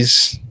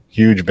 80s.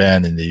 Huge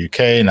band in the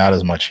UK, not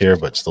as much here,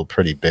 but still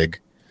pretty big.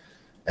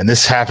 And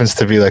this happens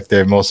to be like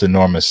their most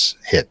enormous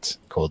hit,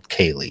 called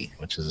Kaylee,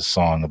 which is a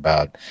song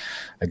about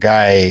a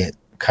guy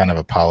kind of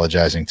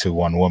apologizing to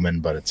one woman,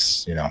 but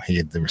it's,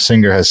 the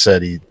singer has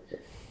said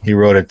he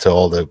wrote it to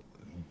all the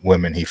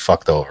women he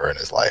fucked over in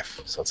his life.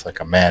 So it's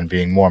like a man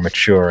being more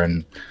mature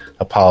and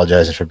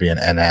apologizing for being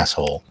an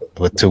asshole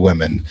to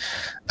women.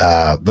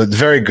 But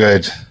very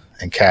good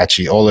and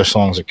catchy. All their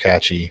songs are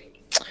catchy.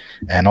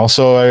 And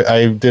also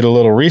I did a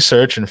little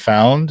research and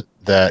found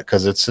that,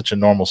 because it's such a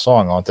normal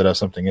song, I wanted to have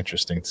something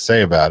interesting to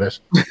say about it,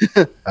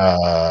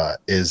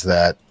 is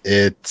that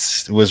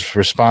it was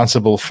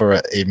responsible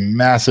for a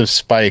massive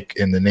spike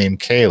in the name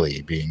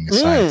Kaylee being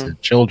assigned to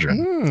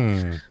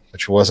children,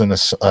 which wasn't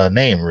a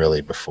name really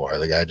before.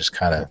 The guy just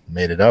kind of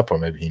made it up, or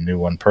maybe he knew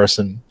one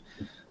person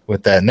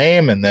with that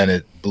name, and then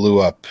it blew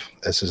up.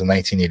 This is a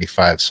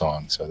 1985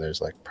 song, so there's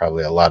like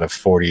probably a lot of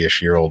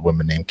 40-ish year old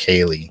women named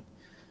Kaylee.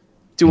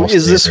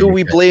 Is this who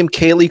we blame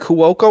Kaylee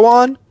Cuoco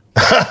on?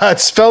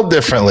 It's spelled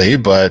differently,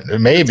 but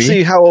maybe. Let's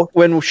see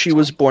when she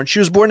was born. She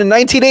was born in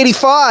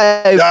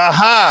 1985.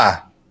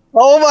 Aha!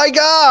 Oh my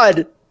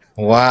God!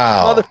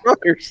 Wow,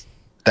 motherfuckers!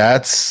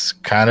 That's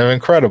kind of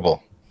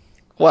incredible.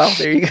 Wow,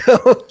 there you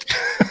go.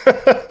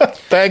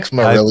 Thanks,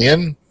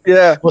 Marillion.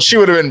 Yeah. Well, she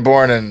would have been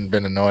born and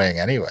been annoying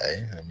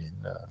anyway. I mean,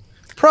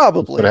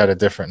 probably would have had a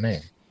different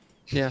name.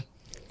 Yeah.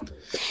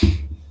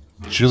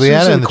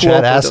 Juliana Susan in the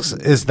chat Cuoco asks,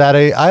 is that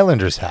a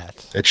Islanders hat?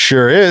 It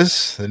sure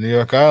is. The New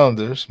York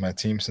Islanders, my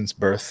team since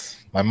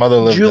birth. My mother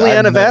lived.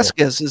 Juliana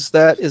Vasquez, is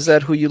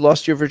that who you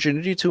lost your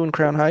virginity to in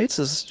Crown Heights?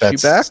 Is she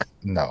back?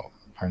 No,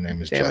 her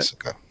name is Damn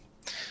Jessica.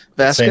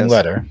 Vasquez. Same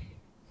letter.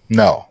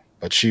 No,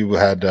 but she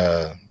was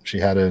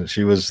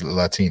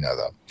Latina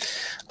though.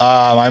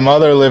 My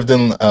mother lived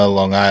in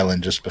Long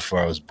Island just before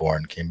I was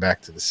born. Came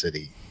back to the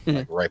city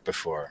like right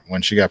before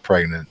when she got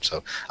pregnant.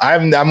 So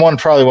I'm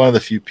probably one of the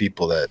few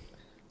people that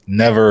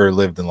never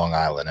lived in Long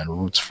Island and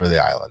roots for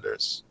the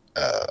Islanders.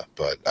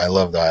 But I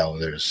love the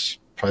Islanders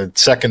Probably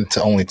second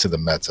to only to the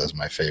Mets as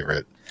my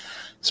favorite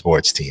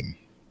sports team.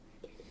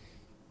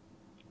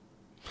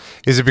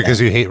 Is it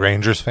because you hate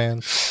Rangers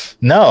fans?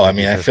 No, I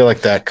mean, I feel like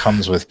that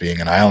comes with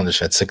being an Islanders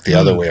fan. It's like the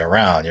other way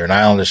around. You're an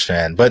Islanders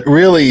fan, but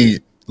really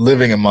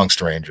living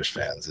amongst Rangers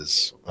fans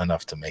is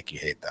enough to make you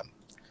hate them.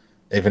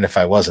 Even if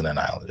I wasn't an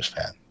Islanders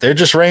fan. They're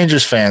just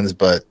Rangers fans,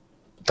 but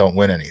don't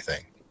win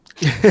anything.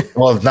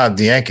 Well, not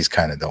the Yankees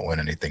kind of don't win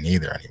anything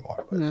either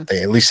anymore. But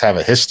they at least have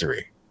a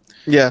history.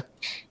 Yeah.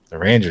 The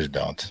Rangers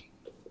don't.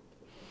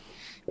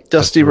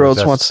 Dusty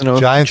Rhodes wants to know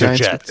Giants or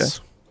Jets?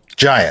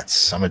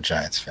 Giants. I'm a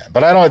Giants fan.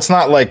 But it's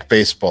not like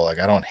baseball. Like,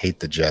 I don't hate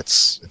the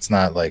Jets. It's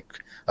not like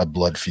a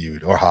blood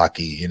feud or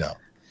hockey, you know.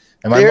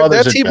 And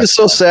that team is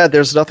so sad.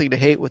 There's nothing to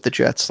hate with the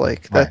Jets.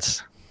 Like,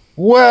 that's...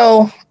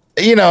 Well,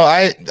 you know,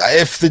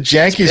 if the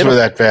Yankees were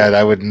that bad,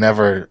 I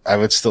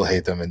would still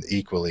hate them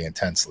equally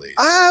intensely.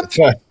 I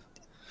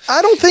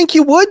don't think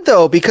you would,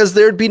 though, because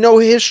there'd be no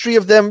history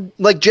of them.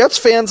 Like, Jets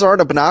fans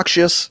aren't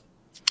obnoxious.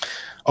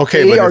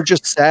 Okay, they are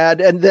just sad,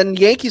 and then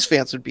Yankees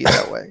fans would be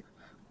that way.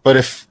 But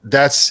if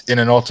that's in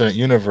an alternate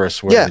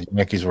universe where the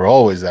Yankees were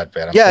always that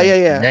bad, yeah.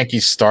 The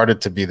Yankees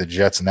started to be the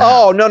Jets now.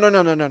 Oh, no.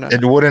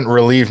 It wouldn't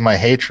relieve my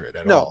hatred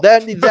at all. No,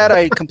 that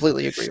I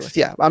completely agree with.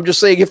 Yeah, I'm just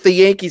saying if the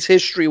Yankees'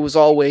 history was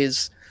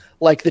always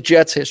like the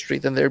Jets' history,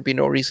 then there'd be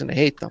no reason to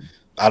hate them.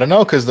 I don't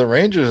know, because the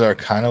Rangers are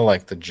kind of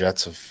like the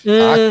Jets of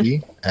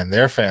hockey, and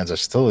their fans are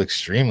still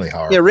extremely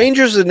horrible. Yeah,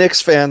 Rangers and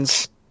Knicks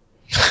fans.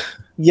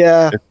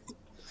 Yeah.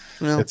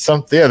 It's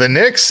something. Yeah, the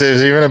Knicks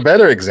is even a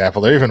better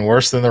example. They're even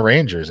worse than the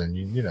Rangers, and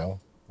you know,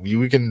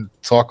 we can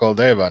talk all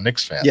day about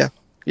Knicks fans. Yeah,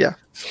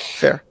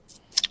 fair.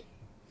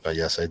 But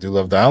yes, I do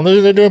love the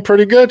Islanders. They're doing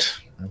pretty good.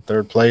 In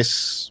third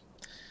place,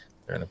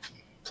 they're in a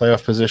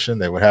playoff position.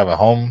 They would have a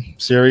home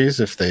series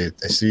if the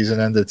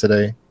season ended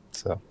today.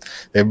 So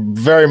they're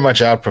very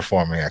much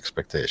outperforming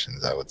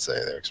expectations. I would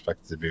say they're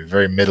expected to be a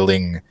very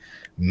middling,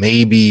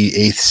 maybe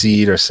 8th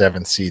seed or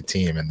 7th seed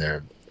team, and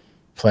they're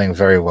playing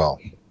very well.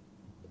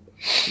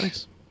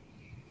 Nice.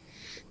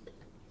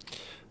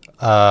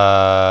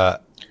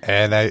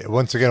 And I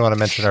once again want to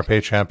mention our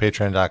Patreon,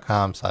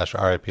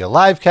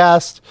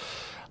 patreon.com/RIPLivecast.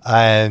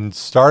 And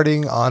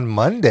starting on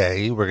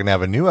Monday, we're going to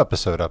have a new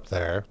episode up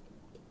there,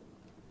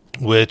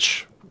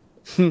 which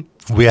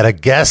we had a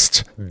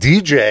guest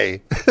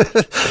DJ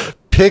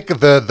pick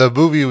the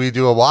movie we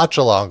do a watch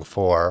along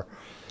for.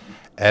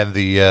 And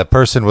the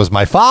person was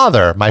my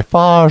father,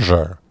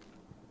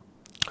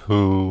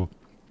 who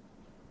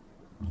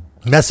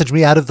messaged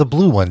me out of the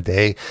blue one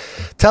day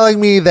telling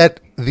me that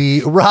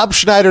the Rob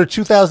Schneider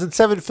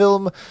 2007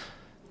 film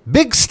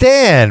Big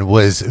Stan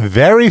was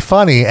very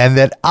funny and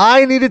that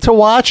I needed to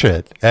watch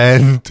it.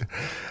 And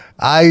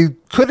I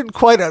couldn't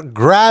quite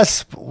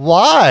grasp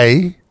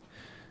why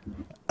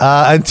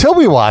until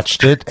we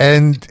watched it,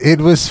 and it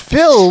was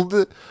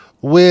filled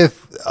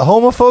with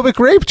homophobic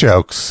rape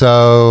jokes.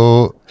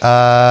 So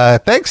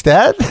thanks,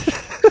 Dad.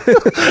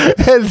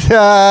 And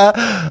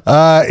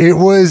it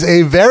was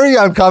a very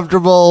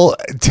uncomfortable,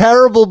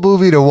 terrible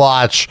movie to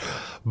watch.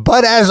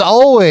 But as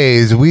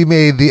always, we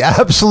made the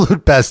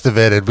absolute best of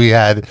it, and we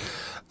had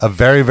a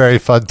very, very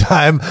fun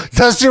time.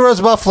 Dusty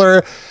Rose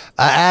Muffler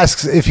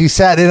asks if he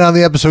sat in on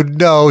the episode.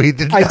 No, he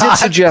did not. I did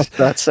suggest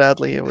that.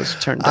 Sadly, it was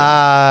turned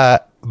down.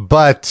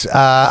 But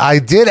I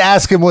did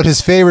ask him what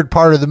his favorite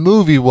part of the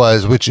movie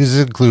was, which is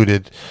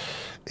included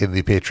in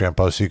the Patreon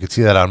post. So you can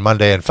see that on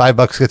Monday, and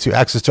 $5 gets you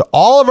access to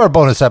all of our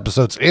bonus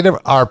episodes in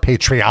our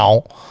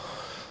Patreon.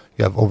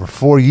 You have over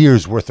 4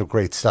 years worth of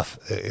great stuff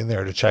in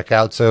there to check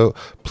out. So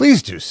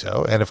please do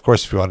so. And of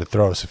course, if you want to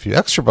throw us a few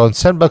extra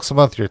bones, $10 a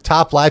month, you're a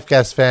top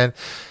Livecast fan.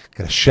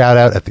 Get a shout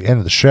out at the end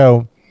of the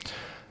show.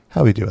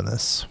 How are we doing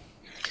this?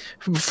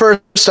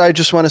 First, I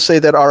just want to say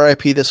that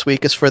RIP this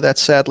week is for that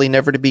sadly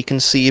never to be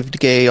conceived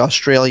gay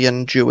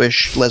Australian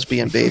Jewish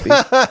lesbian baby.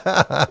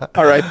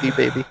 RIP,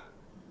 baby.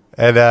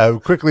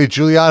 And quickly,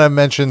 Juliana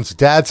mentions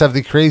dads have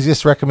the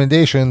craziest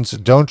recommendations.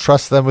 Don't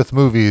trust them with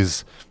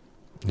movies.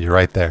 You're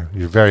right there.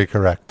 You're very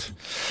correct.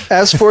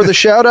 As for the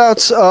shout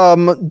outs,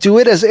 do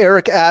it as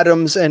Eric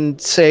Adams and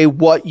say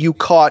what you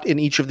caught in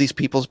each of these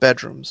people's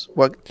bedrooms.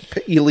 What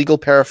illegal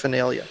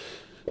paraphernalia.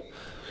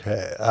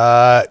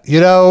 Okay.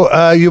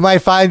 You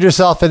might find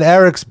yourself in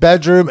Eric's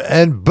bedroom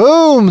and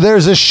boom,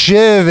 there's a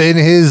shiv in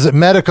his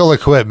medical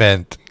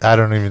equipment. I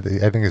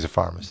think he's a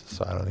pharmacist,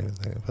 so I don't even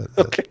think, but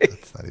okay.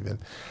 That's not even.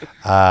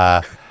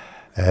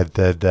 And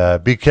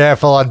then be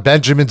careful on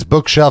Benjamin's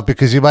bookshelf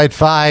because you might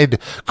find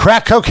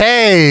crack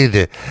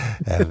cocaine.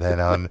 And then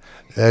on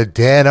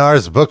Dan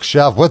R's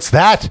bookshelf, what's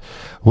that?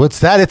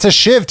 It's a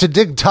shiv to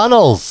dig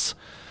tunnels.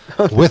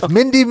 With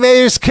Mindy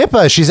Mayer's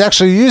kippa. She's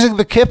actually using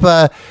the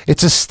kippa.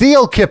 It's a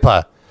steel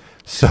kippa.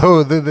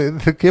 So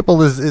the kippa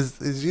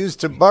is used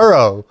to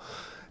burrow.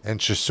 And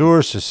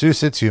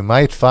Massachusetts, you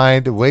might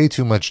find way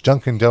too much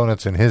Dunkin'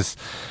 Donuts in his.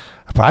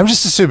 I'm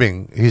just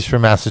assuming he's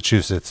from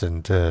Massachusetts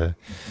and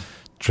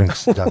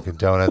drinks Dunkin'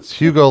 Donuts.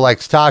 Hugo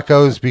likes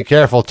tacos. Be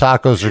careful.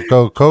 Tacos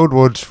are code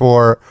words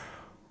for,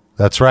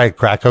 that's right,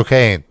 crack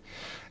cocaine.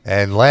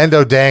 And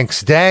Lando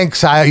Danks,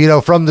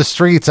 from the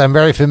streets, I'm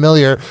very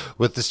familiar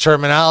with this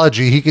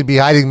terminology. He could be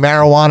hiding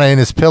marijuana in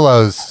his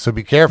pillows, so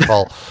be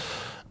careful.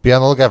 Be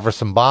on the lookout for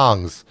some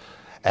bongs.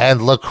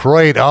 And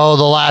LaCroix, the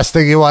last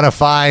thing you want to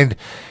find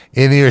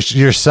in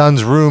your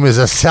son's room is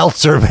a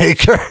seltzer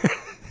maker.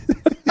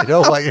 You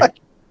don't want your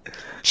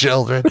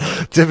children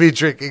to be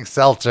drinking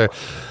seltzer.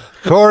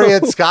 Corey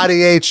and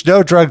Scotty H,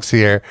 no drugs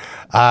here.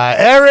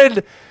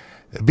 Erin,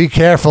 be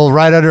careful,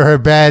 right under her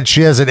bed.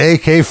 She has an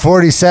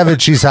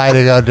AK-47 she's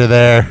hiding under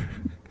there.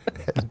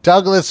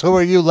 Douglas, who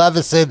are you?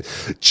 Levison,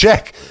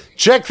 check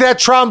that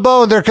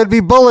trombone. There could be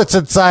bullets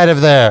inside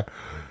of there.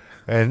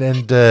 And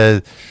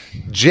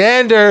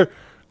Jander,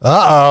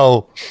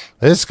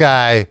 this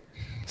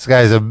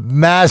guy's a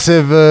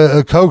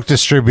massive Coke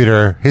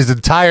distributor. His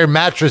entire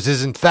mattress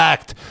is, in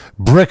fact,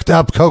 bricked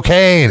up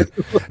cocaine.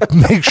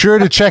 Make sure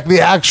to check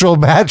the actual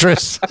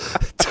mattress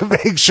to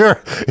make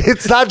sure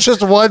it's not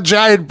just one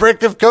giant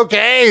brick of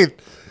cocaine.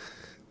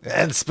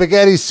 And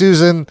Spaghetti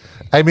Susan,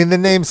 the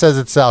name says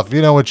itself.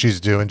 You know what she's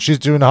doing. She's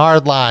doing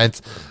hard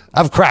lines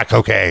of crack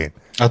cocaine.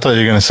 I thought you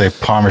were going to say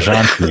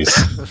Parmesan cheese.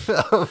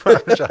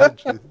 Parmesan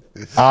cheese.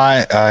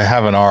 I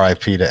have an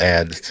RIP to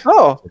add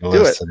to the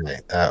list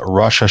today.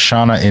 Rosh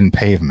Hashanah in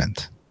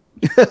pavement.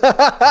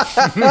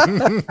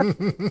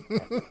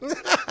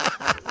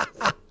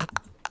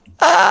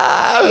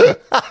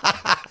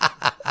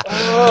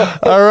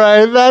 All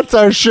right, that's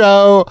our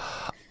show.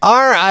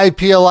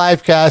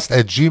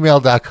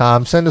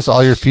 RIPLivecast@gmail.com. Send us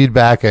all your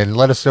feedback and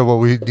let us know what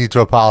we need to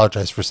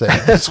apologize for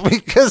saying this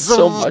week because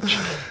so much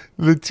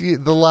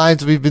the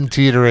lines we've been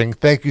teetering.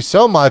 Thank you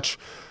so much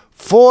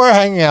for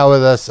hanging out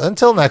with us.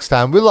 Until next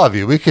time, we love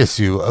you. We kiss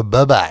you.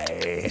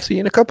 Bye-bye. See you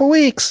in a couple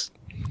weeks.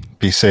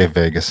 Be safe,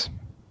 Vegas.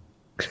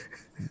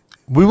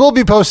 We will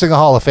be posting a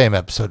Hall of Fame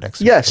episode next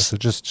week. Yes. So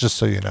just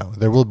so you know,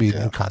 there will be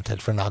new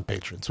content for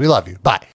non-patrons. We love you. Bye.